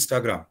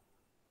Instagram.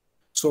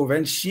 So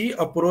when she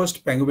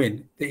approached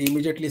Penguin, they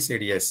immediately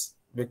said yes,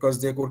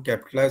 because they could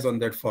capitalize on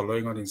that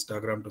following on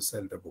Instagram to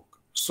sell the book.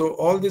 So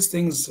all these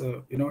things,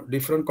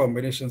 different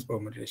combinations,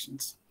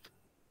 permutations.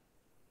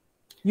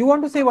 You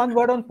want to say one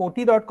word on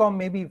Poti.com,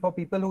 maybe, for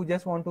people who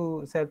just want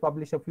to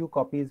self-publish a few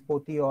copies,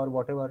 Poti or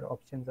whatever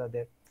options are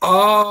there?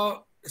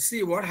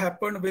 See, what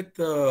happened with,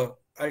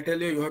 I'll tell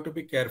you have to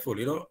be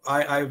careful.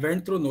 I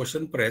went through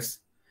Notion Press,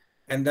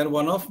 and then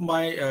one of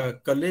my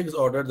colleagues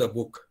ordered the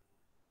book.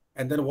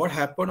 And then what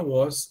happened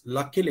was,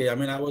 luckily,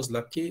 I was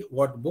lucky,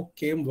 what book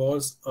came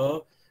was a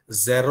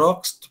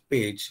Xeroxed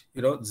page,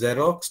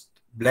 Xeroxed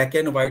black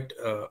and white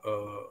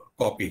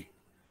copy.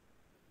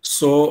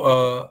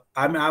 So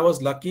I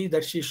was lucky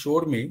that she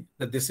showed me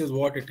that this is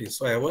what it is.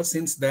 So ever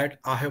since that,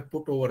 I have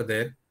put over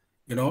there,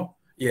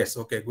 yes,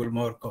 okay,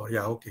 Gulmohar Kaur,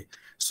 yeah, okay.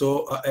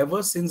 So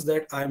ever since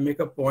that, I make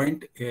a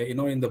point,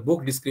 in the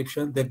book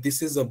description that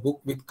this is a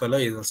book with color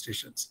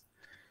illustrations.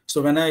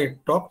 So when I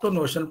talked to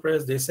Notion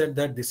Press, they said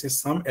that this is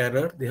some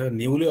error. They have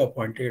newly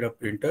appointed a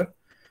printer.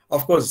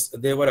 Of course,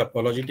 they were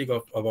apologetic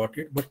about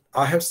it, but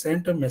I have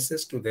sent a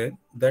message to them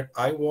that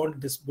I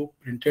want this book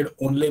printed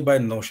only by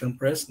Notion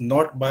Press,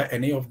 not by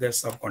any of their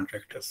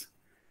subcontractors.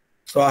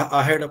 So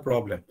I had a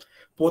problem.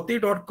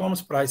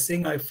 Poti.com's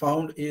pricing I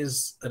found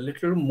is a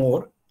little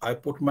more. I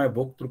put my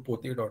book through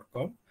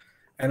Poti.com,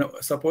 And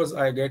suppose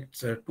I get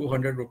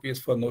 200 rupees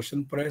for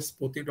Notion price,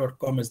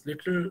 Poti.com is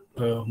little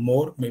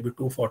more, maybe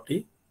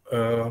 240.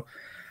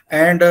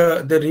 And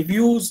the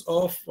reviews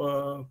of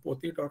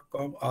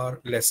Poti.com are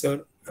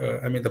lesser.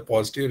 I mean, the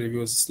positive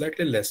reviews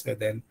slightly lesser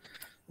than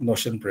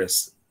Notion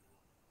Press.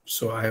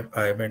 So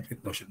I went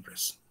with Notion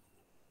Press.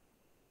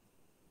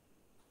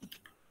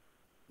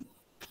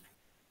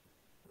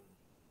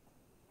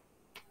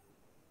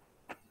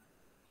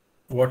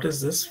 What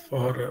is this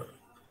for?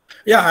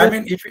 Yeah, I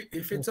mean,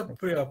 if it's a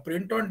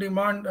print on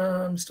demand,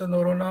 Mr.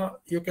 Norona,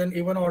 you can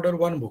even order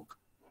one book.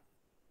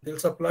 They'll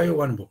supply you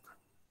one book.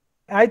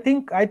 I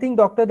think,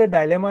 Doctor, the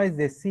dilemma is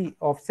this. See,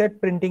 offset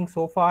printing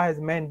so far has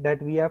meant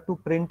that we have to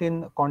print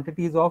in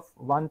quantities of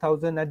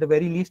 1,000, at the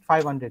very least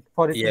 500,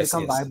 for it to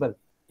become viable.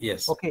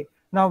 Yes. Okay.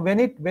 Now,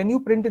 when you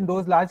print in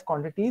those large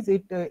quantities,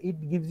 it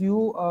gives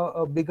you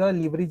a bigger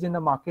leverage in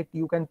the market.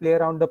 You can play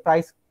around. The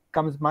price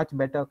comes much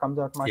better, comes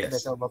out much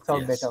better, works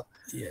out better.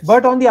 Yes.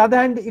 But on the other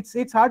hand,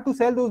 it's hard to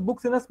sell those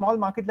books in a small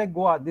market like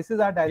Goa. This is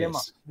our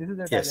dilemma. This is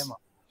a dilemma.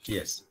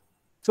 Yes.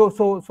 So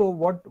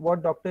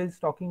what doctor is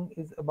talking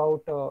is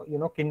about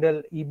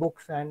Kindle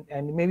ebooks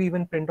and maybe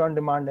even print on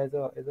demand as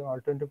an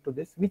alternative to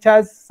this, which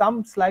has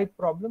some slight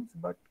problems,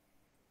 but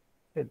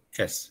still.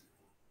 Yes,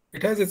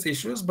 it has its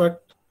issues,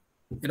 but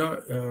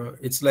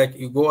it's like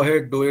you go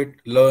ahead, do it,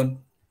 learn,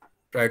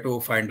 try to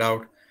find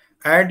out,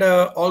 and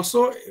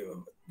also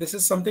this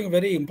is something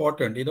very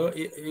important.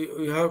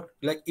 You have,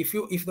 like,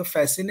 if the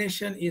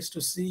fascination is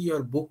to see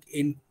your book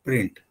in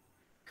print,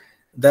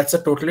 that's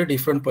a totally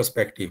different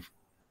perspective.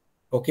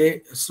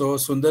 Okay, so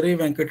Sundari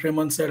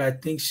Venkatraman said, I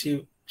think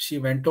she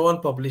went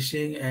on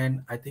publishing,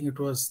 and I think it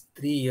was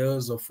 3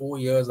 years or 4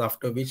 years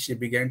after which she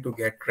began to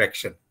get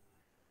traction.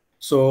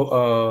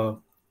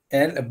 So,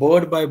 and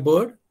Bird by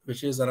Bird,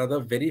 which is another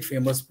very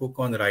famous book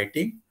on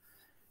writing,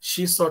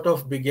 she sort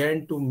of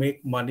began to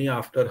make money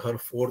after her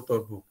fourth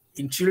book.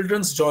 In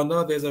children's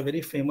genre, there's a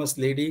very famous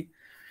lady.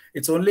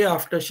 It's only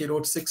after she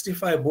wrote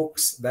 65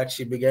 books that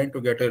she began to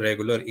get a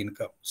regular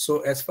income. So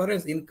as far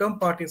as income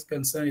part is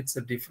concerned, it's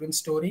a different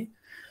story.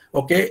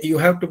 Okay, you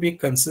have to be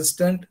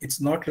consistent.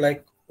 It's not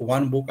like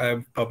one book I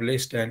have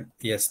published and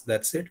yes,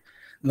 that's it.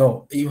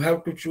 No, you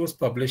have to choose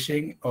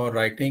publishing or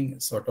writing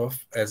sort of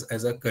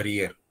as a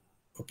career.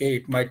 Okay,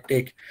 it might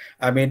take,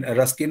 I mean,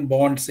 Ruskin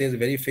Bond says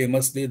very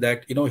famously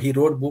that, he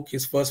wrote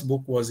his first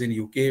book was in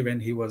UK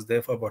when he was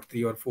there for about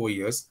 3 or 4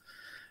 years.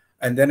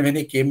 And then when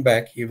he came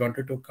back, he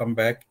wanted to come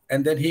back,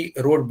 and then he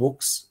wrote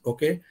books.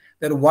 Okay,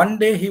 then one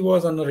day he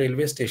was on a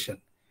railway station,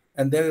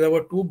 and then there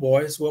were two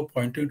boys who were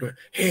pointing to,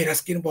 hey,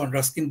 Ruskin Bond,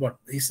 Ruskin Bond.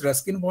 This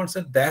Ruskin Bond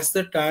said, that's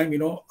the time,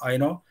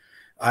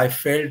 I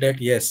felt that,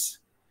 yes,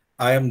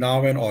 I am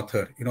now an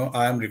author,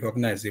 I am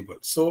recognizable.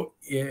 So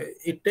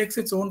it takes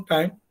its own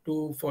time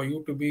for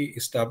you to be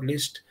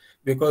established,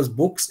 because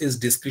books is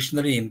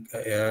discretionary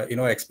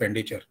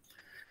expenditure.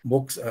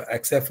 Books,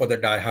 except for the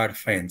diehard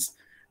fans,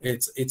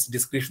 it's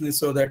discretionary,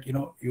 so that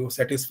you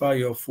satisfy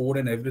your food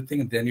and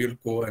everything, then you'll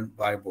go and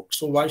buy books.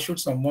 So why should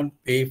someone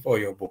pay for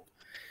your book?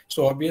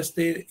 So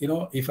obviously,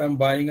 if I'm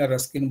buying a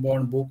Ruskin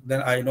Bond book,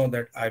 then I know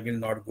that I will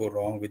not go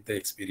wrong with the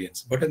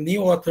experience. But a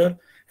new author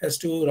has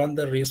to run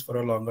the race for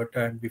a longer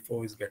time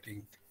before he's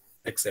getting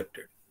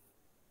accepted.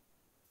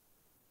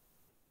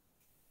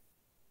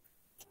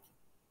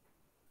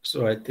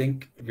 So I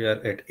think we are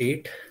at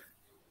 8.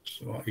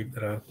 So if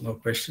there are no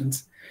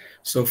questions.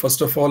 So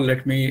first of all,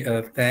 let me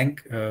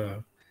thank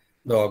the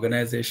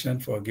organization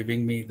for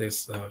giving me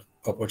this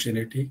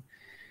opportunity.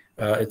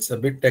 It's a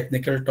bit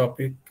technical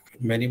topic.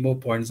 Many more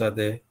points are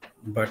there,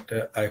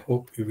 but I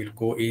hope you will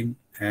go in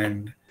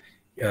and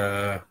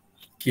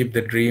keep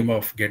the dream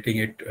of getting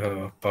it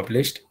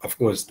published. Of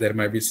course, there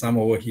might be some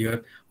over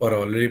here who are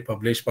already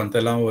published.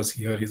 Pantalam was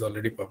here, he's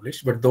already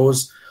published. But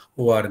those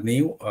who are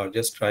new,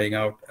 just trying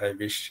out, I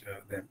wish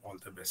them all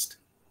the best.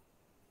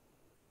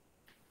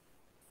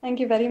 Thank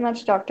you very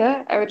much,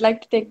 Doctor. I would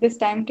like to take this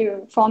time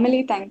to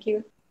formally thank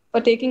you for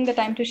taking the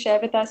time to share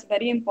with us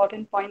very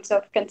important points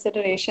of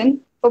consideration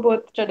for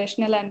both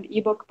traditional and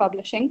ebook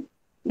publishing.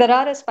 There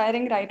are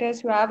aspiring writers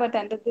who have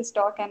attended this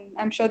talk, and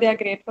I'm sure they are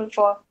grateful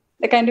for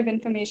the kind of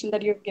information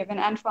that you've given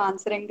and for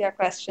answering their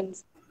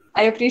questions.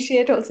 I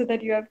appreciate also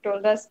that you have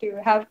told us to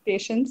have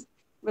patience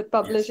with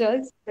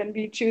publishers when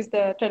we choose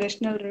the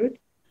traditional route.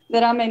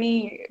 There are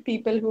many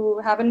people who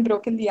haven't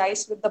broken the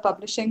ice with the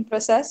publishing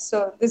process,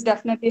 so this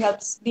definitely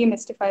helps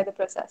demystify the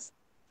process.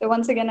 So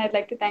once again, I'd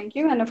like to thank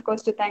you, and of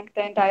course to thank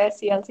the entire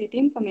CLC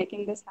team for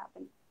making this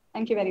happen.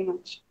 Thank you very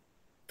much.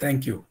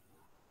 Thank you.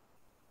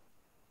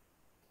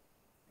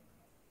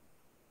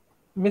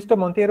 Mr.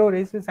 Montero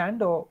raised his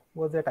hand, or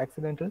was that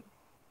accidental?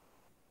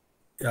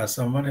 Yeah,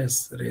 someone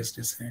has raised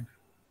his hand.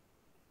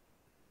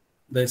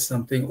 There's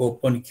something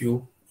open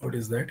queue. What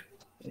is that?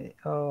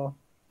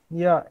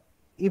 Yeah.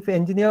 If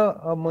Engineer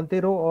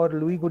Montero or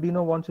Louis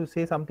Godino wants to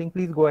say something,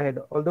 please go ahead.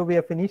 Although we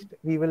are finished,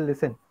 we will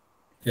listen.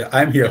 Yeah,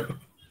 I'm here.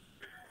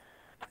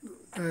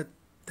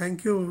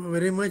 Thank you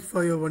very much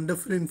for your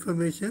wonderful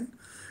information.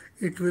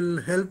 It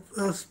will help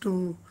us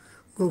to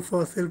go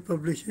for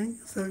self-publishing.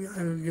 So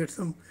I will get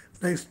some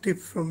nice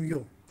tips from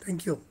you.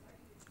 Thank you.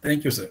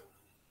 Thank you, sir.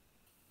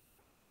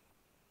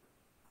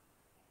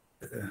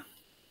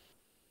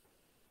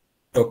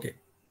 Okay.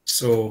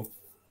 So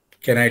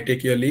can I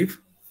take your leave?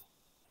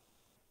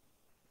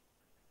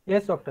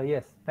 Yes, doctor.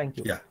 Yes. Thank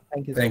you. Yeah.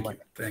 Thank you so Thank much.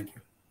 you. Thank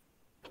you.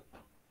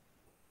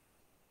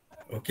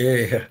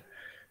 Okay.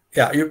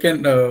 Yeah, you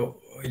can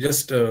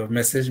just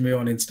message me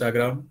on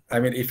Instagram. I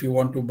mean, if you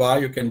want to buy,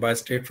 you can buy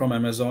straight from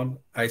Amazon.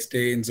 I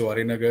stay in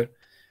Nagar.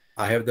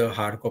 I have the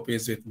hard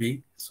copies with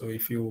me. So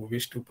if you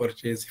wish to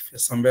purchase, if you're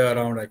somewhere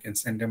around, I can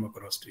send them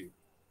across to you.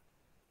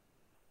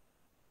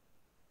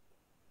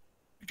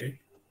 Okay.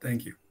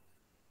 Thank you.